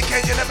man,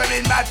 decade, you never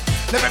been mad.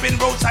 Never been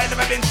roadside,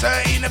 never been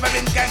dirty, never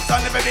been gangster,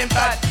 never been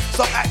bad.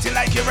 Stop acting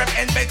like you're rep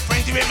and beg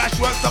friends, you ain't mash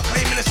work, stop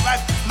claiming the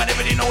swag. Man,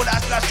 everybody know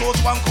that's short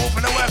one call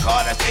for the work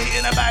hard, I stay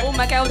in the bag. All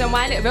my girl, then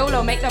wine it real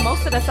low, make the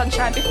most of the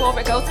sunshine before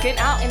it goes. Skin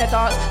out in a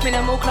dance,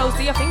 minimal clothes,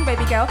 do your thing,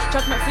 baby girl.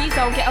 Judgment free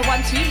zone, get a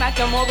 1-2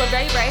 magnum or a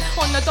ray-ray.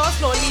 On the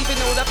dance floor, leaving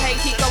all the pain,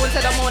 keep going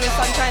till the morning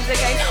sun shines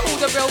again. All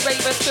the real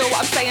ravers feel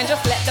what I'm saying,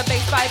 just let the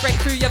bass vibrate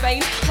through your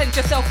veins. Cleanse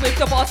yourself with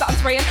the bars that I'm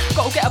spraying.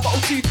 Go get a bottle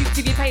too cute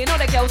to be paying. All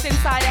the girls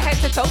inside, their head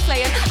to toe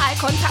playing. Eye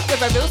contact with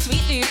a real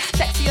sweet dude,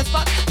 sexy as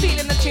fuck,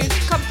 feeling the tune.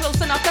 Come close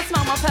enough to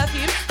smell my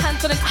perfume. Hands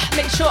on it,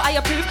 make sure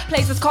I approve.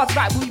 Plays his cards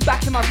right, we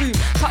back in my room.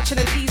 Touching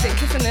and teasing,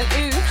 kissing and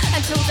ooh.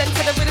 Until then,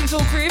 till the rhythm's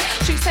all groove.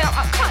 She say I'm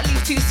up, can't leave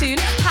too soon.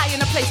 High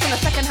in a place on a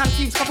second-hand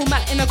fuse. Couple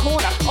man in a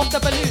corner, off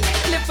the balloon.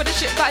 Live for the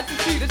shit, vibes and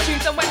through the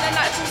tunes. And when the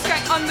night falls,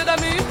 skank under the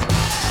moon.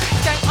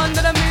 Skank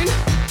under the moon.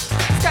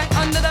 Skank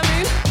under the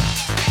moon.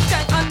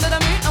 Skank under the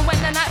moon. And when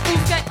the night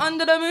falls, skank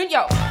under the moon.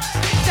 Yo,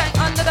 skank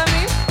under the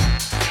moon.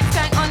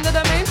 Skank under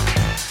the moon.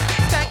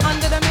 Skank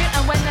under the moon.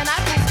 And when the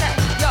night falls, skank.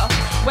 Yo,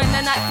 when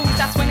the night falls,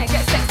 that's when it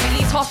gets sexy.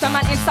 Leaves half the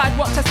man inside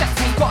want to sex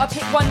me. Gotta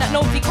pick one that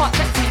knows he can't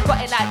text me.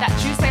 Got it like that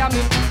Tuesday I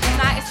move.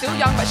 Night is still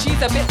young, but she's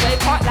a bit way,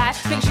 can't lie.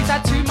 Think she's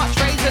had too much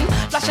raisin.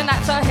 Flashing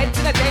lights her head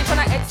in the day,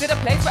 trying to exit the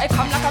place, but it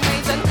come like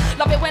amazing.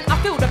 Love it when I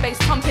feel the bass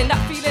pumping,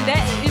 that feeling there,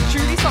 it is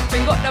truly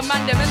something. Got the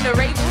man them and the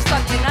rave all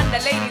stunting, and the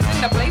ladies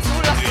in the place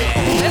all lusting.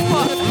 Let's go.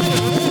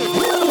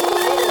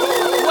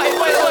 Wait.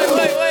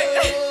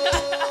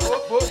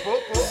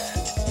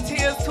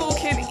 Tears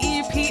Talking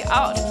EP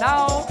out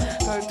now.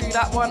 Go do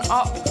that one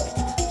up.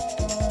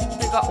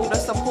 We got all the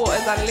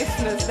supporters and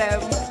listeners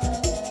them.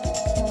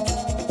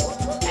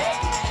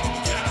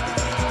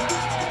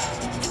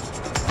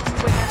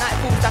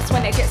 That's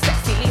when it gets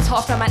sexy. Leaves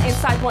half the man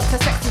inside want to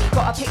sex me.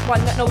 Gotta pick one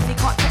that knows he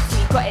can't text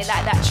me. Got it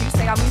like that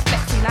Tuesday, I move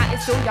flexy. Night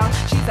is still young,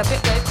 she's a bit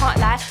weird, can't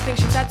lie. Think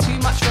she's had too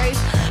much race.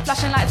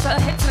 Flashing lights her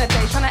head in the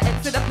day, trying to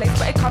exit the place,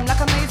 but it come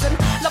like amazing.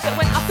 Love it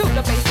when I feel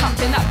the bass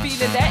pumping, that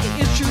feeling there, it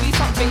is truly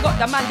something. Got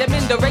the man them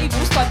in the rave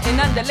all stunting,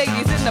 and the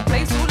ladies in the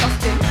place all lost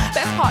in.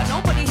 Best part,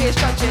 nobody here's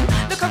judging.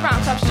 Look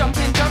around, clubs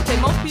jumping.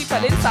 Most people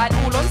inside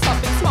all on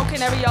something.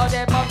 Smoking every all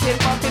day, bumping.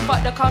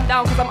 But to calm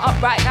down, cause I'm up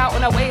right now.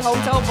 On the way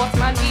home, tell boss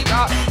man be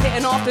out.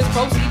 Hitting off this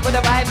proceed with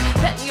a vibe.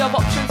 Plenty of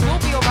options, will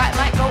be alright.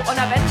 Might go on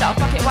a bender,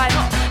 fuck it, why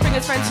not? Bring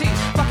his friend too,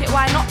 fuck it,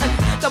 why not? And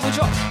double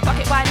drop, fuck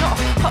it, why not?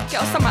 Hot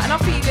girl summer and I'm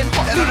feeling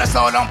hot. Then on the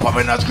soul, I'm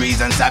popping us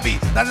grease and savvy.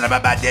 None of them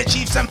are bad, they're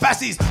chiefs and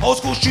fassies. Old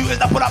school shooters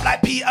that put up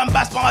like Pete and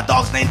Bass. But my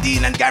dogs named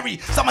Dean and Gary.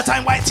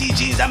 Summertime white tee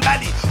jeans and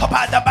Bally. Hop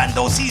out the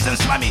bando season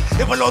swammy.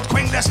 If a Lord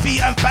Queen, let's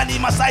feet and fanny.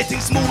 My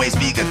sighting small waist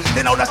vegan.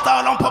 They know the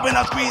style, I'm popping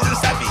us grease and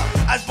savvy.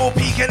 As Bo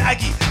Peak and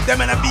Aggie.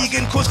 Them and a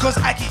vegan couscous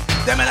Aggie.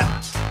 Them and a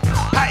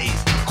patties.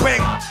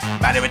 Quing.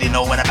 Man already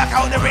know when I back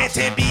out the rate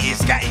here beat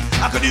is scatty.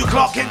 I could do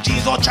Clark and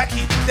jeans or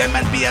tracky. Them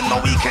man be and no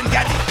weekend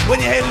galley.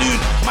 When you hear loon,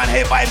 man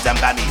hear vibes and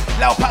bammy.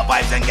 Loud pop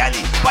vibes and galley.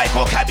 Bike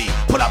or cabby.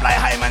 Pull up like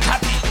high man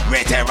happy.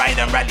 Great hair, ride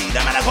and rally.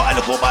 The man I got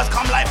a little buzz,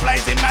 come like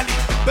flies in Mali.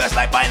 Burst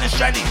like Biden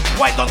Strally.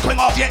 White don't quing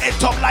off your head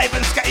top live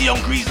and scatty on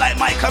grease like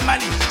Mike and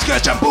Manny.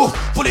 Skirch and boof,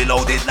 fully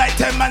loaded like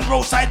 10 man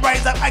roadside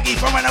rise up Aggie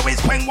from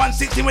runaways quing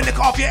 160 when they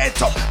off your head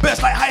top.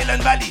 Burst like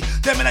Highland Valley.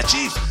 Them in the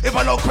Chiefs, if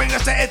I low quing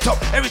that's the head top.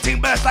 Everything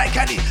burst like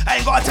Cali. I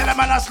ain't gotta tell a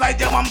man I slide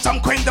their mum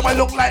some quing that I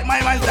look like my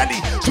man's daddy.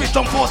 Switched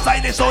on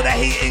 4-sided so they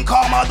hating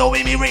karma. Don't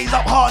make me raise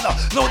up harder.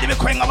 Load me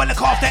quing I will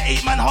look after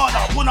 8 man harder.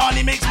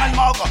 Punani makes man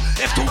marga.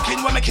 If talking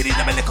when my kiddies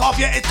they will look off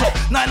your head top.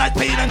 9 nights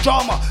pain and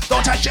drama.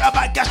 Don't chat shit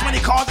about gas money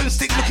cards and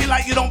stick looking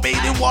like you don't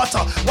bathe in water.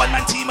 One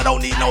man team I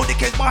don't need no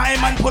dickheads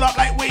behind man pull up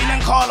like Wayne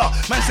and Carla.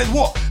 Man said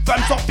what?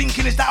 Fam stop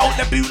thinking is that out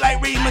the boot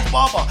like Raymond's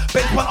barber.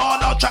 Bench one all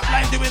our trap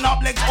line doing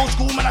up legs old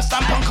school man I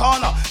stamp on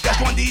corner. That's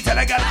one detail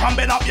I got come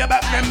bend up your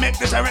back then make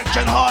this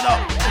erection harder.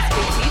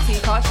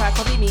 BTT can't try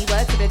copy me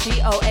word to the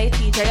GOAT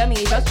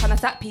JME just tryna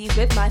stack peas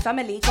with my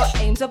family. Got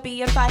aims of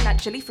being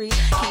financially free.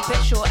 Keep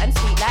it short and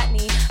sweet like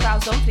me.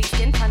 Browse on fleet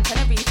skin tan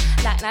Tenerife.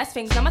 Like nice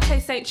things now my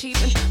taste ain't cheap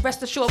and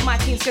rest assured my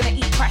team's gonna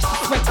eat crash.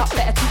 Went up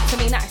better talk to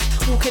me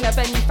nice. Walk in a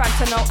venue fan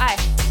to no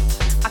ice.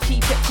 I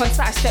keep it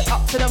concise, step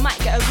up to the mic,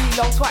 get a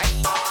reload twice.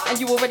 And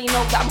you already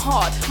know that I'm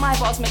hard. My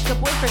bars make the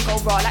boyfriend go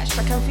raw like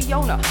Shrek and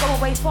Fiona. Go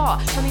away far.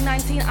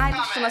 2019, I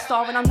lost on a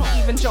star and I'm not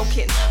even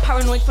joking.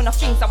 Paranoid from the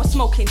things I was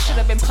smoking. Should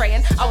have been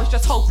praying. I was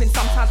just hoping.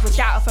 Sometimes with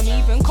doubt if I'm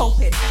even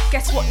coping.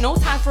 Guess what? No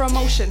time for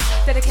emotion.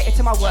 Dedicated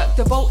to my work,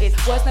 devoted.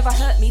 Words never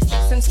hurt me,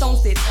 sticks and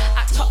stones did.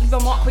 Act up, leave a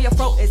mark where your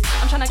throat is.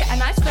 I'm trying to get a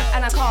nice crib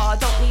and a car.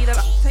 Don't need a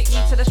take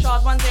me to the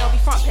shard. One day I'll be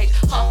front page.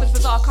 Harper's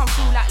Bazaar, come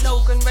through like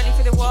Logan, ready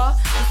for the war.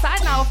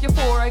 Decide now if you're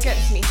for or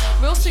against me.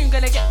 Real soon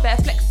gonna get bare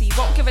flexy.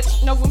 Won't give it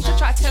no room to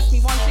try to test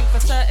me. One thing for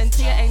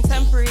certainty, it ain't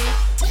temporary.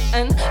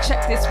 And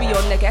check this, we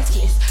on the guest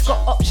list.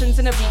 Got options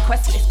in a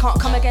request list. Can't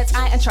come against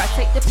I and try to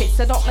take the piss.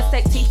 So don't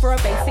mistake T for a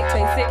basic.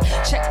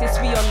 Check this,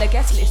 we on the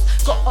guest list.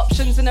 Got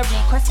options in a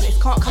request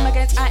list. Can't come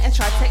against I and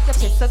try to take the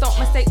piss. So don't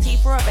mistake T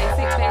for a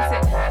basic.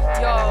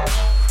 Yo.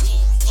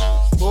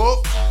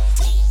 Oh.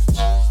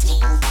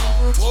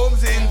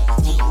 Homes in.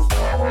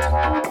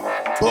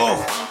 Boom.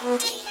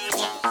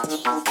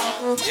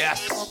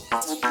 Yes.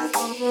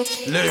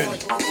 Learn.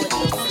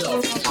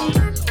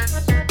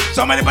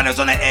 So many banners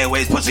on the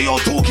airways, pussy all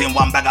talking,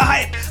 one bag of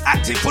hype.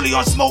 Acting fully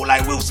on smoke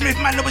like Will Smith,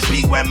 man never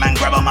speak when man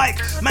grab a mic.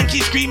 Man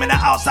keep screaming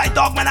at outside,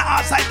 dog man at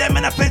outside, them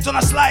and the feds on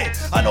a slide.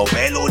 I know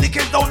bare low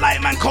kids don't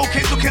like man, cold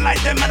kids looking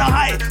like them and a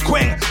high.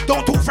 Quing,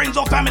 don't talk friends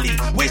or family,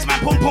 waste man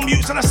pum pum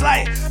youths on a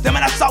slide. Them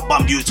and a sub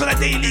bum youths on a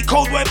daily,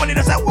 cold word money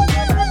that's like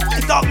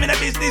dog me the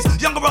business,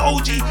 younger or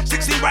OG,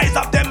 16 rise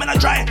up them and I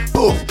try.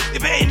 Poof,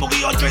 if it ain't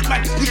boogie or dread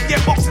man, you can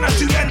get boxed in a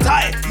suit and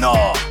tie.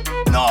 No.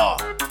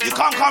 You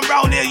can't come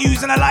round here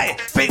using a lie.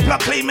 Fake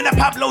plug claiming a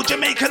Pablo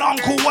Jamaican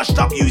uncle washed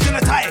up using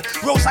a tie.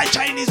 Roadside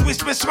Chinese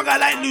whisper swagger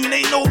like Loon.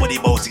 Ain't nobody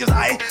boasting as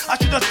I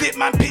should just dip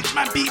man, pitch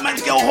man, beat man,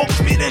 girl, hope,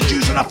 spit and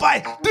juice on a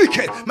fight.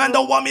 Dickhead, man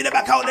don't want me to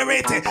back out the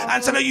rating.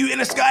 Answer the you in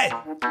the sky.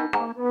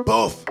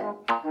 Both.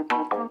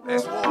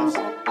 Let's warms.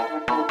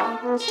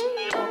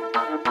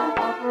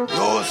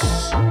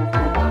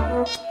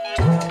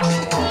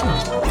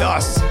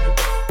 Yes.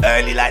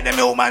 Early like the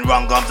milkman,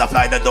 run gums, I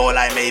fly the door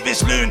like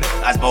Mavis Loon.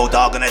 As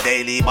Bulldog on a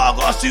daily, but I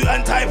got a suit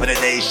and tie for the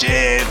day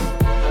shift.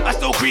 I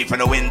still creep from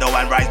the window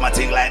and rise my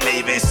ting like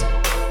Mavis.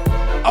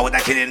 I was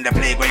that kid in the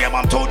playground, your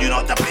mum told you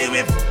not to play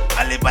with.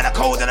 I live by the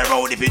code of the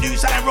road. If you do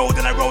something road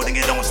on the road and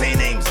you don't say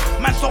names,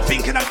 man stop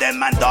thinking I'm them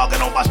man dog. I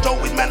don't bust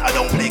out with man, I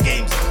don't play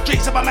games.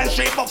 Drakes up a man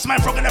straight box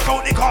man frog in the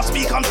throat. They can't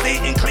speak, I'm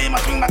stating claim.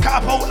 I swing my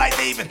catapult like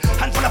David.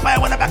 Handful of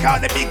fire when I back out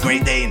the big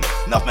Great Dane.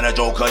 Enough man a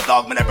joker,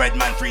 dog man a bread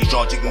man. 3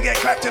 shots you can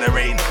get clapped in the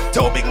rain.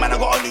 Tell big man I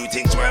got a new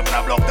thing. Swerve when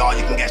I block dog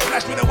you can get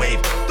splashed with a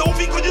wave. Don't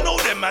think cause you know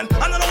them man,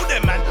 I don't know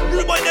them man.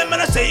 Rude boy them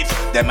man are safe.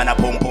 Them man a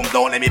pum pum,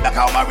 don't let me back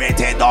out my red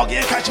hair dog.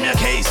 Yeah, catch me a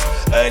case.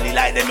 Early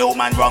like the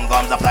milkman, run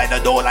gums, I fly the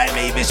door like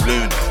Mavis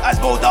Loon. As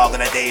Bulldog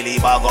on a daily,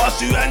 but I got a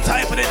suit and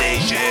tie for the day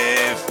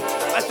shift.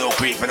 I still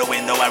creep for the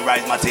window and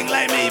rise my ting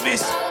like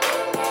Mavis.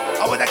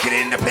 I was that kid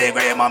in the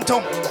playground, your mum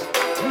told.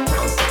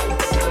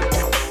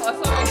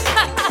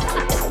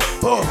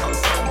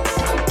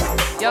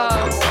 Yo,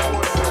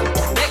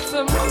 mix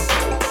 'em.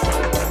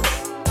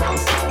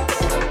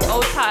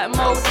 Old tight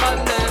mode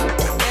London,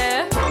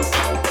 yeah.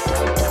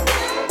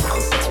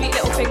 Sweet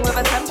little thing with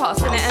a temper,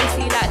 spin it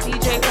MC like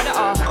DJ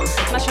Predator.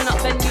 Smashing up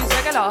venues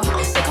regular,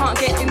 they can't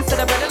get into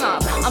the bread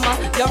enough. I'm a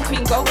young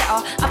queen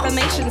go-getter,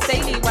 affirmations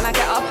daily when I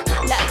get up.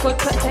 Let good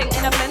put thing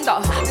in a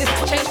blender. This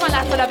changed my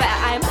life for the better,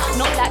 I'm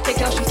not like the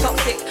girl, she's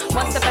toxic.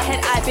 One step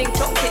ahead, I big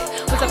dropped it.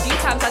 Was a few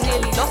times I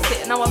nearly lost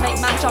it. Now I make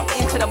man jump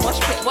into the mosh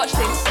pit, watch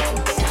this.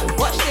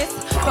 Watch this,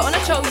 but on a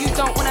show you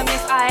don't wanna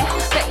miss. I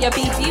bet your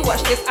BD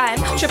watch this. I'm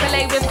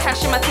AAA with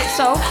cash in my tits,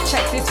 so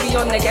check this, we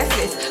on the guest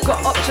list.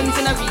 Got options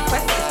in a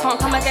request list. Can't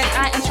come again,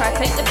 I and try to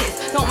take the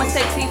piss. Don't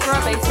mistake T for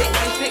a basic.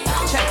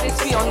 Check this,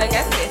 we on the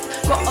guest list.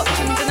 Got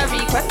options in a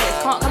request list.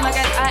 Can't come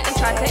again, I and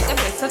try take the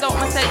piss. I don't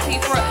mistake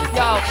tea for it.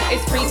 Yo,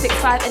 it's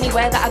 365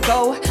 anywhere that I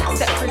go.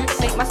 Step through,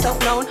 make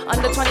myself known.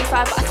 Under 25,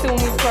 but I still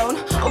move grown.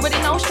 Already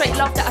know straight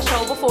love that I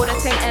show before the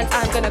thing ends.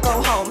 I'm gonna go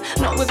home.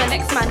 Not with an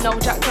ex-man, no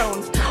Jack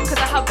Jones. Cause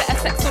I have better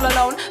sex all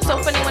alone. So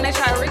funny when they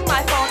try to ring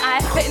my phone. I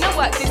put in the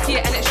work this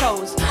year and it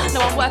shows. No,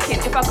 I'm working.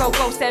 If I go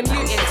ghost, they're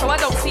muting. So I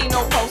don't see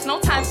no post. No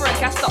time for a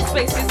gas stop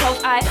spaces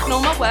host. I know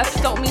my worth,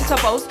 don't mean to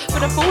boast. For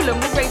the fool and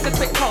we'll raise a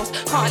quick toast.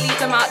 Can't leave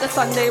them out the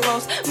Sunday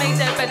roast. Made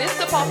their bed, it's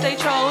the path they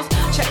chose.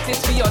 Check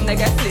this for you on the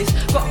guest list.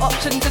 Got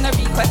options in a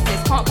request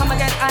list. Can't come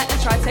again, I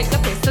and try take the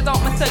piss. So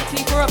don't mistake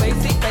tea for a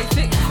basic.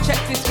 Check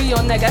this for you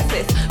on the guest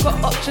list.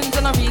 Got options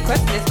in a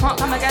request list. Can't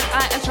come again,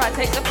 I and try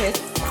take the piss.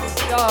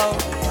 Yo.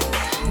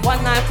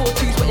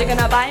 1942's what you're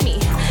gonna buy me.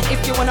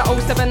 If you wanna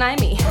 079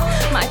 me.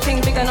 My thing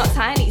bigger, not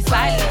tiny.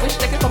 Slightly, wish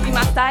they could copy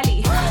my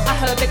stylie. I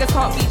heard beggars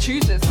can't be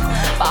choosers,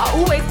 but I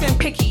always been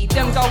picky.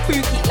 Them go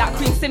booky like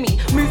Queen Simi.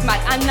 Move mad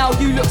and now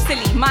you look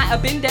silly. Might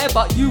have been there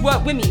but you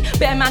weren't with me.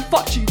 Better man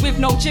fucked you with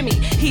no Jimmy.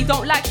 He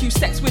don't like you,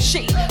 sex was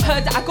shitty.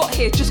 Heard that I got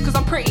here just cause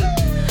I'm pretty.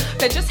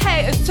 They're just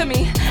haters to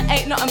me.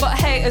 Ain't nothing but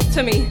haters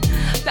to me.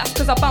 That's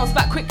cause I bounce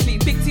back quickly.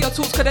 Big to your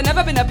tools could've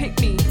never been a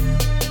pick-me.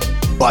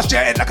 Bust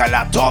your head like a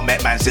laptop,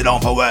 make man sit down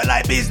for work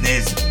like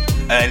business.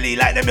 Early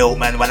like the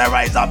milkman, when I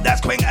rise up, that's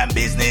quick and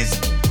business.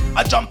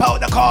 I jump out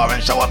the car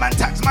and show a man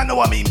tax, man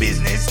know I mean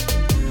business.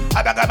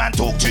 I beg a man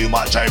talk too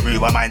much, I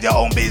rude, I mind your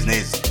own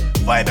business.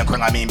 Vibe and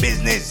quick, I mean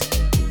business.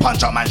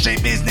 Punch up man,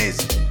 shape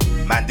business.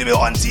 Man do it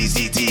on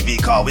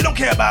CCTV car, we don't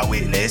care about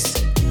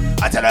witness.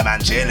 I tell a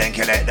man chill and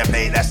collect the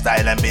plate, that's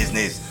style and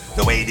business.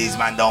 The way these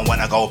man don't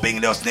wanna go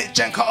bing, they'll snitch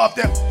and cut off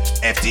them.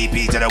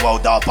 FTP to the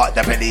world, I'll fuck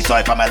the police, so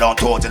if I'm alone,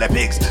 talk to the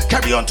pigs.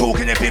 Carry on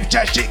talking the pip,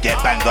 chat shit,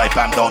 get banged, if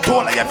I'm don't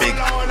talk like a big.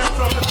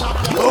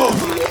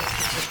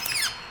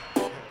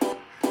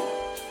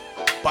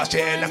 Bust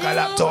your head like a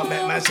laptop,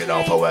 make man sit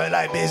down for work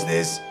like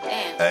business.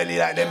 Early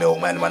like the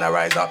milkman, when I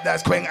rise up,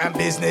 that's quick and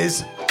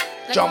business.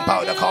 Jump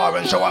out the car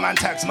and show a man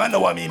tax, man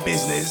know I mean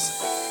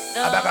business.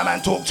 I beg a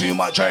man talk too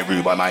much, I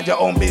rude, but mind your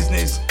own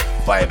business.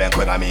 Vibe and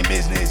quick, I mean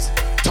business.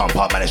 Thump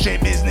up, man, a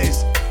straight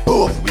business.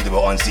 Oof, we do it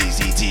on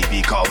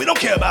CCTV car, we don't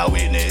care about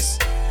witness.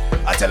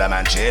 I tell a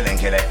man chill and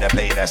collect the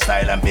plate, their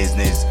style and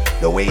business.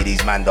 The way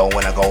these man don't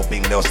wanna go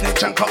bing, they'll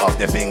snitch and cut off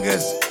their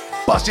fingers.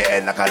 Bust your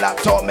head like a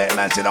laptop, make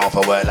man sit down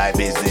for work like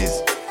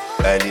business.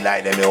 Early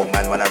like the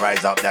milkman, when I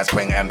rise up, that's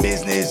quick and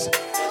business.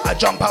 I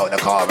jump out the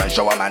car and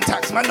show a man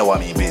tax, man know I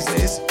mean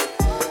business.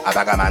 I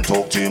beg a man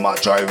talk too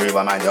much, I rude,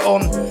 I mind your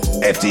own.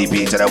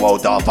 FTP to the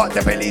world, I'll fuck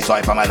the police, so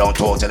if I'm alone,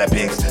 talk to the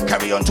pigs.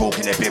 Carry on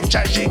talking the pip,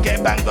 chat shit,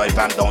 get banged, if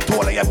I'm don't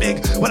talk like a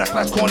big. When I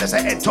splash corners,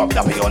 I head top,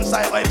 duppy on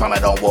site, if I'm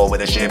alone, war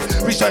with a ship.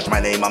 Research my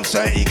name, I'm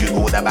certain,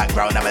 Google the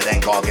background, I'm a then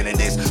gargling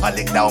this. I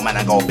lick down, man,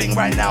 I go bing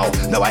right now.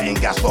 No, I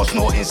ain't gas for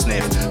snorting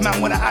sniff. Man,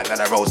 when I act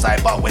like a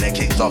roadside, but when it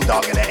kicks off,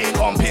 dog, and it ain't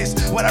on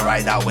piss. When I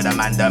ride out with a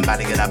man, done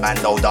badding in a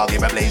bando, dog,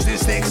 give a blazing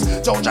sticks.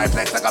 Don't try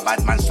flex like a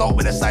bad man, stop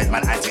with a side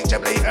man, antique,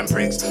 blatant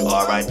pricks.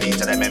 R.I.P.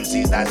 to them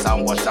MCs that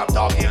sound washed up,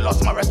 dog, here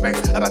lost my respect.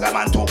 I beg a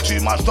man talk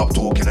too much, stop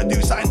talking and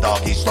do something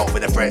darky, stop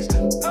with the threats.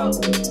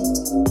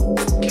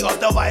 Kick off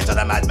the vibes on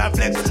the madman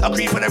flex. I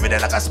creep on every day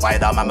like a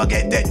spider, I'ma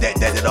get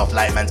dead off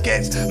like man's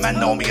gets. Man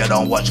know me, I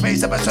don't watch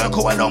face of a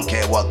circle, I don't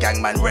care what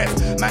gang man rep.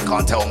 Man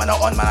can't tell man I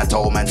on, man I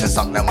told man to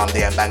suck them, I'm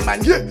there and bang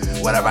man, yeah.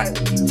 What I write,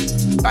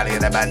 Valley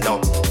in the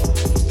bando.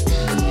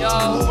 Yo.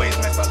 Always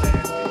mess up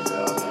there.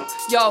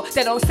 Yo,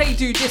 they don't say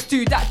do this,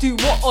 do that, do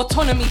what?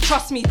 Autonomy,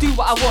 trust me, do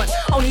what I want.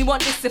 Only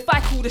want this if I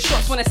call the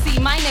shots. Wanna see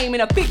my name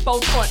in a big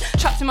bold font.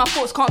 Trapped in my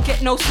thoughts, can't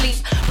get no sleep.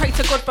 Pray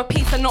to God for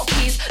peace and not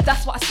peace.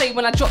 That's what I say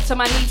when I drop to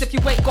my knees. If you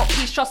ain't got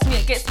peace, trust me,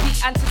 it gets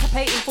peak.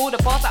 Anticipating for the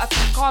bars that I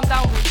speak. Calm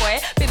down, rude boy,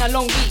 been a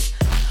long week.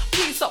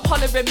 Please stop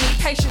hollering me,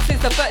 patience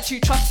is the virtue,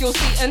 trust you're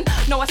Satan.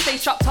 No, I stay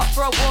strapped up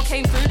for a war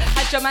came through.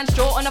 Had your man's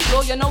jaw on the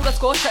floor, you know the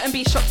score, shouldn't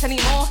be shocked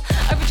anymore.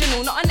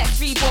 Original, not a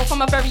next reborn,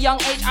 from a very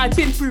young age, I've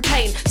been through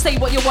pain. Say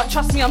what you want,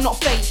 trust me, I'm not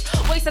fake.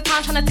 Waste of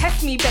time trying to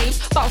test me,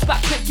 babes. Bounce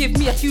back quick, give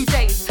me a few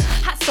days.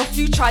 Hats off,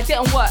 you tried,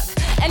 didn't work.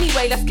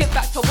 Anyway, let's get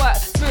back to work.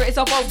 Spirit is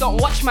evolved, don't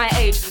watch my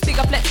age.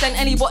 Bigger flex than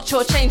any watch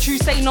or chain. True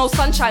say no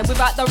sunshine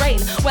without the rain.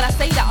 When I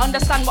say that,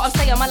 understand what I'm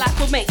saying, my life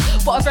will make.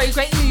 But a very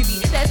great movie,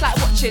 there's like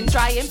watching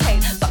Dry in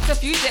Pain. Sucked a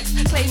few dicks,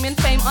 claiming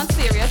fame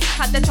unserious.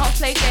 Had the chance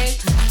play game.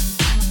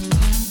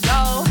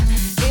 Yo,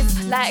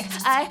 it's like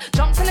I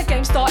jumped in the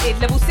game, started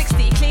level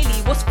 60.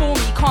 Clearly was for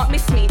me, can't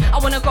miss me. I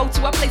wanna go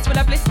to a place where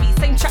the bliss be.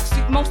 Same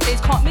tracksuit most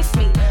days, can't miss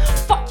me.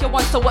 Fuck your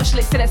one to watch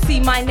list, didn't see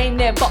my name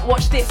there, but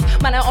watch this.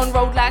 Man, I on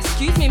road like,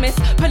 excuse me, miss.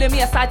 Pulling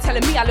me aside,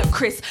 telling me I look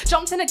Chris.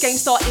 Jumped in the game,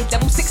 started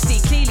level 60.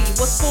 Clearly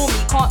was for me,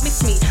 can't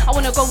miss me. I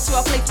wanna go to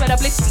a place where the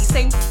bliss be.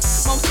 Same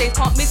most days,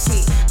 can't miss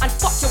me. And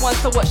fuck your one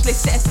to watch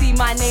list, didn't see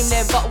my name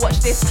there, but watch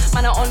this.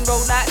 Man, I on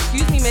road like,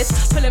 excuse me, miss.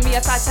 Pulling me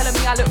aside, telling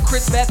me I look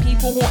Chris. Where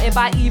people haunted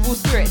by evil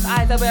spirits.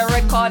 Either wear a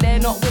red card, they're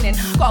not winning.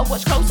 Gotta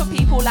watch close for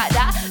people like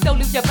that. They'll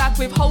leave your bag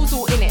with holes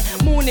all in it.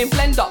 Morning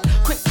blend up,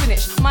 quick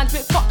finish. Mine's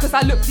bit fucked cause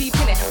I look deep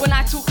in it. When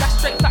I talk, that's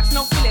straight facts,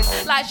 no feelings.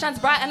 Light shines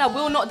bright and I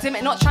will not dim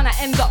it. Not trying to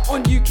end up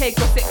on UK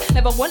gossip.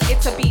 Never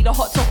wanted to be the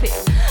hot topic.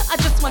 I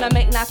just wanna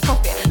make nice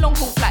profit. Long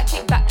haul flight,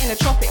 kick back in the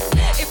tropics.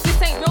 If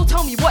this ain't real,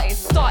 tell me what it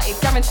started.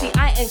 Guarantee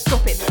I ain't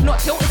stopping. Not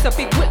till it's a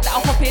big whip that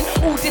I'll hop in.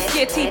 All this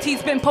year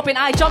TT's been popping.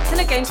 I jumped in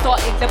the game,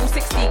 started level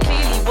 60.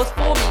 Clearly was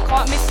for me,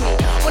 can't miss me.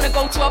 Wanna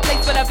go to a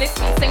place where they bliss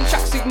me. Same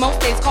tracksuit most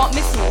days, can't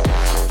miss me.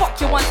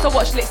 Fuck your one to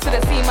watch list.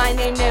 Didn't see my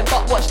name there,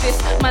 but watch this.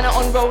 Man are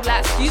on road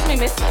like, excuse me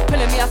miss.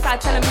 Pulling me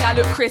outside, telling me I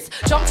look crisp.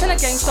 Jumped in the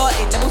game,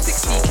 started level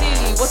 60.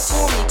 Clearly was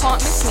for me,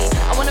 can't miss me.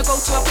 I wanna go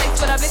to a place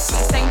where they bliss me.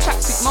 Same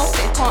tracksuit most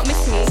days, can't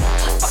miss me.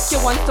 Fuck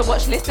your one to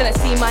watch list. Didn't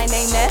see my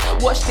name there,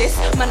 watch this.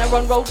 Man are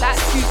on road like,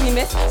 excuse me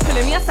miss.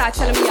 Pulling me outside,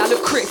 telling me I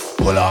look crisp.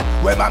 Pull up,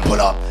 where man pull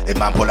up. If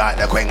man pull out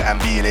the queen and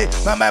beat it.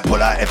 My man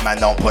pull out, if man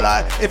don't pull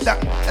out. If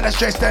that and the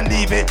stress then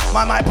leave it.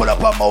 My man pull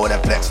up on mode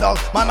and flex dog.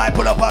 My man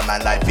pull up on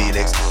man like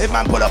Felix. If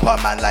man pull up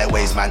on man like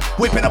Waste man.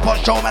 Whipping up on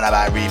show man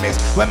about remix.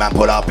 When man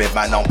pull up, if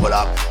man don't pull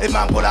up. If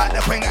man pull out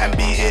the queen and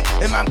beat it.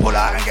 If man pull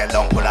out and get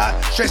long pull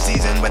out. Stress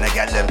season when they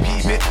get them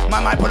peep it.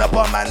 My man pull up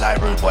on man like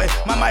Rude Boy.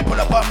 My man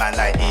pull up on man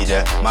like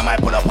Edith. My man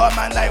pull up on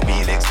man like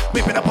Felix.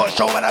 Whipping up on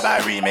show man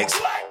about remix.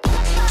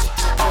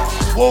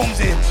 Warms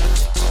in.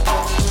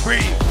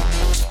 Breathe.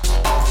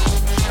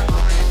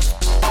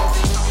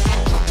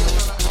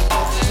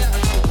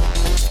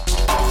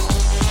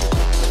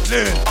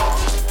 Learn.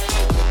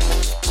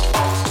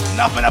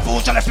 Nothing a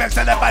fool trying to flex to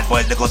the bad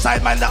boys, little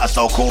side man that are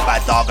so cool.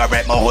 Bad dog, I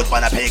rep my hood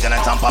when a pagan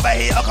and some pop a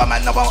hater. Come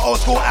and no one old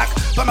school act.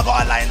 But I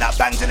got a line that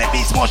bangs in the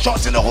beats, more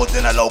shots in the hood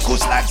than the local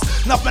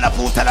slags. Nothing a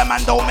fool tell a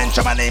man don't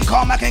mention my name.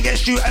 Calm, I can get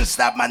shoot and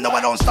stab. Man, no I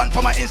don't stunt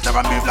for my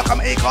Instagram move like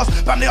I'm A-class.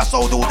 Family I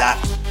so do that.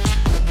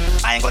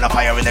 I ain't got no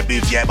fire in the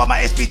booth yet, but my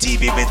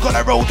SPTV vid got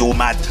a road all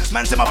mad.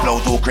 Man say my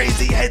flow all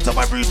crazy, heads of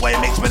a rude boy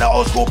mixed with an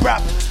old school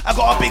rap. I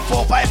got a big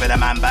 4-5 in a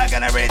man bag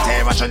and a red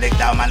hair. I should lick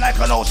down man like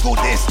an old school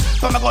disc.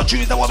 But I got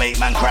tunes that will make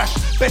man crash.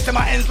 Best of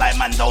my ends like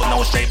man don't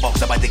know straight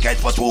box of my dickhead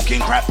for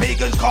talking crap.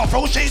 Pagans can't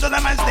throw shade on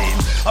a man's name.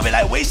 I'll be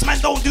like, waste man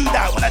don't do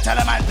that. When I tell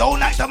a man don't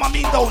like them, I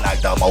mean don't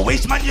like them. Or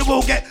waste man you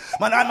will get.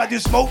 Man I do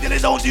smoke then they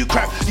don't do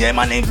crack. Yeah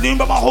my name's Loon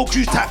but my whole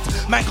crew's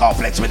tapped. Man can't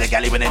flex with a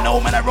galley when they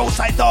know man a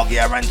roadside dog.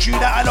 Yeah I ran through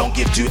that I don't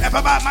give two F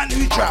about man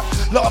who trap.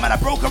 Lot of man a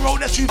broke a road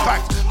that's true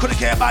fact. Couldn't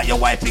care about your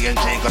wifey and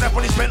chain. Cause I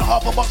probably spent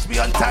half a box be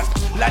untapped.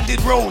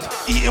 Landed road,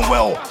 eating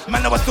well.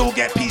 Man I still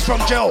get peace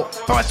from jail.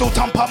 But I still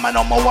thump up man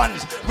on my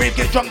ones. Rave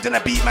get drunk in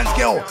a beat man's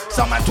girl.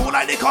 Some man too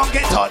like they can't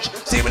get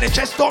touched. See when the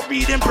chest stop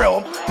reading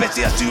braille.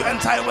 Bessie a suit and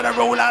tie with a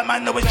roll out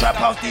man know with trap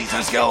house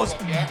decent skills.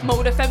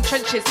 Mode FM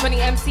trenches, 20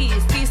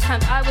 MCs. These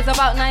times I was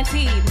about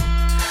 19.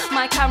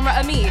 My camera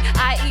and me,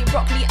 I eat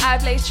broccoli, I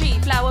blaze tree.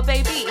 Flower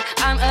baby,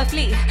 I'm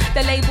earthly.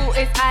 The label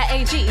is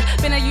IAG.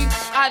 Been a youth,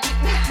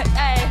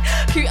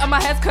 cute and my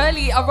hair's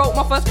curly. I wrote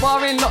my first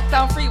bar in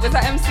lockdown 3. Was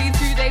at MC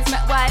 2 days,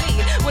 met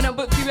Wiley. Wouldn't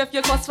book you if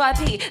you cost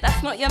 5p.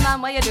 That's not your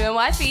man, why you doing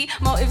wifey?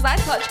 Motives I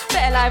touch,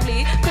 better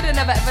lively. Could've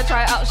never ever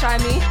try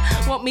outshine me.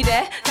 Want me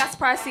there, that's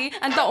pricey.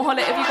 And don't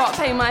holler if you can't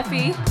pay my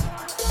fee.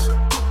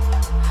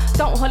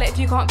 Don't holler if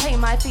you can't pay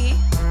my fee.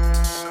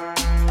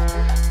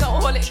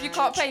 Don't holler if you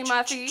can't pay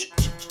my fee.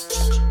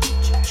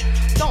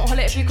 Don't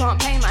holler if you can't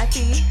pay my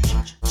fee.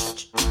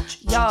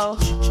 Yo.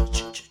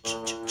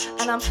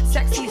 And I'm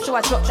sexy so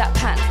I drop that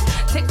pants.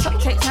 TikTok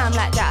take time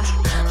like that.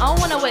 I don't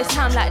wanna waste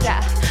time like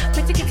that.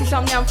 Pretty kitty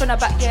some yam from the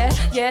back,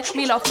 yeah.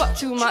 Me love fuck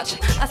too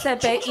much. I said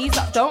babe ease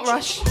up, don't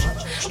rush.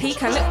 He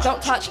can lick,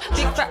 don't touch.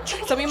 Big fat,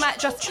 so we might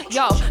just,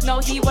 yo. No,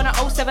 he wanna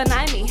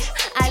 079 me.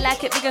 I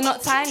like it bigger,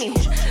 not tiny.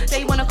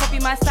 They wanna copy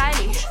my style.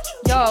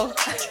 Yo,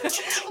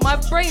 my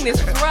brain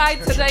is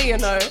fried today, you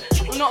know.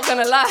 I'm not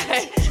gonna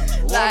lie.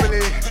 Like,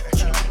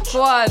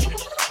 go on.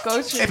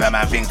 If a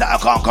man thinks that I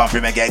can't come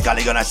through and get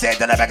gully, gonna say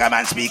that I beg a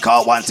man speak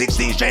out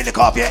 116 straight the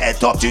off your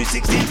head top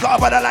 216. Got a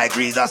brother like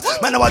Greasers.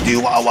 Man know I do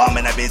what I want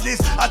in the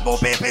business. I'd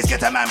both pay place,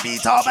 get a man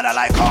beat up. But I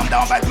like calm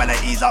down, bad man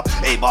ease up.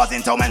 8 bars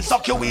into man,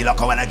 suck your wheel up.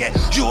 When I get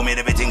you made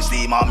everything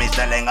steam up.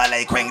 Mr. Ling, I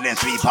like Quengling,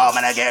 sweep up.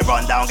 Man I get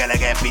run down, gonna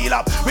get peel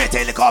up.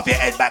 Retail the off your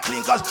head back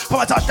clean. Cause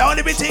from a touchdown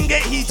everything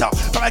get heat up.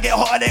 From I get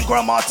hotter than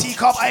grandma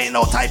teacup. I ain't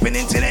no typing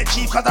internet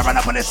cheap. Cause I run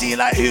up on the scene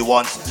like who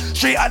wants.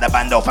 Straight out the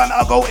bando fam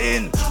I go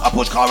in. I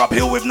push car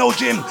uphill with no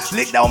gym.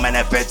 Lick down man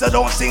and feds I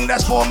don't sing.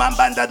 That's 4 man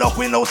banded up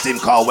with no sim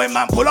car. When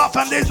man pull up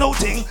fam there's no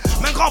ting.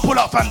 Man can't pull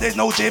up fam there's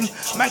no gym.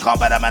 Man can't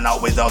better man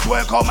out with those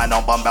work out. Man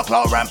on bumper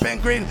cloud ramp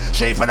and green.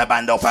 Straight for the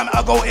bando fam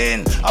I go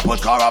in. I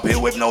push car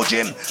uphill with no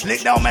gym.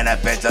 Lick down man and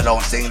feds I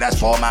don't sing. That's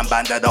 4 man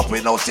banded up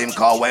with no sim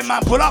car. When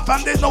man pull up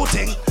fam there's no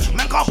ting.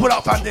 Man can't pull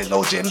up fam there's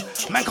no gym.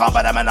 Man can't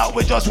better man out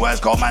with just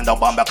words called man on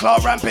bumper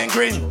cloud ramp and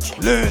green.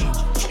 Loon.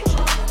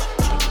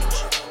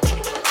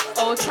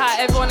 Hold tight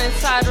everyone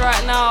inside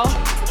right now.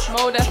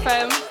 Mode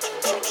FM.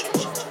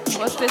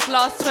 What's this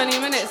last 20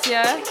 minutes,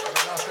 yeah?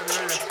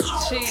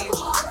 Jeez.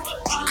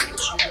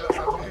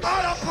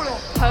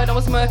 heard I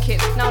was murking.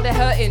 Now they're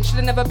hurting.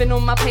 Should've never been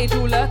on my page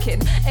all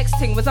lurking.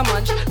 X-ting was a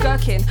munch,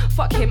 gherkin.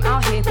 Fuck him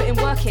out here, putting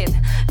work in.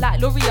 Like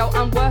L'Oreal,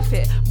 I'm worth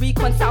it.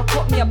 Recon South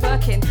got me a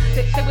Birkin.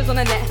 They was on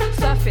the net,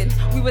 surfing.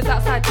 We was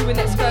outside doing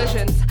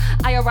excursions.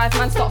 I arrived,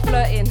 man, start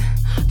flirting.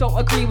 Don't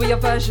agree with your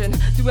version.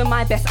 Doing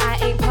my best, I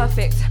ain't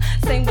perfect.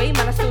 Same way,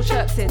 man, I still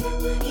chirpsing.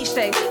 Each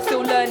day,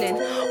 still learning.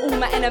 All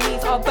my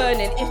enemies are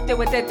burning. If they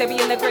were dead, they'd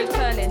be in the grave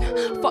turning.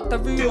 Fuck the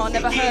rumour,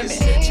 never heard it.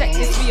 Check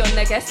this, we on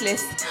the guest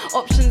list.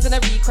 Options in a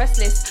request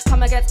list.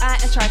 Come against I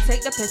and try to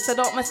take the piss, so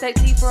don't mistake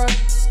T for a.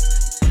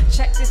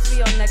 Check this,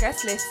 we on the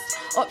guest list.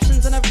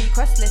 Options in a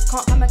request list.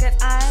 Can't come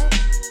against I.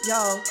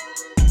 Yo.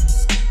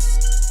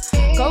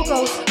 Go,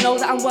 know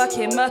that I'm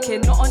working,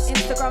 murking, not on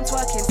Instagram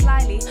twerking,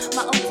 slyly.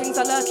 My own things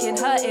are lurking,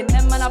 hurting,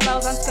 them man are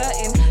bells and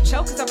skirting.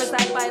 Shell cause I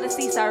reside by the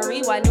seaside,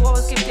 rewind. Knew I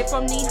was gifted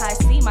from knee high,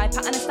 see my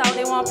pattern and style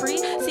they want pre.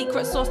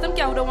 Secret sauce, them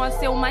gal don't want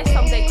steal my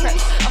someday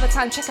creps. Other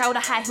time check out a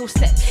high heel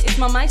step. It's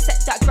my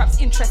mindset that grabs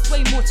interest,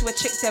 way more to a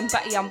chick than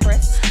batty and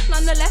breast.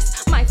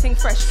 Nonetheless, my thing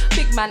fresh,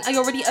 big man, I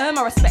already earn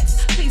my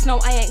respects. Please know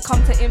I ain't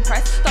come to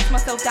impress, dust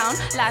myself down,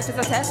 life is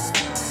a test.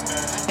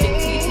 Big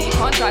TT,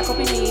 can't try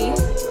copy me.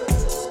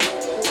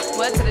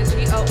 Word to the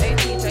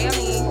G-O-A-T,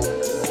 J-M-E.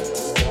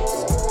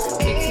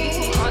 Big TT,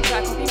 can't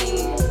try copy me.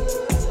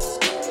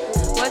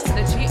 Word to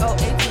the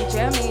G-O-A-T,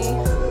 J-M-E.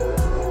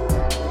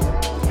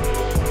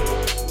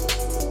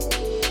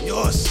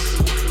 Yes.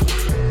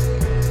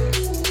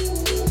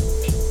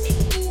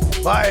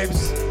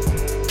 Vibes.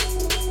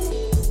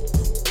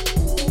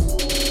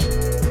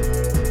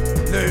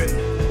 Loon.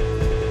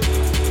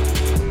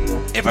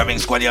 If I ring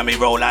squaddy on me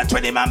roll like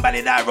 20 man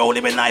belly that roll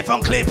with knife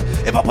on clip.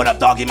 If I put up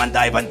doggy man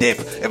dive and dip.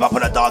 If I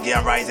put a doggy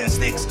and rising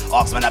sticks.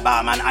 Ask man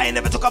about man, I ain't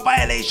never took a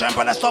violation,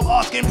 but I stop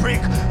asking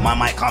prick. Man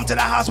might come to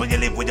the house when you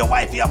live with your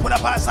wifey. I put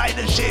up outside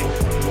and shit.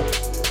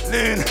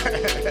 Loon.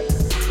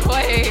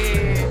 Wait.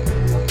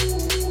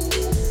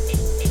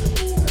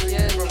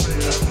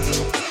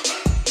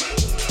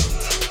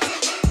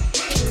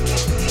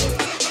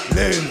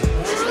 Loon.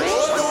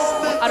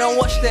 I don't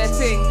watch their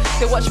thing,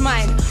 they watch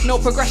mine, no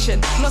progression.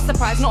 Not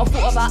surprised, not a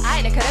thought about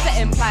I, they could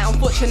ever imply.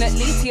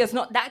 Unfortunately, Tia's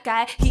not that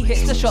guy. He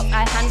hits the shot,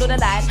 I handle the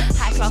line.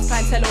 High class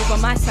clientele over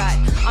my side.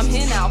 I'm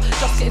here now,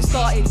 just getting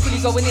started.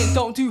 Fully going in,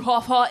 don't do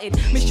half-hearted.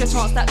 Missed your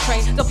chance, that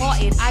train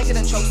departed. I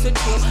didn't choke, stood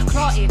tall,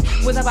 clarted.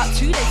 Was about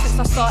 2 days since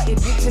I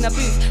started. Walked in a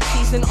booth,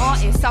 seasoned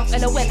artist. South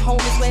Ella went, home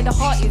is where the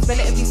heart is.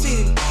 Relatively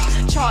soon,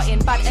 charting,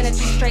 bad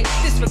energy straight,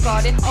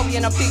 disregarded. I'll be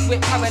in a big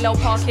whip, parallel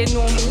parking,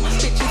 normal.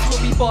 Bitches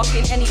will be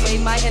barking anyway,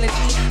 my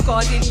energy.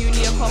 Guardian,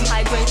 Uniacom,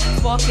 high grade,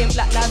 sparking,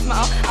 Black Lives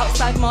Matter,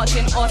 outside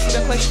marching, ask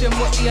the question,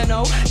 what do you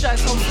know?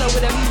 Drive home slow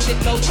with a music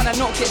low, trying to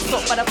not get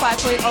stopped by the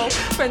 5.0.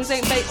 Friends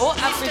ain't bait or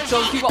average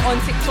Joe, you were on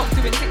TikTok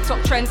doing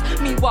TikTok trends.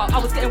 Meanwhile, I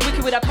was getting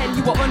wicked with a pen,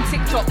 you were on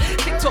TikTok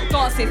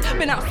dances,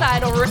 been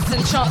outside on risks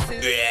and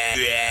chances.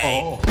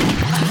 Oh.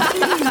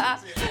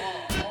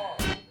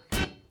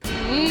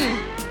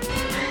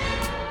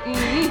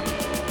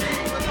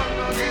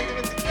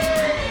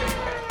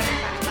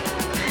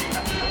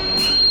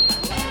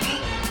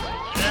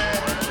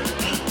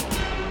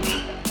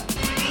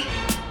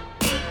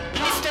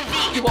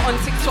 You were on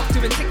TikTok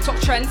doing TikTok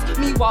trends.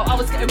 Meanwhile, I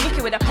was getting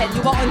wicked with a pen.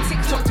 You were on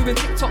TikTok doing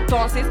TikTok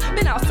dances.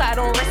 Been outside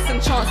on risks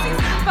and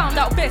chances. Found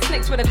out bare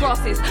snakes where the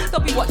grass is. They'll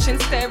be watching,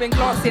 staring,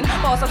 glancing.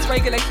 Bars are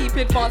regular, keep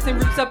advancing.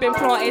 Roots have been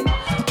planted.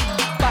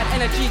 Bad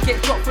energy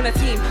get dropped from the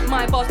team.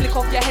 My bars lick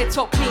off your head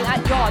top clean.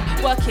 At yard,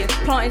 working,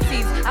 planting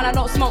seeds. And I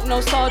don't smoke no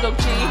Stardog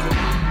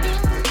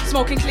G.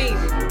 Smoking clean.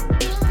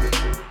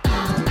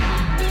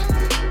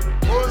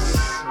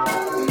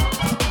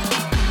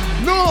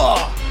 No!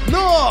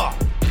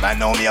 Man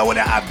know me, I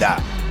wouldn't have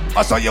that.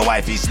 I saw your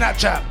wifey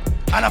Snapchat,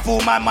 and I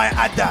thought man might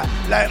add that.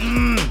 Like,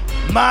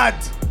 mad.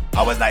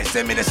 I was like,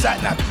 send me the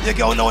sat nav. Your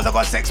girl knows I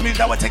got sex moves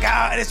that will take her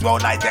out of this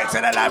world like Dex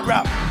in a lab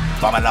rap.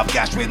 But my love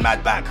gash with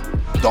mad back.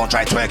 Don't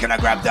try twerking, I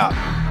grab that.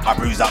 I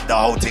bruise up the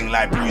whole thing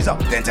like bruiser.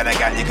 Then tell a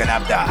gal you can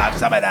have that, have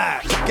some of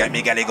that. Get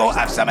me, gally, go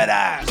have some of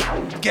that.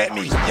 Get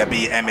me, your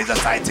BM is a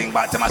sighting,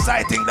 but to my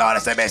sighting, dog,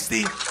 that's the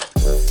bestie.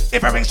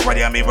 If I ring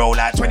squaddy on me roll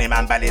like 20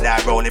 man belly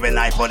that roll with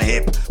knife on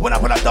hip. When I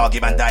pull up doggy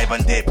man dive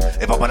and dip.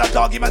 If I pull up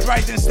doggy man's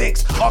rising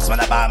sticks. Ask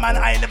man about man,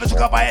 I ain't never took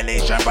a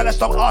violation, but I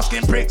stop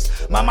asking pricks.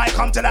 Man might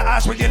come to the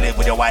house when you live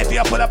with your wifey.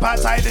 I pull up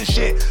outside and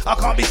shit. I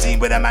can't be seen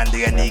with a man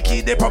and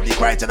Nikki. They probably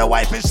cry to the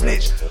wife and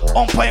snitch.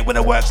 On point with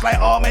the works like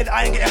Ahmed,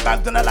 I ain't getting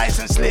bagged on a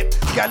license slip.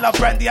 Girl love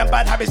brandy and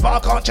bad habits, but I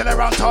can't chill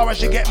around Tara,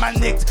 she get man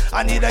nicked.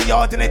 I need a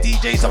yard and a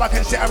DJ so I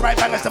can sit and write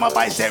bangers till my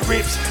bicep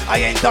rips. I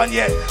ain't done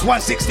yet,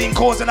 116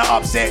 causing an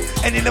upset.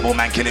 Any little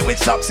man kill it with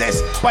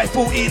success. By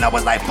 14 I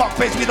was like fuck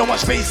face, we don't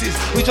watch faces.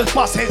 We just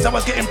bust heads, I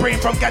was getting brain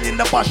from gal in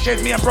the bus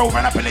shed. Me and bro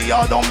ran up in the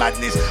yard on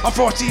madness. I'm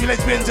 40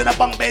 lesbians in a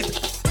bunk bed.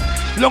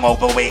 Long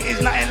overweight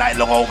is nothing like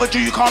long overdue.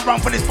 You can't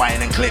run for this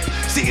spine and clip.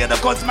 City of the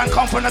gods, man,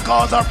 come from the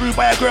Gaza. Brewed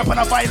by a girl on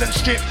a violent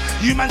strip.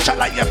 You man chat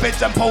like your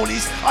feds and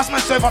police. Us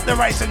man serve up the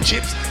rice and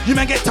chips. You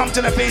man get thumped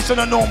to the face on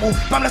a normal.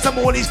 Bam, let's have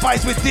all these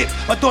fights with dip.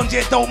 But don't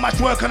yet don't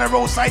much work on a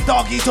roadside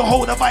doggy to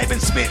hold a vibe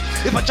and spit.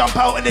 If I jump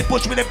out in the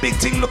bush with a big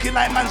thing looking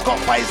like man's got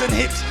thighs and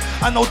hips.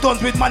 I know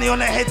dons with money on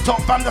their head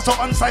top, fam, that's how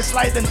onside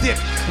slide and dip.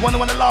 Wanna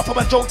laugh at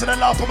my joke to the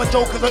laugh at my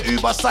joke as a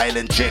Uber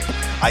silent chip.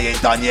 I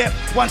ain't done yet,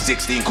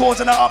 116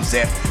 causing an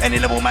upset. Any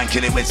level man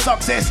kill it with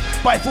success.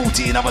 By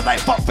 14 I was like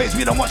fuck face,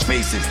 we don't watch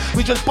faces,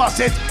 we just bust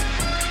it.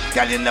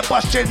 Gal in the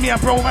bus shed, me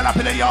and bro ran up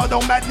in the yard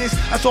on madness.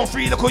 I saw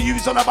 3 little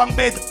youths on a bunk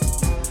bed.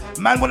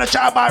 Man wanna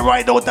chat about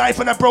ride or die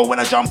for the bro. When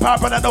I jump out,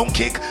 brother don't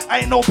kick. I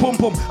ain't no pum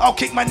pum, I'll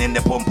kick man in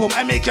the pum pum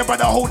and make your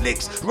brother hold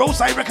licks.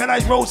 Roadside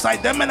recognize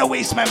roadside, them men a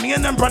waste man. Me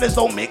and them brothers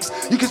don't mix.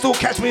 You can still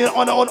catch me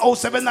on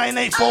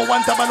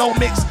 079841000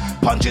 mix.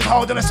 Punching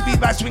hard on a speed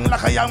bike, swing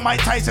like a young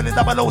Mike Tyson in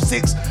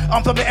 006.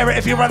 I'm from the era,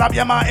 if you run up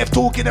your mouth, if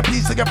talking the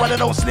police, your brother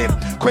don't slip.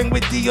 Queen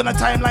with D on the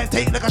timeline,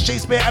 take like a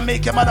Shakespeare and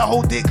make your mother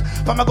hold dick.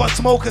 Fam, I got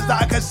smokers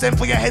that I can send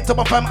for your head to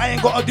my fam, I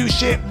ain't gotta do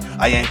shit.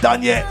 I ain't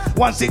done yet,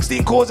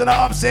 116 causing an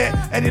upset.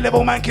 Any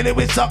level man kill it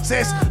with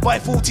success. By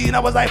 14 I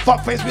was like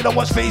fuck face, we don't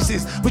watch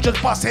faces. We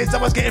just bust heads, I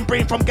was getting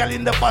brain from gal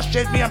in the bus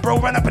shed. Me and bro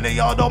ran up in the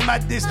yard on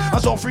madness. I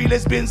saw 3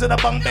 lesbians in a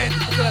bunk bed.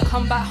 I'm gonna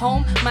come back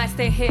home, might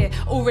stay here.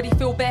 Already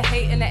feel bare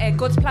hate in the air.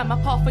 God's plan,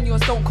 my path and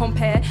yours don't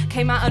compare.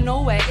 Came out of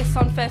nowhere, it's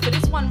unfair for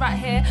this one right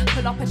here.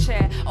 Pull up a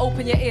chair,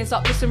 open your ears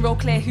up, listen real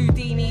clear.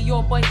 Houdini,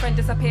 your boyfriend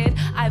disappeared.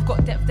 I've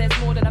got depth, there's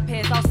more than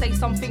appears. I'll say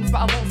some things but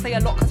I won't say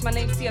a lot, cause my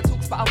name's Sia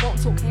Talks but I won't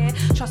talk here.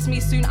 Trust me,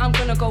 soon I'm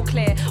gonna go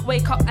clear.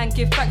 Wake up and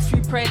give thanks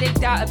through prayer. They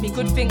doubted me,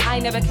 good thing I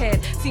never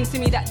cared. Seems to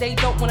me that they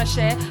don't wanna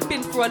share.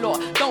 Been through a lot,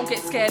 don't get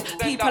scared.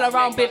 People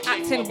around been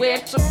acting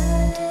weird.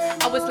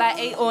 I was like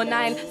 8 or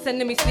 9,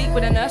 sending me sleep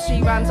with the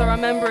nursery rhymes. I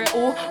remember it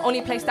all.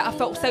 Only place that I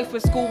felt safe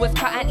with school was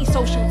quite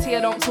antisocial.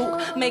 Tia don't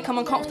talk, make them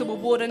uncomfortable.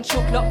 Bored and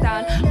chalk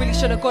lockdown. Really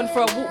should have gone for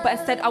a walk, but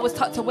instead I was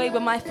tucked away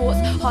with my thoughts.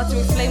 Hard to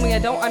explain when you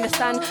don't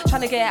understand.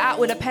 Trying to get it out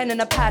with a pen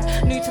and a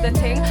pad. New to the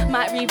thing,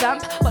 might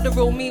revamp, but the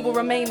real me will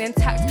remain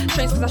intact.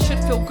 Strange cause I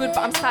should feel good,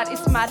 but I'm sad,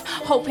 it's mad.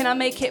 Hoping I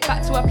make it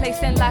back to a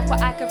place in life where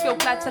I can feel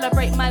glad.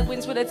 Celebrate my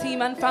wins with a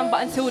team and fam,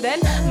 but until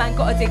then, man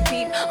gotta dig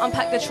deep.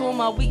 Unpack the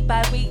trauma week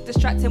by week.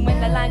 Distracting when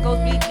the line goes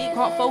bleak.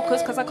 Can't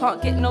focus cause I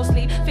can't get no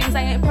sleep. Things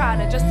I ain't proud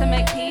of just to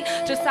make pee.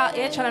 Just out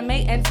here trying to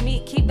make ends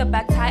meet. Keep the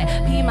bag tight,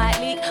 pee might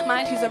leak.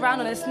 Mind who's around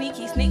on a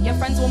sneaky sneak. Your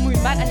friends will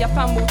move mad and your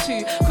fam will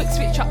too. Quick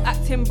switch up,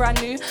 acting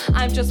brand new.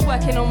 I'm just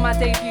working on my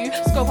debut.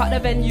 Scope out the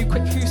venue,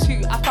 quick who's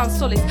who. I found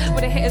solace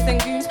with the hitters and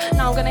goons.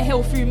 Now I'm gonna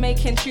heal through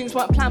making tunes.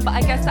 Weren't planned but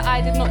I guess that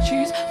I did not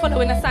choose.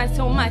 Following the signs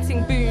till my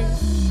ting boom.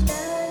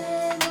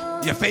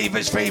 Your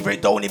favourite's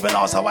favourite, don't even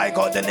ask how I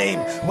got the name.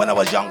 When I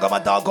was younger, my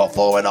dog got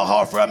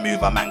 4.5 for a move,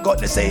 my man got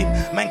the same.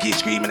 Man keep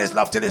screaming his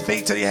love till his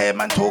fake till you hear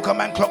man talk, a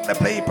man clock the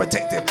play,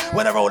 protective.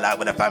 When I roll out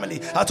with the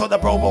family, I told the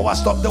bro, I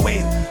stopped the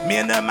way. Me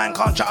and the man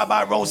can't chat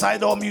about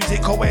roadside or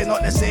music, cause we're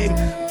not the same.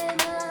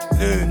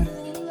 Loon.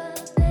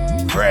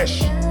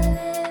 Fresh.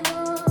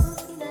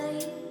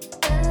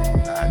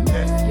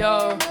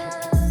 Yo.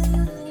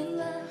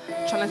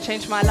 Trying to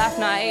change my life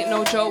now, ain't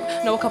no joke.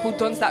 Know a couple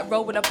dons that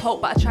roll with a poke,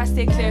 but I try to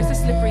stay clear, it's a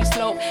slippery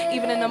slope.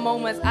 Even in the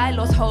moments I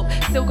lost hope,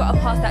 still gotta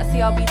pass that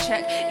CRB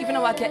check. Even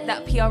though I get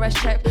that PRS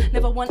check,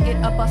 never wanted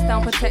a bust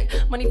down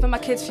protect. Money for my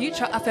kids'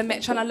 future, I've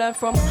admit, trying to learn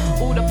from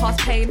all the past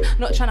pain.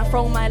 Not trying to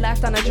throw my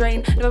life down the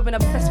drain. Never been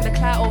obsessed with the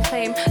clout or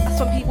fame. That's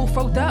when people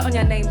throw dirt on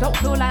your name. Don't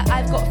feel like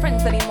I've got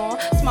friends anymore.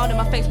 Smiled in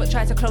my face but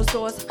tried to close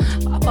doors,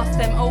 but I bust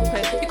them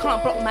open. You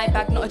can't block my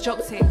bag, not a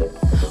joke thing.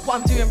 What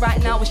I'm doing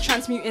right now is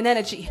transmuting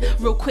energy.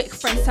 Real quick,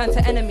 friends turn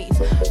to enemies.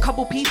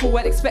 Couple people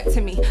weren't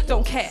expecting me.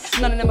 Don't care,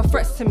 none of them are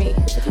threats to me.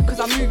 Cause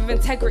I move with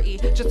integrity,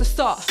 just a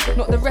start,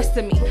 not the rest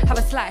of me. Have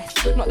a slice,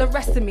 not the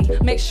rest of me.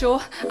 Make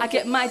sure I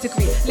get my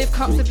degree. Live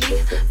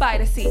comfortably by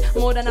the sea.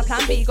 More than a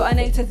plan B, got an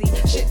A to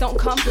Z. Shit don't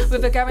come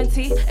with a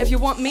guarantee. If you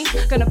want me,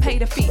 gonna pay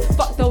the fee.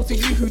 Fuck those of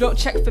you who don't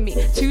check for me.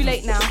 Too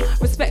late now,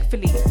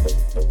 respectfully.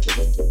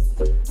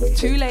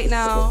 Too late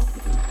now.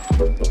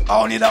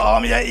 Only the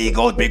army of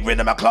egos, big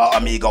rhythm, a clout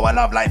amigo. I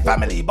love like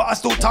family, but I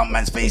still thump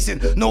man's facing.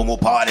 Normal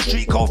part of the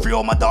street code, free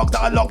all my dogs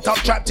that are locked up,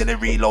 trapped in the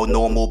reload.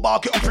 Normal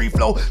bark it on free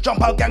flow.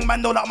 Jump out gang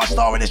man, know that I'm a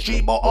star in the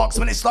street, but arcs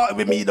when it started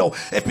with me though.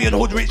 If being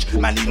hood rich,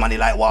 man need money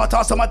like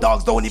water, so my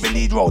dogs don't even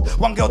need road.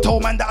 One girl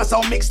told man that I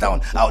sound mixed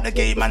down. Out the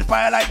gate man,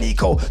 fire like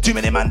Nico. Too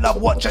many man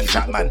love watch and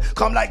chat man.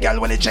 Come like gal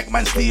when they check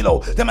man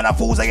steelo. Them and the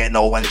fools I get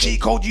no one cheat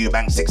code. You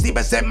bank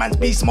 60% man's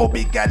beast mode.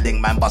 Big gal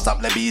link man bust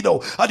up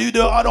libido. I do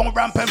dirt, I don't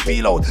ramp and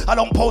feel out. reload. I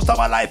don't post up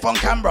my life on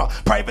camera.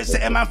 Private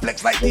sitting man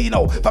flex like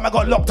Dino. Fam, I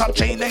got locked up,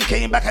 chained, then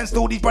came back and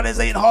still these brothers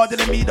ain't harder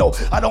than me though.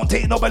 I don't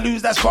take no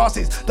balloons, that's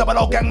crosses. Double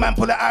O gang man,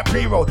 pull it out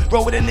pre-road.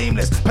 Roll with the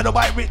nameless, pedal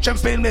by rich and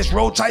famous.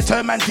 Road try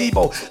turn man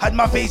Debo. Had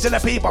my face in the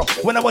paper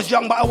when I was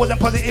young, but I wasn't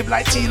positive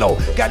like Tilo.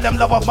 Got them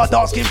love of my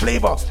dark skin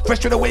flavor. Fresh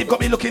to the wave, got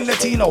me looking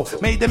Latino.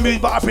 Made the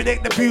move, but I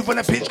predict the proof on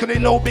the pitch, cause they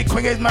know Big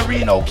Quick is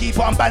Marino. Keep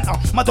it on banter,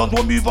 my dons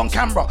won't move on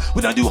camera.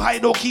 We don't do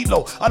hide or keep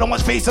low. I don't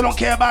watch face, I don't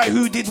care about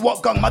who did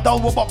what gun. My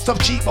dog will box of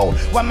cheapo.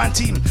 One man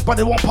team, but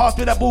they won't pass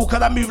me the ball,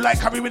 cause I move like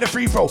Curry with a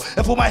free throw.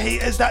 If all my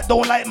haters that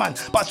don't like man,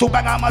 but still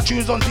bang out my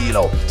tunes on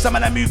Zelo. Some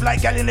of them move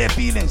like gal in their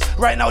feelings.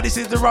 Right now this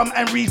is the rum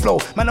and reflow.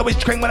 Man always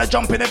train when I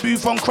jump in the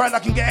booth on crowd, I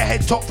can get a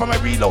head top from a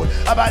reload.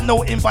 About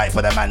no invite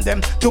for the man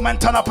them. Two man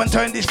turn up and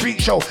turn this freak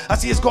show. I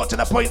see it's got to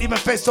the point, even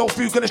Fez so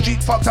through, cause the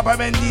street fucked up,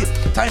 I'm in need.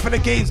 Time for the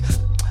games.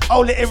 Oh,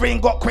 little rain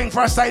got queen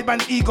for a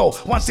sideman ego.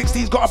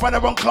 116's got a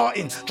brother on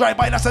Clartin. Drive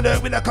by, that's a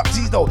dirt with a cup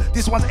though.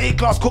 This one's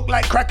A-class, cooked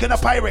like crack in a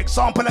Pyrex.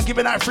 Sample and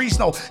giving out free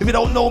snow. If you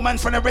don't know, man,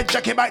 from the red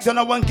jacket back then,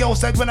 one girl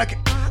said when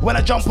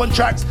I jump on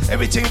tracks,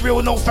 everything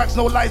real, no facts,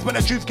 no lies, when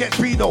the truth gets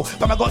free though.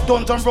 But I got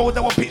dons on road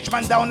that will pitch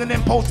man down and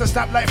then post a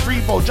snap like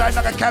Freebo. Drive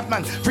like a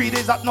cabman, 3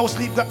 days up, no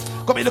sleep,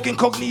 got me looking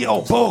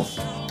cognito, both.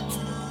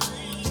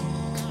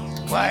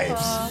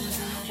 Vibes.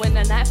 When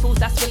the night falls,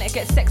 that's when it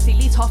gets sexy.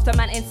 Lead half the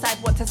man inside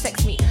want to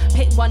sex me.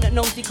 Pick one that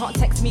knows he can't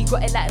text me.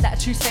 Got it like that,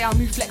 true say I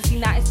move flexy.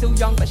 Now it's still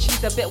young, but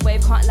she's a bit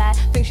wave, can't lie.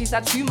 Think she's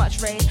had too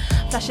much rain.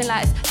 Flashing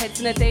lights, heads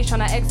in the day,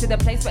 trying to exit the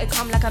place, but it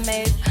come like a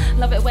maze.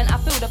 Love it when I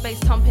feel the bass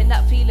thumping,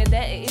 that feeling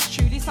there. It is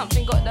truly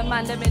something. Got the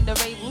man them in the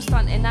rave, all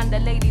stunting, and the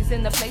ladies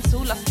in the place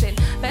all lusting.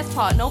 Best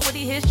part,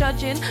 nobody here's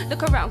judging.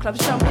 Look around,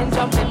 clubs jumping.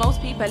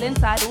 Most people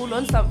inside all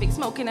on something.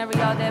 Smoking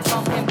area, they're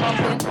bumping.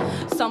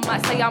 Some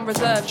might say I'm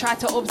reserved. Try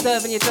to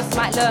observe and you just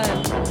might learn.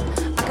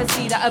 I can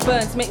see that it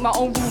burns, make my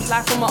own rules,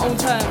 life on my own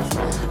terms.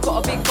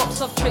 Got a big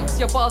box of tricks,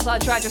 your bars are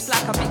dry just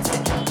like a mix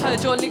it.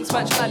 Heard your links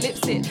weren't trying to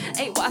lips it.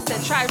 Ain't what I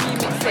said, try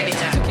remix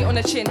it. Took it on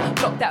the chin,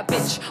 block that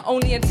bitch.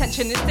 Only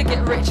intention is to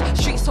get rich.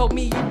 Streets told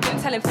me you've been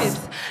telling fibs.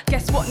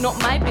 Guess what, not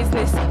my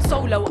business.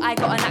 Solo, I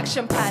got an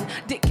action plan.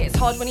 Dick gets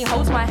hard when he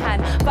holds my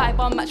hand. Vibe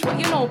on match, what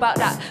you know about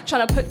that?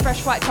 Trying to put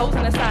fresh white toes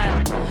in the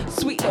sand.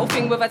 Sweet little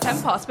thing with a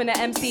temper, spin an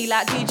MC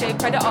like DJ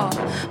Predator.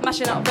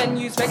 Mashing up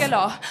venues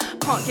regular.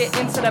 Can't get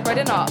into the bread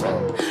and up.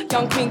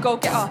 Young queen, go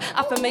get her.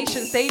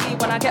 Affirmations daily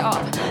when I get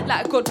up.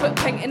 Like good put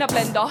paint in a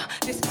blender.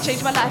 This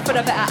changed my life for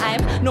the better.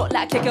 I'm not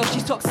like your girl,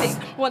 she's toxic.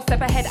 One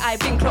step ahead, I've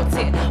been clocked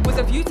it. Was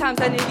a few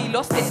times I nearly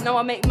lost it. Now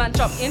I make man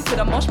jump into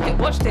the mosh pit.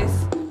 Watch this.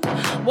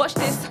 Watch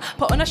this,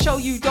 put on a show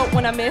you don't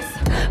wanna miss.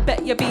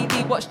 Bet your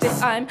BD, watch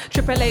this. I'm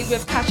AAA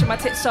with cash in my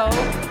tits, so.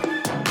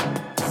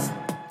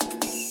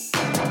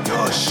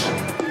 Yosh.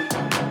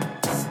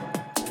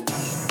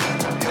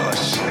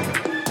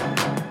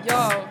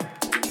 Yo.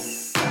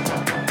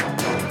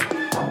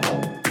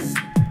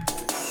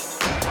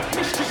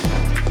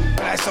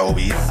 I saw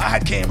weed, I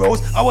had cane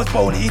rolls, I was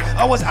bony,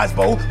 I was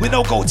Asbo with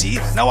no goatee.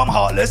 Now I'm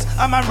heartless,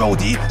 I'm on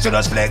roadie, so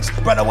just flex.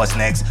 Brother, what's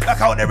next? Back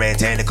out the red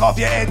tail, lick off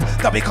your head.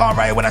 Dubby can't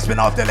ride when I spin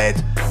off the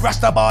lead.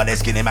 Rasta bar, they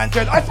skinny man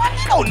dread. I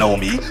finally don't know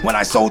me. When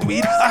I sold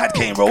weed, I had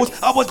cane rolls,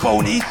 I was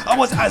bony, I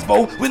was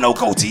Asbo with no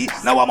goatee.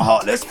 Now I'm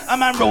heartless,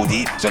 I'm on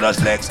roadie, so just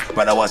flex.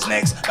 Brother, what's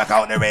next? Back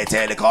out the red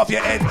tail, lick off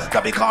your head.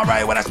 Dubby can't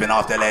ride when I spin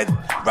off the lead.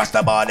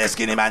 Rasta bar, they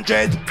skinny man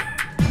dread.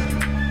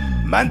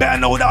 Man better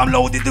know that I'm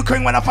loaded to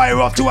cring when I fire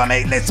off 2, I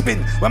make lead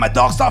spin. When my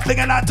dog start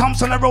flinging out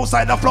thumps on the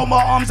roadside, I flow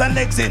my arms and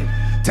legs in.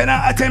 10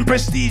 out of 10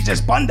 prestige,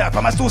 just bun that,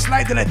 but I still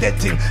sliding a dead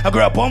thing. I grew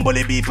up on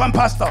bully beef and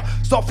pasta.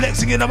 Stop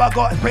flexing, you know I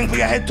got bring for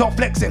your head top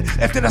flexing.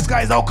 After the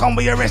skies, I'll come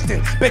where you're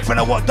resting. Big friend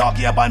of what dog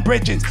you bun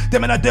bridgings.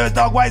 Them in a dirt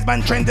dog wise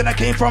man trending. I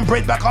came from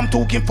bread back, I'm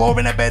talking 4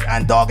 in a bed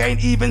and dog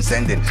ain't even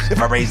sending. If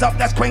I raise up,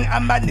 that's quang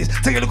and madness.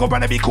 Take a look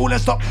around and be cool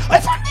and stop. I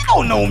finally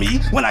don't know me.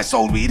 When I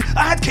sold weed,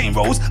 I had cane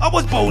rolls, I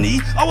was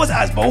bony, I was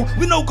Asbo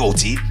with no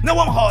goatee. Now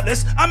I'm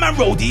heartless, I'm on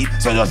roadie,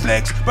 so just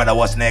flex. Brother,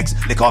 what's next?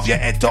 Lick off your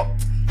head top.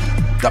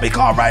 Dubby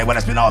can't ride when I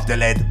spin off the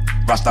lead.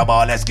 Rasta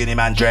bar, let's skinny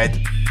man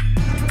dread.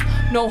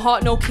 No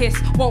heart, no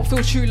kiss. Won't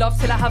feel true love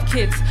till I have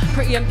kids.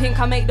 Pretty and pink,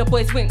 I make the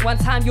boys wink. One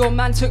time your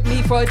man took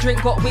me for a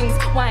drink, got wings,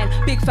 wine,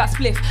 big fat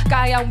spliff.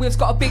 Guy I'm with's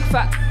got a big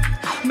fat.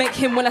 Make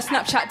him when I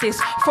Snapchat this.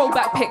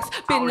 Throwback pics,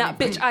 been that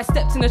bitch. I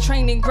stepped in the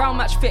training ground,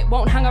 match fit.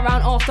 Won't hang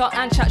around after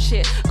and chat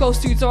shit. Go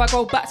studs or I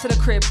go back to the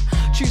crib.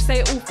 True say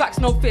all facts,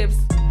 no fibs.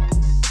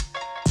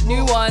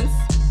 New ones,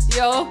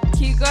 yo,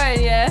 keep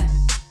going, yeah.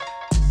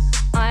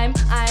 I'm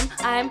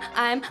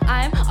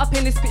up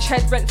in this bitch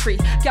head rent free.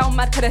 Gal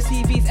mad cause the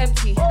CV's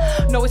empty.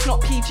 No, it's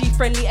not PG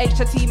friendly. H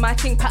to T, my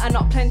ting pattern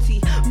up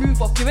plenty.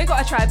 Move off, you ain't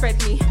gotta try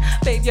bread me.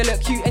 Babe, you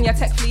look cute in your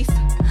tech fleece.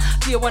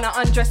 Do you wanna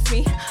undress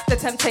me? The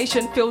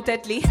temptation feel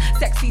deadly.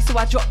 Sexy, so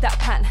I drop that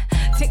pan.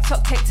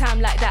 TikTok take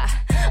time like that.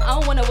 I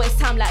don't wanna waste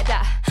time like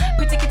that.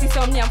 Pretty kitty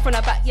so me, I'm from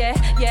the back, yeah.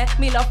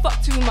 Me love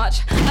fuck too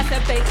much. I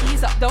said, babe,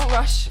 ease up, don't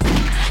rush.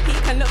 He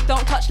can look,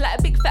 don't touch like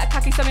a big fat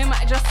cocky, so me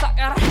might just suck.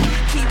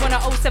 Keep wanna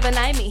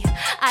 079 me.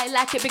 I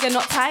like it bigger,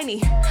 not tiny.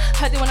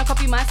 Heard they wanna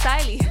copy my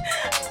style.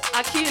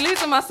 I keep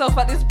losing myself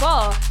at this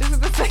bar. This is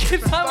the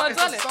second time I've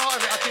done it.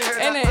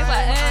 Innit? It's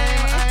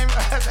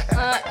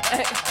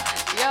like,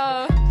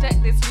 yo,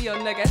 check this for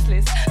on the guest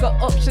list.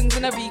 Got options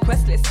in a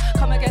request list.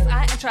 Come against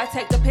I and try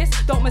take the piss.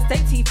 Don't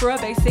mistake T for a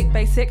basic.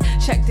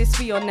 Check this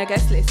for on the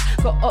guest list.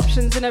 Got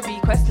options in a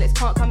request list.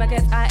 Can't come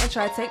against I and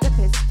try take the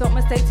piss. Don't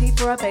mistake T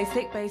for a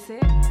basic.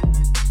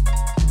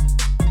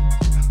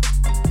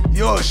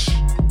 Yosh.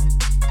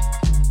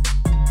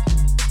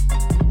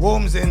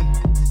 Worms in.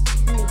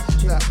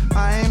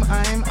 I'm.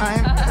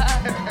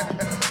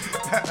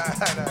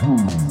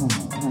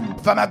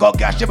 Fam, I got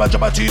gas, drop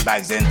a 2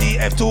 bags in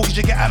DF2, cause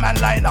you get a man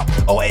line up.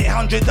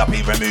 0800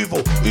 duppy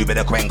removal. Uber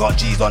the Queen got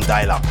G's on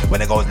dial up.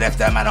 When it goes left,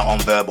 them man are on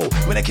verbal.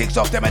 When it kicks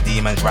off, them a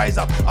demons rise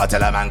up. I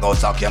tell a man go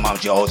suck your mum,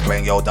 she holds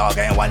Queen, yo dog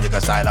ain't one you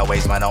can silent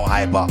waste, man don't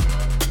hype up.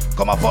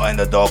 Got my foot in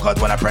the door, cause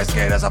when I press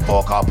K, there's a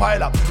 4-car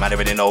pile up. Man, I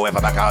really know if I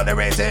back out the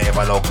race, if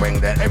I low Queen,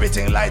 then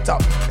everything light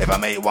up. If I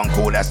make one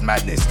call, that's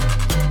madness.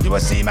 You will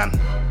see, man.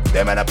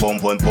 Them and a pum,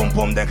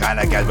 them kind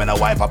of girl when I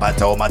wipe up. I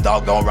told my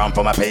dog don't run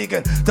from a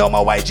pagan. Tell my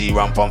YG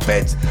run from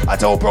feds. I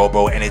told bro,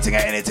 anything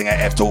at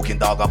F talking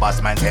dog, I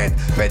bust man's head.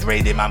 Fed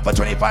raided man for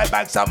 25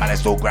 bags up, man, I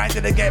still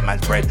grinding to get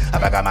man's bread. I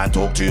beg a man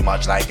talk too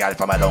much like gal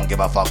from I don't give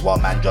a fuck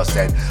what man just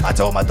said. I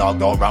told my dog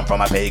don't run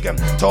from a pagan.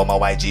 Told my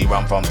YG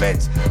run from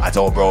feds. I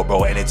told bro,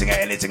 anything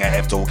at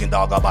F talking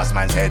dog, I bust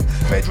man's head.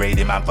 Fed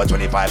raided man for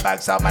 25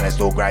 bags up, man, I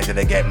still grinding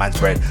to get man's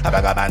bread. I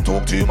beg a man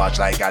talk too much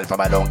like gal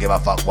from I don't give a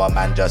fuck what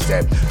man just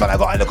said. But I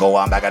got a look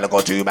 1 bag, I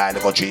look 2 bag,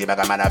 look 3 bag,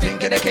 a man I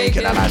think in the cake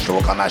in a mash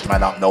stroke, I mash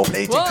man up, no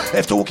plating.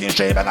 If talking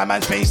straight bag, a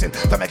man's facing.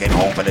 From I came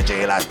home for the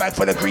jail, ass bag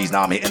for the grease,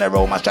 now I'm hitting the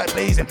road, my strap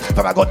blazing.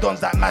 From I got dons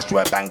that mash to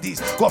a bang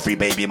these. Got 3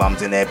 baby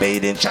mums in there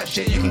bathing, chat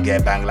shit, you can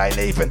get bang like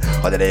Nathan.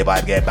 Holiday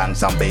vibe, get bang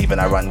sunbathing.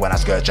 I run when I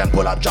skirt and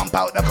pull up, jump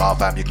out the car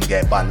fam, you can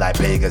get bun like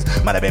pagans.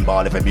 Man, I've been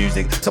balling for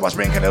music, so I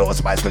sprinkle a little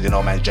spice, cause you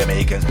know man's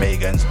Jamaicans,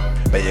 pagans.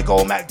 But you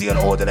go MacD and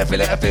order the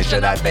fillet of fish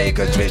and that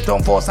bacon. Switch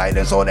don't force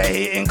silence, so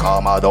they hating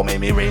karma. Don't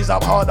make me raise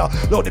up harder.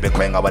 Load the big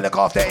queen, I will look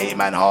after 8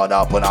 man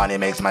harder. Put on it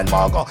makes man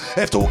mager.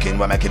 If talking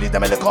when I kill it,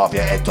 them I look off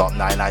your head top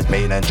 9 eyes,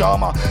 pain and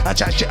drama. And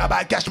chat shit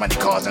about gash money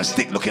cars and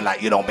stick looking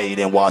like you don't bathe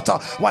in water.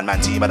 One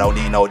man team, I don't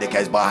need no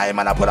dickheads behind,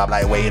 man. I put up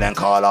like Wayne and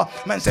Carla.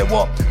 Man said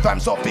what? Fam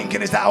stop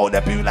thinking it's that old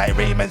debut like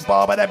Raymond's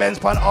bar, but the Benz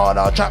pun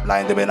harder. Trap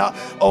line the winner.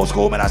 Old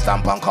school man I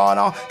stamp on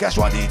corner. Gash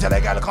one detail, a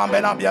gal can't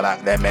bend up your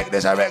back, then make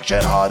this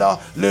erection harder.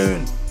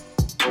 Loon.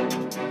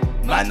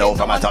 Man know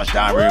from a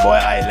touchdown, rude boy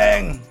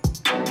Island.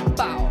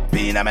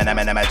 Bean I'm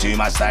too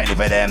much style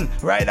for them.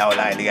 Right out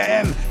like the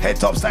M. Head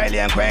top style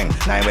and quang.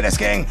 9 with a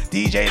skeng.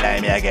 DJ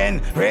line me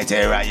again. Right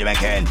here, right you and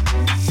Ken.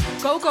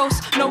 Go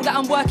ghost, know that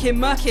I'm working,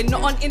 murking.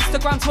 Not on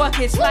Instagram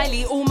twerking.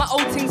 Slyly, all my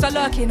old things are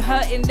lurking.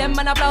 Hurting them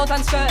man I blouse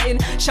and skirting.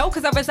 Show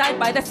cause I reside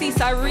by the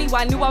seaside.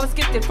 Rewind, knew I was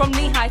gifted from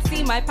knee high.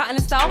 See my pattern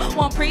and style,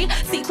 one pre.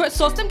 Secret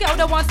sauce, them girl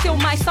that want steal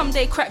my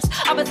someday creps.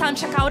 Other time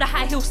check out a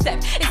high heel step.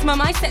 It's my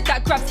mindset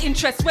that grabs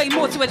interest. Way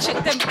more to a chick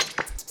than...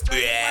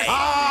 Yeah.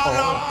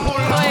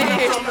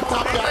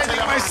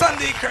 My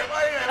Sunday crap.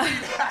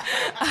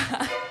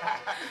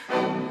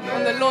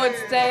 On the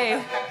Lord's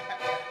Day,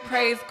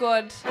 praise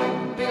God.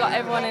 Big up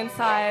everyone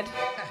inside.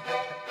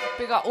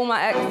 Big up all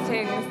my ex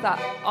things that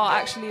are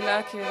actually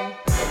lurking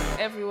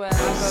everywhere.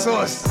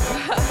 Sauce.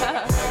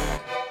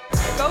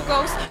 Go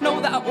ghost, know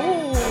that.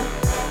 Ooh,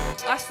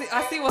 I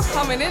see what's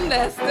coming in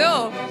there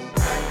still.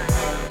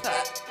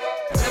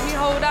 Let me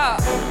hold up.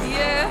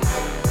 Yeah.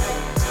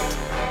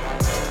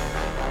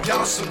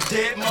 Y'all some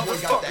dead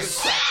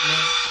motherfuckers.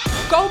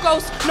 Go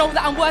ghost, know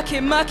that I'm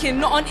working, murking.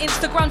 Not on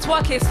Instagram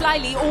twerking.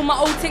 Slyly, all my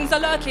old things are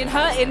lurking.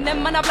 Hurting,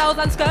 them man I blouse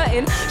and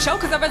skirting. Show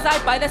cause I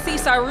reside by the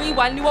seaside.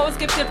 Rewind, knew I was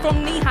gifted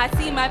from knee high.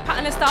 See my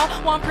pattern and style,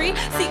 one pre.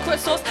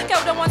 Secret sauce,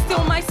 girl that want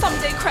steal my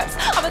someday creps.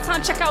 Other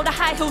time check out the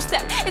high heel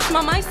step. It's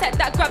my mindset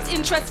that grabs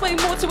interest. Way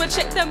more to a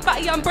chick than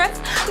batty and breasts.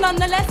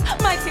 Nonetheless,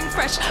 my thing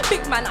fresh.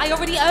 Big man, I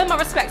already earn my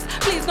respects.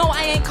 Please know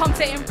I ain't come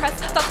to impress.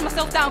 Dust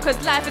myself down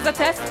cause life is a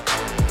test.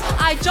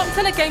 I jumped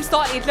and the game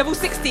started, level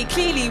 60.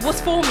 Clearly was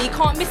for me,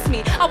 can't miss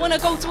me. I wanna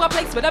go to a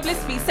place where the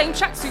bliss me. Same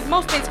tracksuit,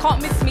 most days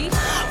can't miss me.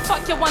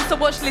 Fuck your once to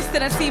watch list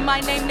and see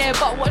my name there,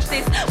 but watch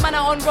this. Man, I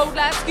on road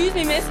like, excuse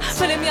me miss.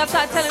 Pulling me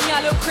outside, telling me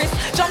I look crisp.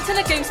 Jumped and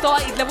the game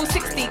started, level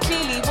 60.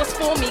 Clearly was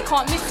for me,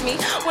 can't miss me.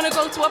 Wanna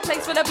go to a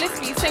place where the bliss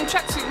me. Same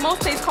tracksuit,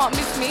 most days can't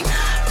miss me.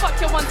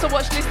 Fuck your once to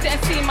watch list and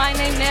see my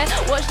name there.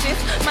 Watch this.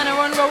 Man, I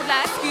on road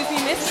like, excuse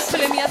me miss.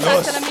 Pulling me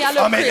outside, telling me I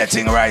look crisp. I'll make that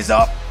thing rise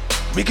up.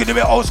 We can do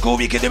it old school,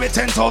 we can do it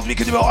 10 toes, we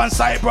can do it on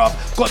site, bruv.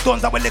 Got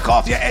dons that will lick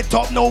off your head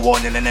top, no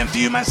warning, and then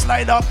few man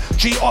slide up.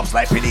 3 ops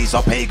like police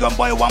or pagan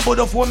boy, 1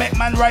 Buddha 4 make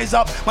man rise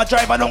up. My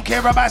driver don't care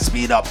about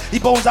speed up, he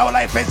bones out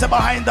like fence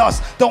behind us.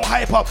 Don't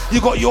hype up,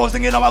 you got yours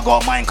and you know I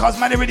got mine, cause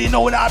man, I already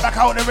know that I back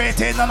out the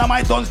rated. None of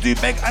my dons do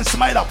beg and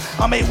smile up.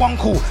 I make one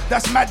call,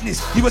 that's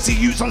madness. You will see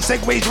youths on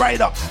segways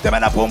ride up. Them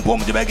and a boom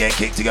boom, you will get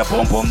kicked to your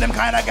boom boom. Them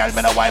kind of gal,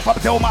 man, a wipe up.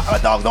 Tell my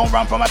dogs don't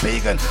run from a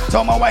pagan.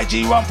 Tell my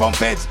YG run from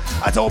feds.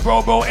 I told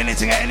bro, anything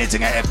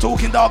anything, if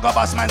talking dog, I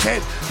bust man's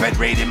head. Fed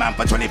raiding man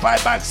for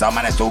 25 bags, some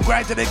man is still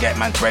grind till they get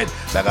man's bread.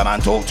 Beggar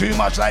man talk too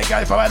much like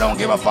guy, for I don't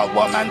give a fuck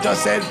what man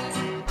just said.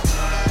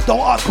 Don't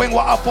ask Queen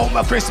what I bought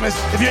for Christmas.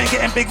 If you ain't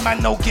getting big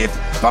man, no gift.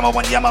 Fam, I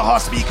want Yamaha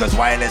speakers,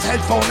 wireless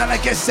headphone, and I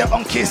get set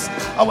on Kiss.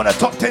 I want a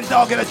top 10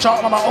 dog in the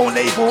chart on my own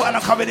label, and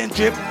I'm covered in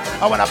drip.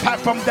 I want a pack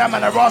from them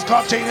and a Ross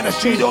Clark chain in the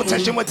studio,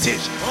 testing with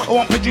Titch. I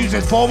want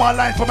producers for my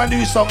lines for my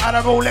new song, and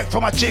a Rolex for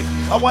my chick.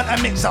 I want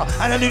a mixer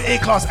and a new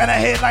A-class and a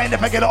headline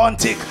if I get it on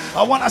tick.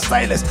 I want a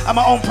stylist and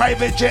my own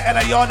private jet and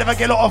a yard if I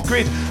get it off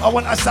grid. I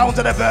want a sound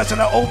of the verse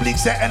and an oblique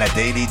set and a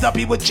daily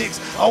duppy with chicks.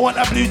 I want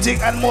a blue tick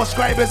and more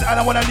subscribers, and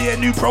I want a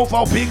new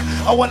profile pic.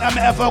 I want a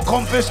MFL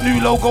Compass, new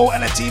logo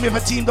and a team if a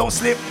team don't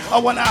slip. I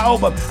want an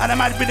album and a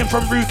mad rhythm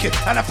from Rookie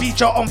and a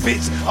feature on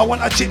Fitz. I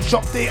want a chip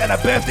shop day and a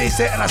birthday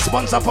set and a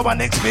sponsor for my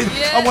next vid.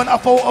 Yeah. I want a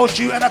photo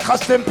shoot and a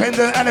custom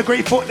pendant and a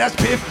great foot that's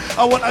piff.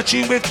 I want a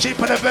tune with Chip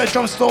and a verse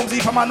from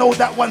Stormzy from I know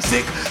that one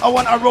sick. I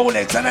want a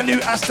Rolex and a new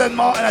Aston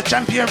Martin, a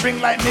champion ring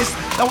like Miss.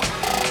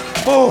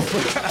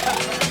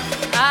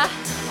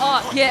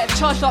 Yeah,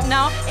 charged up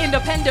now,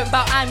 independent,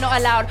 but I'm not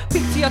allowed.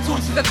 Big to your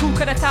talks is the talk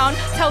of the town.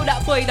 Tell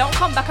that boy don't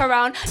come back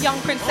around. Young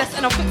princess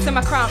and I'm fixing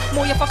my crown.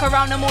 More you fuck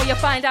around, the more you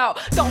find out.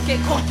 Don't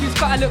get confused,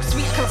 gotta look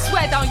sweet, cause I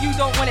swear down you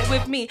don't want it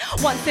with me.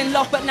 Once in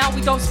love, but now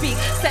we don't speak.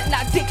 Sent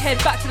that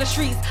dickhead back to the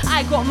streets.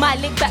 I got my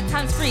lick back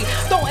times 3.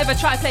 Don't ever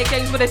try play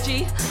games with a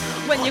G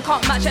when you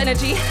can't match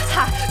energy.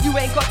 Ha, you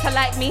ain't got to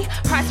like me.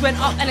 Price went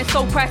up and it's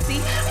so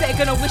pricey. They're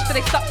gonna wish that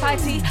they stuck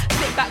fighty.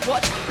 Sit back,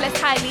 watch, bless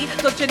highly.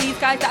 Dodging these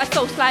guys that are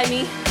so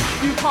slimy.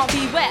 You can't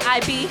be where I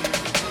be.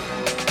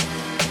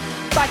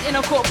 Bad in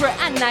a corporate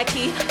and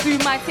Nike. Do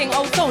my thing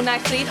oh so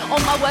nicely.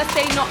 On my worst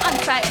day, not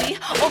unsightly.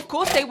 Of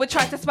course they would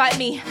try to spite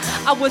me.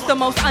 I was the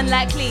most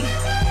unlikely.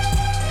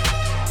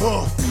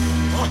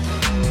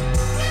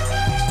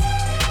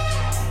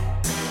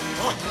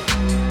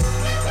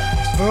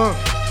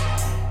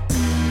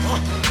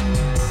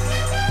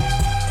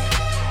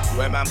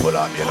 When man pull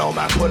up, you know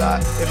man pull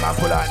out. If man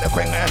pull out, the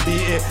queen and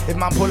beat it. If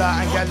man pull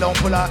out and gal don't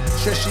pull out,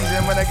 stress she's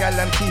in when the gal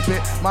them keep it.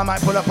 Man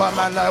might pull up a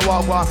man like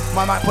Wawa.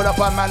 Man might pull up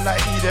a man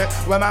like Edith.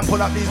 When man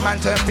pull up, these man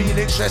turn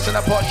Felix. Stress in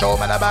the pot show,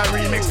 man about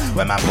remix.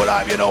 When man pull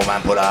up, you know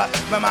man pull out.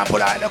 When man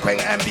pull out, the queen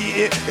and beat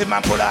it. If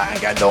man pull out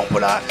and gal don't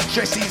pull out,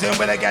 stress season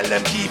when the gal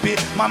them keep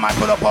it. Man might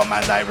pull up a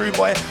man like Rude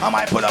Boy. I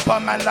might pull up a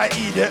man like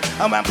Edith.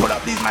 And when pull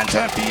up, these man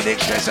turn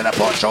Felix. Stress in the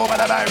pot show, man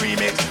about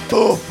remix.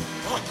 Boo.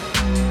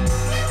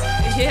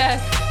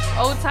 Yes.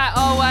 Hold tight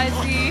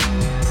RYZ,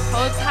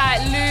 hold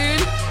tight Loon,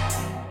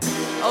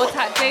 hold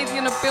tight Daisy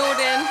in the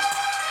building,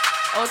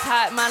 hold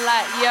tight man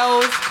like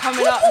Yells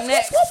coming up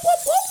next.